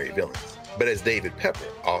the primary villains. But as David Pepper,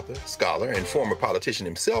 author, scholar, and former politician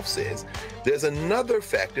himself says, there's another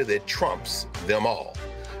factor that trumps them all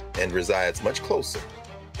and resides much closer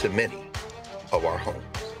to many of our homes.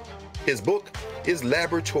 His book is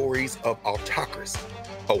Laboratories of Autocracy,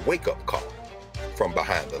 a wake-up call from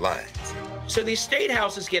behind the lines. So these state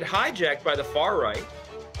houses get hijacked by the far right,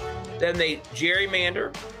 then they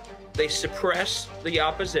gerrymander, they suppress the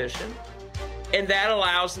opposition, and that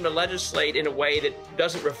allows them to legislate in a way that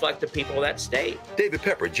doesn't reflect the people of that state. David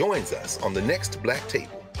Pepper joins us on the next Black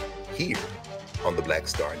Table, here on the Black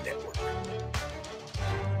Star Network.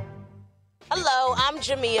 Hello, Hello, I'm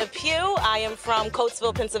Jamia Pugh. I am from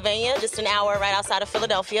Coatesville, Pennsylvania, just an hour right outside of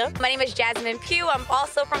Philadelphia. My name is Jasmine Pugh. I'm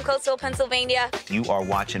also from Coatesville, Pennsylvania. You are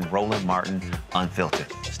watching Roland Martin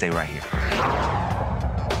Unfiltered. Stay right here.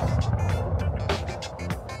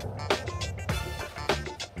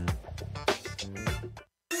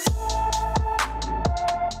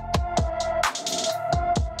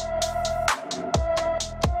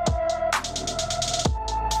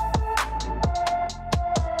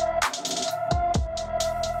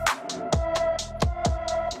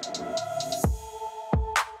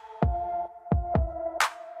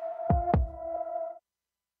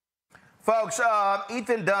 Folks,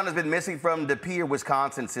 Ethan Dunn has been missing from De Pere,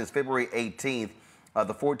 Wisconsin since February 18th.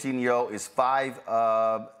 The 14-year-old is 5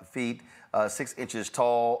 feet 6 inches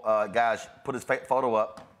tall. Guys, put his photo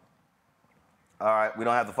up. All right, we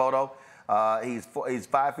don't have the photo. He's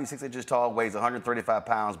 5 feet 6 inches tall, weighs 135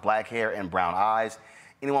 pounds, black hair and brown eyes.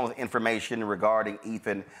 Anyone with information regarding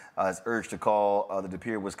Ethan is urged to call the De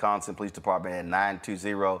Pere, Wisconsin Police Department at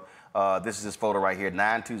 920. This is his photo right here,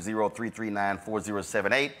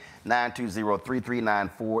 920-339-4078,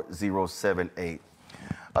 920-339-4078.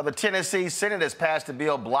 The Tennessee Senate has passed a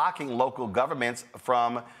bill blocking local governments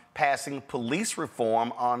from passing police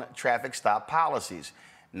reform on traffic stop policies.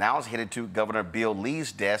 Now it's headed to Governor Bill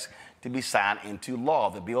Lee's desk to be signed into law.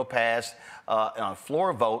 The bill passed on a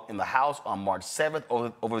floor vote in the House on March 7th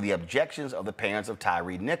over the objections of the parents of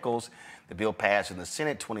Tyree Nichols. The bill passed in the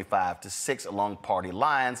Senate 25-6 along party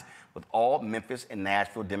lines, with all Memphis and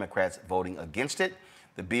Nashville Democrats voting against it.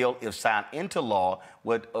 The bill, if signed into law,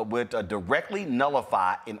 would directly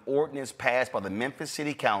nullify an ordinance passed by the Memphis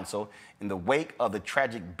City Council in the wake of the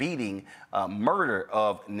tragic beating, murder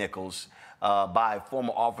of Nichols by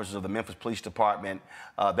former officers of the Memphis Police Department.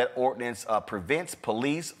 That ordinance prevents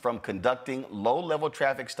police from conducting low-level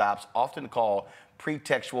traffic stops, often called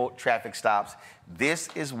pretextual traffic stops. This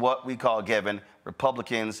is what we call, Kevin,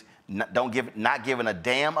 Republicans not giving a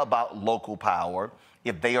damn about local power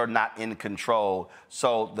if they are not in control.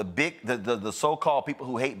 So the so-called people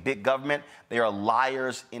who hate big government, they are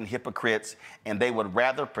liars and hypocrites, and they would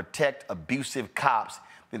rather protect abusive cops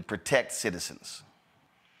than protect citizens.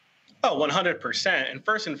 Oh, 100%. And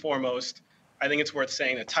first and foremost, I think it's worth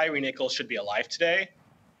saying that Tyree Nichols should be alive today.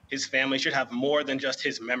 His family should have more than just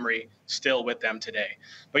his memory still with them today.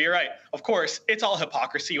 But you're right. Of course, it's all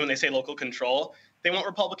hypocrisy when they say local control. They want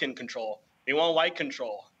Republican control. They want white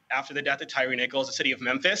control. After the death of Tyree Nichols, the city of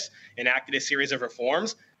Memphis enacted a series of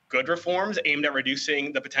reforms, good reforms aimed at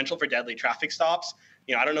reducing the potential for deadly traffic stops.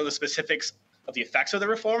 You know, I don't know the specifics of the effects of the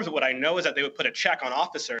reforms, but what I know is that they would put a check on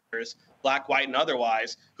officers, black, white, and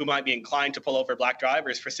otherwise, who might be inclined to pull over black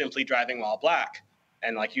drivers for simply driving while black.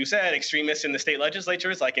 And like you said, extremists in the state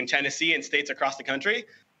legislatures, like in Tennessee and states across the country,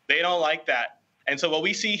 they don't like that. And so what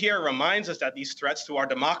we see here reminds us that these threats to our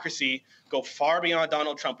democracy go far beyond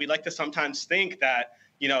Donald Trump. We like to sometimes think that,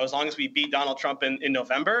 you know, as long as we beat Donald Trump in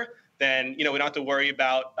November, then, you know, we don't have to worry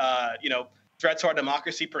about, you know, threats to our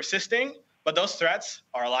democracy persisting. But those threats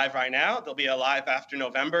are alive right now. They'll be alive after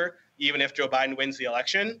November, even if Joe Biden wins the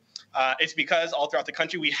election. It's because all throughout the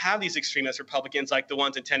country, we have these extremist Republicans like the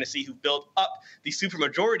ones in Tennessee who built up these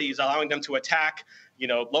supermajorities, allowing them to attack, you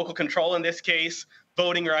know, local control in this case,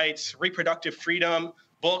 voting rights, reproductive freedom,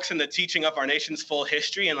 books, and the teaching of our nation's full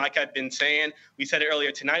history. And like I've been saying, we said it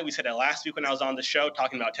earlier tonight, we said it last week when I was on the show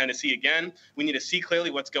talking about Tennessee again. We need to see clearly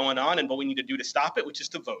what's going on and what we need to do to stop it, which is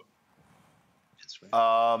to vote.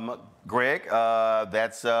 Greg,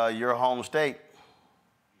 that's your home state.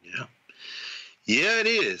 Yeah. Yeah, it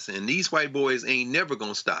is. And these white boys ain't never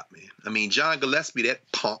going to stop, man. I mean, John Gillespie, that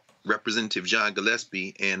punk, Representative John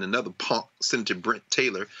Gillespie, and another punk, Senator Brent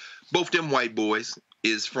Taylor, both them white boys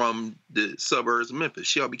is from the suburbs of Memphis,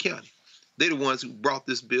 Shelby County. They're the ones who brought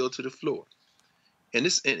this bill to the floor. And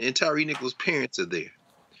and Tyree Nichols' parents are there.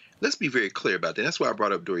 Let's be very clear about that. That's why I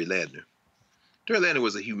brought up Duly-elected. Duly-elected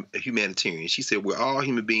was a humanitarian. She said, we're all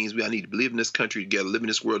human beings. We all need to live in this country together, live in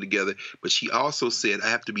this world together. But she also said, I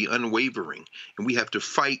have to be unwavering, and we have to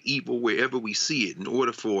fight evil wherever we see it in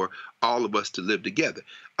order for all of us to live together.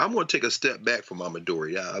 I'm going to take a step back from Mama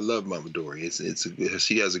Dory. I love Mama Dory.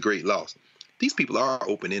 She has a great loss. These people are our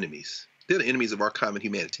open enemies. They're the enemies of our common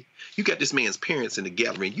humanity. You got this man's parents in the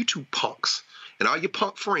gallery, and you two punks, and all your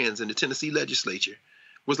punk friends in the Tennessee legislature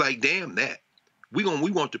was like, damn that. We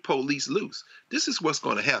want the police loose. This is what's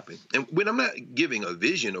going to happen. And when I'm not giving a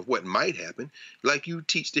vision of what might happen, like you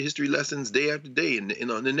teach the history lessons day after day on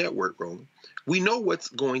the network, Roland, we know what's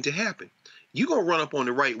going to happen. You're going to run up on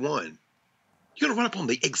the right one. You're going to run up on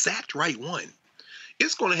the exact right one.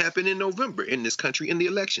 It's going to happen in November in this country in the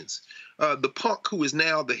elections. The punk who is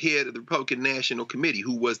now the head of the Republican National Committee,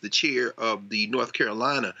 who was the chair of the North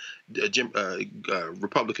Carolina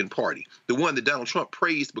Republican Party, the one that Donald Trump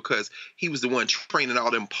praised because he was the one training all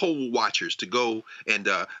them poll watchers to go and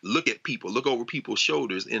look over people's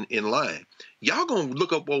shoulders in line. Y'all going to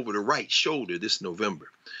look up over the right shoulder this November.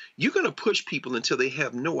 You're going to push people until they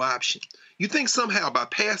have no option. You think somehow by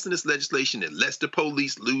passing this legislation that lets the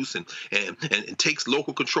police loose and takes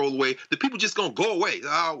local control away, the people just going to go away?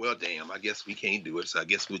 Oh, well, damn, I guess we can't do it, so I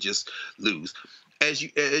guess we'll just lose. As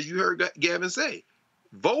you heard Gavin say,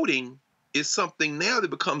 voting is something now that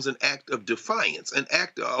becomes an act of defiance,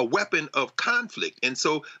 a weapon of conflict. And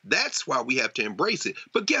so that's why we have to embrace it.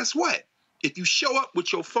 But guess what? If you show up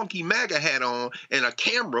with your funky MAGA hat on and a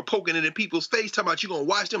camera poking it in people's face, talking about you're going to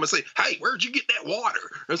watch them and say, hey, where'd you get that water?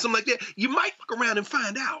 Or something like that, you might look around and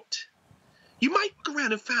find out.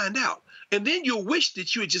 And then you'll wish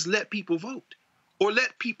that you had just let people vote or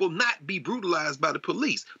let people not be brutalized by the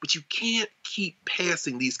police. But you can't keep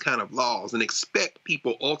passing these kind of laws and expect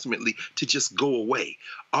people ultimately to just go away.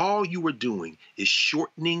 All you are doing is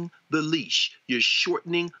shortening the leash. You're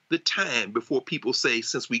shortening the time before people say,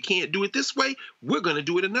 since we can't do it this way, we're going to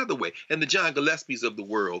do it another way. And the John Gillespies of the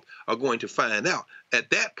world are going to find out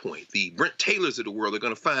at that point, the Brent Taylors of the world are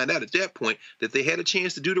going to find out at that point that they had a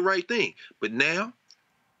chance to do the right thing. But now,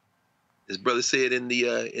 as brother said in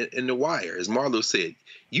the Wire, as Marlo said,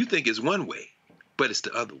 you think it's one way, but it's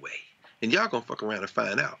the other way. And y'all gonna fuck around and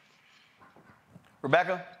find out.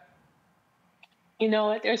 Rebecca? You know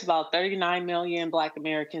what? There's about 39 million Black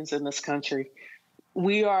Americans in this country.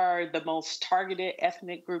 We are the most targeted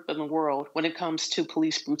ethnic group in the world when it comes to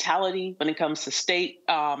police brutality, when it comes to state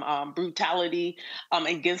brutality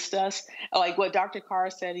against us. Like what Dr. Carr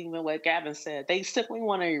said, even what Gavin said, they simply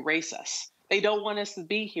want to erase us. They don't want us to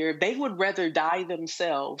be here. They would rather die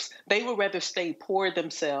themselves. They would rather stay poor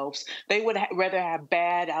themselves. They would rather have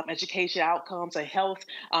bad education outcomes and health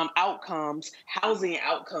outcomes, housing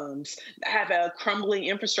outcomes, have a crumbling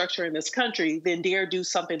infrastructure in this country than dare do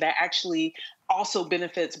something that actually also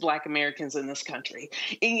benefits Black Americans in this country.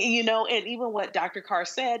 And even what Dr. Carr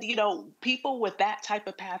said, people with that type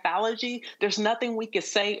of pathology, there's nothing we could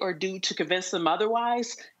say or do to convince them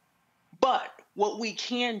otherwise. But what we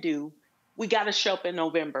can do, we got to show up in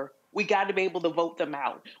November. We got to be able to vote them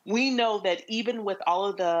out. We know that even with all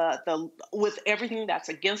of with everything that's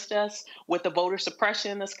against us, with the voter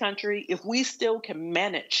suppression in this country, if we still can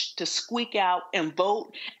manage to squeak out and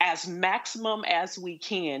vote as maximum as we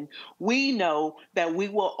can, we know that we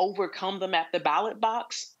will overcome them at the ballot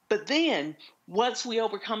box. But then once we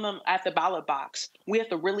overcome them at the ballot box, we have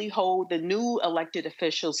to really hold the new elected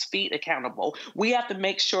officials' feet accountable. We have to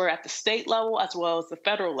make sure at the state level as well as the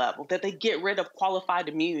federal level that they get rid of qualified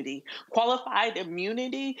immunity. Qualified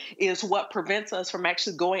immunity is what prevents us from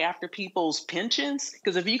actually going after people's pensions.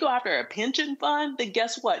 Because if you go after a pension fund, then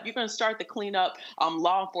guess what? You're going to start to clean up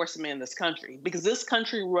law enforcement in this country, because this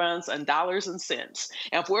country runs on dollars and cents.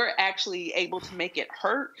 And if we're actually able to make it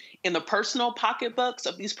hurt in the personal pocketbooks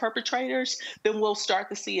of these perpetrators, then we'll start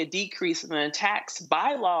to see a decrease in the attacks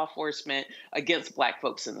by law enforcement against Black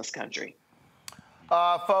folks in this country.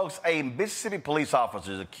 Folks, a Mississippi police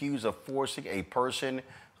officer is accused of forcing a person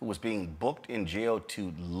who was being booked in jail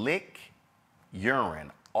to lick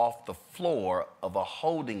urine off the floor of a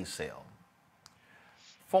holding cell.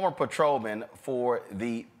 Former patrolman for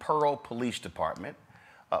the Pearl Police Department,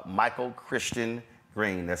 Michael Christian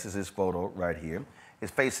Green, this is his photo right here, is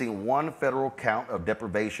facing one federal count of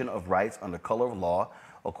deprivation of rights under color of law,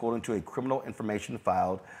 according to a criminal information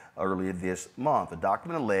filed earlier this month. The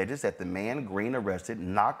document alleges that the man Green arrested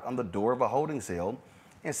knocked on the door of a holding cell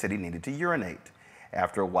and said he needed to urinate.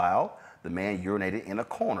 After a while, the man urinated in a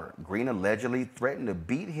corner. Green allegedly threatened to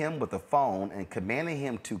beat him with a phone and commanded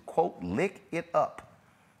him to, quote, lick it up.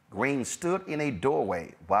 Green stood in a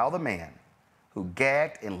doorway while the man, who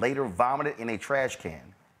gagged and later vomited in a trash can,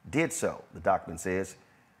 did so, the document says.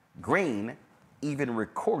 Green even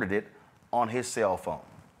recorded it on his cell phone.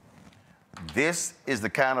 This is the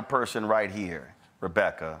kind of person right here,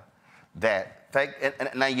 Rebecca, that, and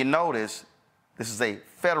now you notice this is a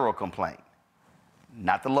federal complaint,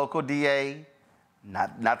 not the local DA,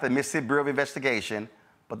 not the Mississippi Bureau of Investigation,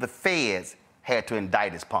 but the feds had to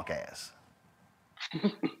indict his punk ass.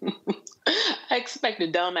 I expect a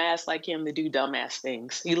dumbass like him to do dumbass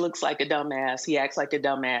things. He looks like a dumbass. He acts like a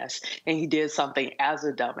dumbass. And he did something as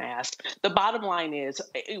a dumbass. The bottom line is,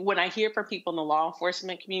 when I hear from people in the law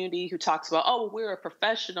enforcement community who talks about, oh, we're a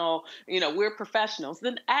professional, we're professionals,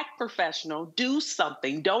 then act professional. Do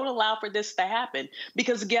something. Don't allow for this to happen.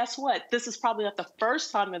 Because guess what? This is probably not the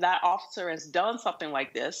first time that officer has done something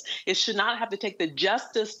like this. It should not have to take the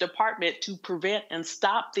Justice Department to prevent and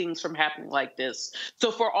stop things from happening like this.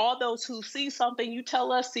 So for all those who see something, you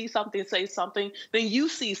tell us, see something, say something, then you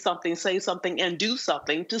see something, say something, and do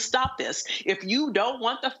something to stop this. If you don't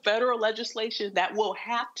want the federal legislation, that will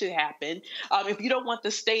have to happen. If you don't want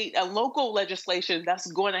the state and local legislation, that's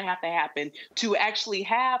going to have to happen to actually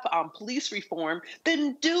have police reform,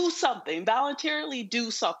 then do something, voluntarily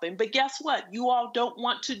do something. But guess what? You all don't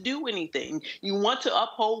want to do anything. You want to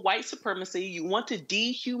uphold white supremacy. You want to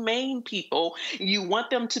dehumane people. You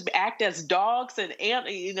want them to act as dogs and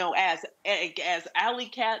as alley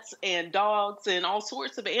cats and dogs and all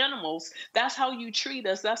sorts of animals. That's how you treat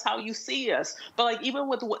us. That's how you see us. But like even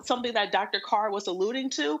with something that Dr. Carr was alluding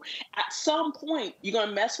to, at some point you're going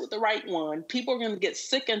to mess with the right one. People are going to get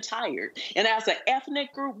sick and tired. And as an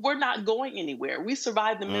ethnic group, we're not going anywhere. We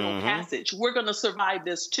survived the Middle Passage. We're going to survive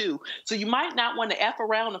this too. So you might not want to F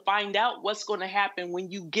around and find out what's going to happen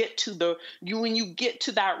when you get to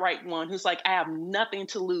that right one who's like, I have nothing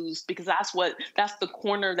to lose, because that's the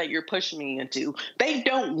corner that you're pushing me into. They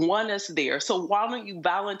don't want us there. So why don't you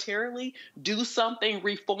voluntarily do something,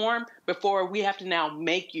 reform, before we have to now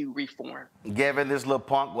make you reform? Gavin, this little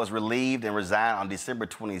punk was relieved and resigned on December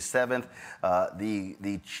 27th.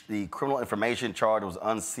 The criminal information charge was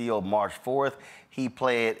unsealed March 4th. He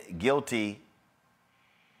pled guilty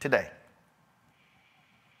today.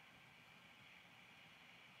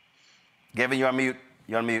 Gavin, you're on mute.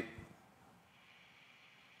 You're on mute.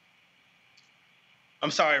 I'm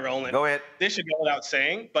sorry, Roland. Go ahead. This should go without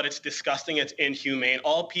saying, but it's disgusting. It's inhumane.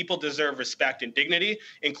 All people deserve respect and dignity,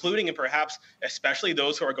 including and perhaps especially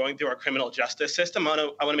those who are going through our criminal justice system. I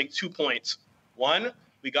want to make 2 points. One,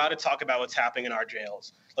 we got to talk about what's happening in our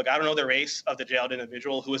jails. Look, I don't know the race of the jailed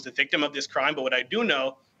individual who was the victim of this crime, but what I do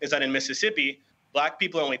know is that in Mississippi, Black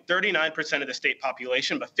people are only 39% of the state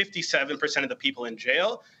population, but 57% of the people in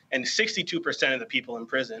jail and 62% of the people in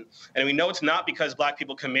prison. And we know it's not because Black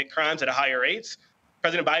people commit crimes at a higher rates.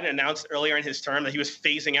 President Biden announced earlier in his term that he was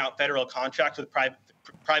phasing out federal contracts with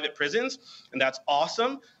private prisons, and that's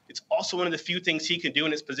awesome. It's also one of the few things he can do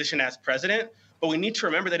in his position as president. But we need to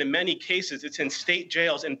remember that in many cases, it's in state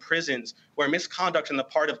jails and prisons where misconduct on the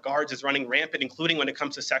part of guards is running rampant, including when it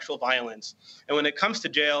comes to sexual violence. And when it comes to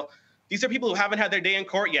jail, these are people who haven't had their day in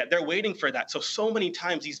court yet. They're waiting for that. So many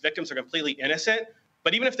times these victims are completely innocent.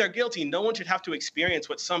 But even if they're guilty, no one should have to experience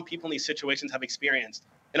what some people in these situations have experienced.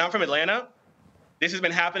 And I'm from Atlanta. This has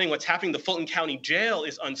been happening. What's happening in the Fulton County Jail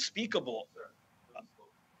is unspeakable.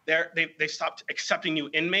 They stopped accepting new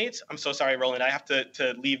inmates. I'm so sorry, Roland. I have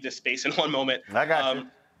to leave this space in one moment. I got you.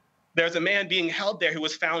 There's a man being held there who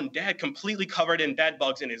was found dead, completely covered in bed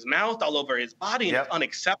bugs in his mouth, all over his body, and it's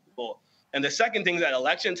unacceptable. And the second thing is that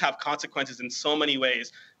elections have consequences in so many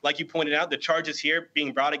ways. Like you pointed out, the charges here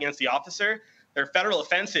being brought against the officer, they're federal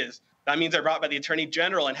offenses. That means they're brought by the Attorney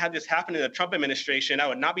General. And had this happened in the Trump administration, I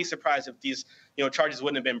would not be surprised if these charges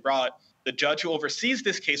wouldn't have been brought. The judge who oversees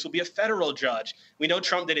this case will be a federal judge. We know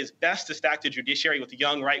Trump did his best to stack the judiciary with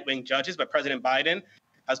young right-wing judges, but President Biden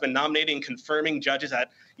has been nominating and confirming judges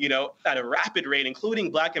at a rapid rate, including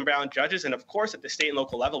Black and brown judges. And of course, at the state and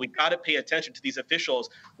local level, we got to pay attention to these officials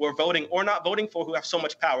who are voting or not voting for, who have so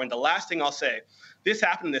much power. And the last thing I'll say, this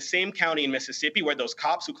happened in the same county in Mississippi where those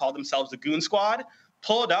cops who call themselves the Goon Squad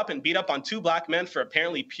pulled up and beat up on 2 Black men for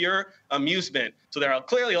apparently pure amusement. So there are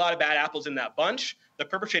clearly a lot of bad apples in that bunch. The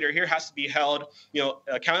perpetrator here has to be held,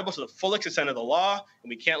 accountable to the full extent of the law, and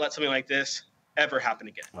we can't let something like this ever happen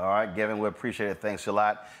again. All right, Gavin, we appreciate it. Thanks a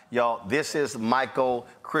lot. Y'all, this is Michael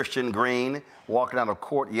Christian Green walking out of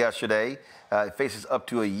court yesterday. Faces up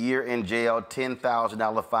to a year in jail,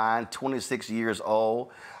 $10,000 fine, 26 years old.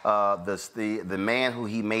 The man who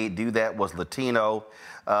he made do that was Latino.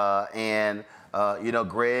 Greg,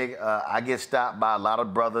 I get stopped by a lot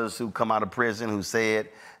of brothers who come out of prison who said,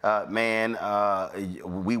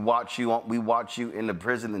 we watch you in the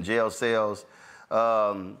prison and jail cells.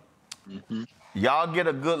 Y'all get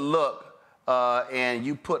a good look, and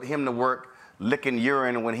you put him to work licking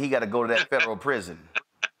urine when he got to go to that federal prison.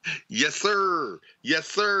 Yes, sir. Yes,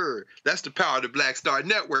 sir. That's the power of the Black Star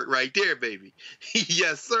Network right there, baby.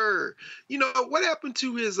 Yes, sir. What happened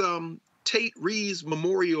to his Tate Reeves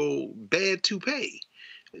Memorial bad toupee?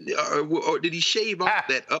 Or did he shave off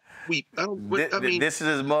that upsweep? This is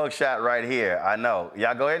his mugshot right here. I know.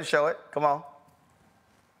 Y'all go ahead and show it. Come on.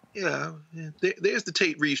 Yeah, there's the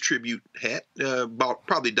Tate Reeves tribute hat, bought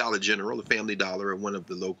probably Dollar General, the Family Dollar, or one of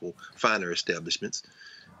the local finer establishments.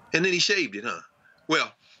 And then he shaved it, huh?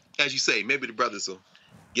 Well, as you say, maybe the brothers will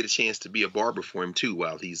get a chance to be a barber for him too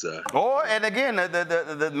while he's and again,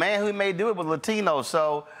 the man who may do it was Latino,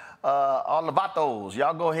 so all the vatos,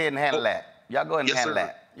 y'all go ahead and handle that. Y'all go ahead and handle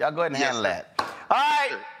that. Y'all go ahead and handle that. All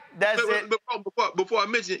right. That's it. Before I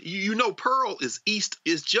mention, you know, Pearl is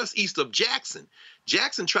just east of Jackson.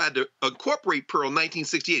 Jackson tried to incorporate Pearl in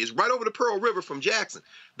 1968. It's right over the Pearl River from Jackson.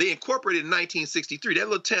 They incorporated in 1963. That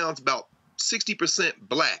little town's about 60%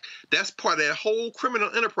 black. That's part of that whole criminal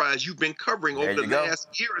enterprise you've been covering over the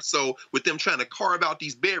last year or so with them trying to carve out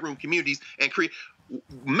these bedroom communities and create.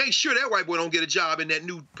 Make sure that white boy don't get a job in that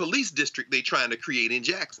new police district they're trying to create in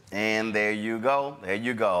Jackson. And there you go. There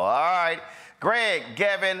you go. All right. Greg,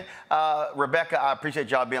 Gavin, Rebecca, I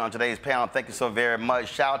appreciate y'all being on today's panel. Thank you so very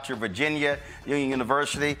much. Shout out to Virginia Union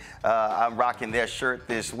University. I'm rocking their shirt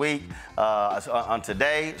this week on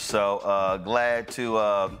today, so glad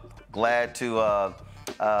to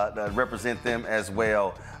represent them as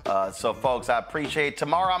well. So, folks, I appreciate it.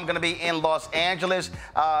 Tomorrow I'm going to be in Los Angeles.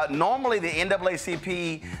 Normally, the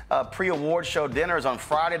NAACP pre-award show dinner is on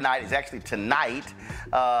Friday night. It's actually tonight.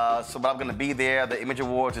 But I'm going to be there. The Image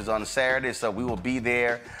Awards is on Saturday, so we will be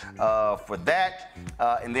there for that.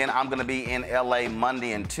 And then I'm going to be in L.A.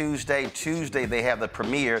 Monday and Tuesday. Tuesday, they have the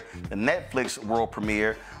premiere, the Netflix world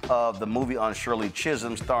premiere of the movie on Shirley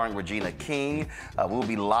Chisholm starring Regina King. We'll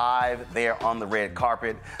be live there on the red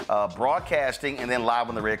carpet, broadcasting and then live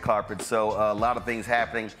on the red carpet. So a lot of things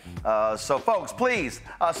happening. So folks, please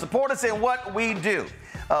support us in what we do.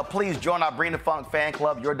 Please join our Bring the Funk fan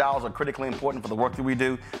club. Your dollars are critically important for the work that we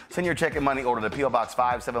do. Send your check and money order to P.O. Box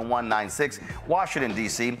 57196, Washington,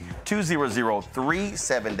 D.C.,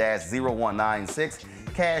 20037-0196.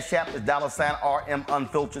 Cash App is $RM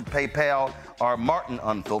Unfiltered. PayPal are Martin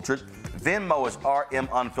Unfiltered. Venmo is RM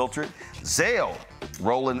Unfiltered. Zelle,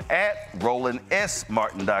 Roland at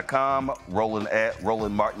RolandSMartin.com. Roland at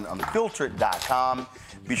RolandMartinUnfiltered.com.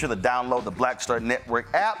 Be sure to download the Black Star Network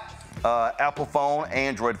app. Apple phone,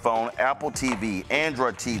 Android phone, Apple TV,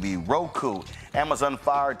 Android TV, Roku, Amazon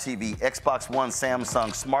Fire TV, Xbox One,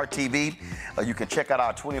 Samsung Smart TV. You can check out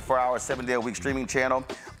our 24-hour, 7-day-a-week streaming channel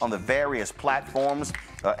on the various platforms.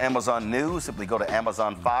 Amazon News, simply go to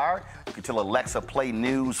Amazon Fire. You can tell Alexa play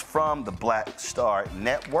news from the Black Star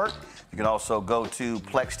Network. You can also go to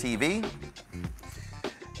Plex TV,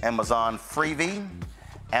 Amazon Freevee,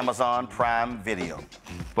 Amazon Prime Video.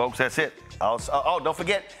 Folks, that's it. Don't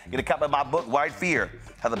forget, get a copy of my book, White Fear,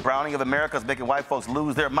 How the Browning of America is Making White Folks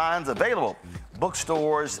Lose Their Minds, available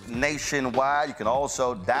bookstores nationwide. You can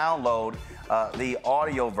also download the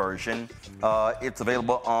audio version. It's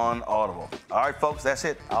available on Audible. All right, folks, that's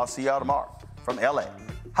it. I'll see y'all tomorrow from LA.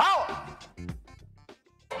 Howard!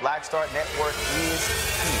 Black Star Network is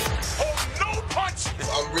here. Oh, no punch!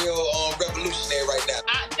 I'm real revolutionary right now.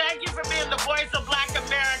 Thank you for being the voice of Black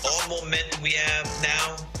America. All momentum we have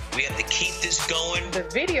now, we have to keep this going. The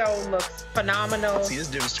video looks phenomenal. See, there's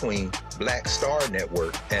a difference between Black Star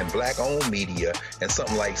Network and black-owned media and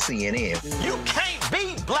something like CNN. You can't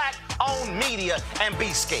be black-owned media and be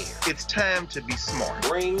scared. It's time to be smart.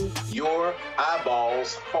 Bring your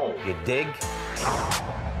eyeballs home. You dig?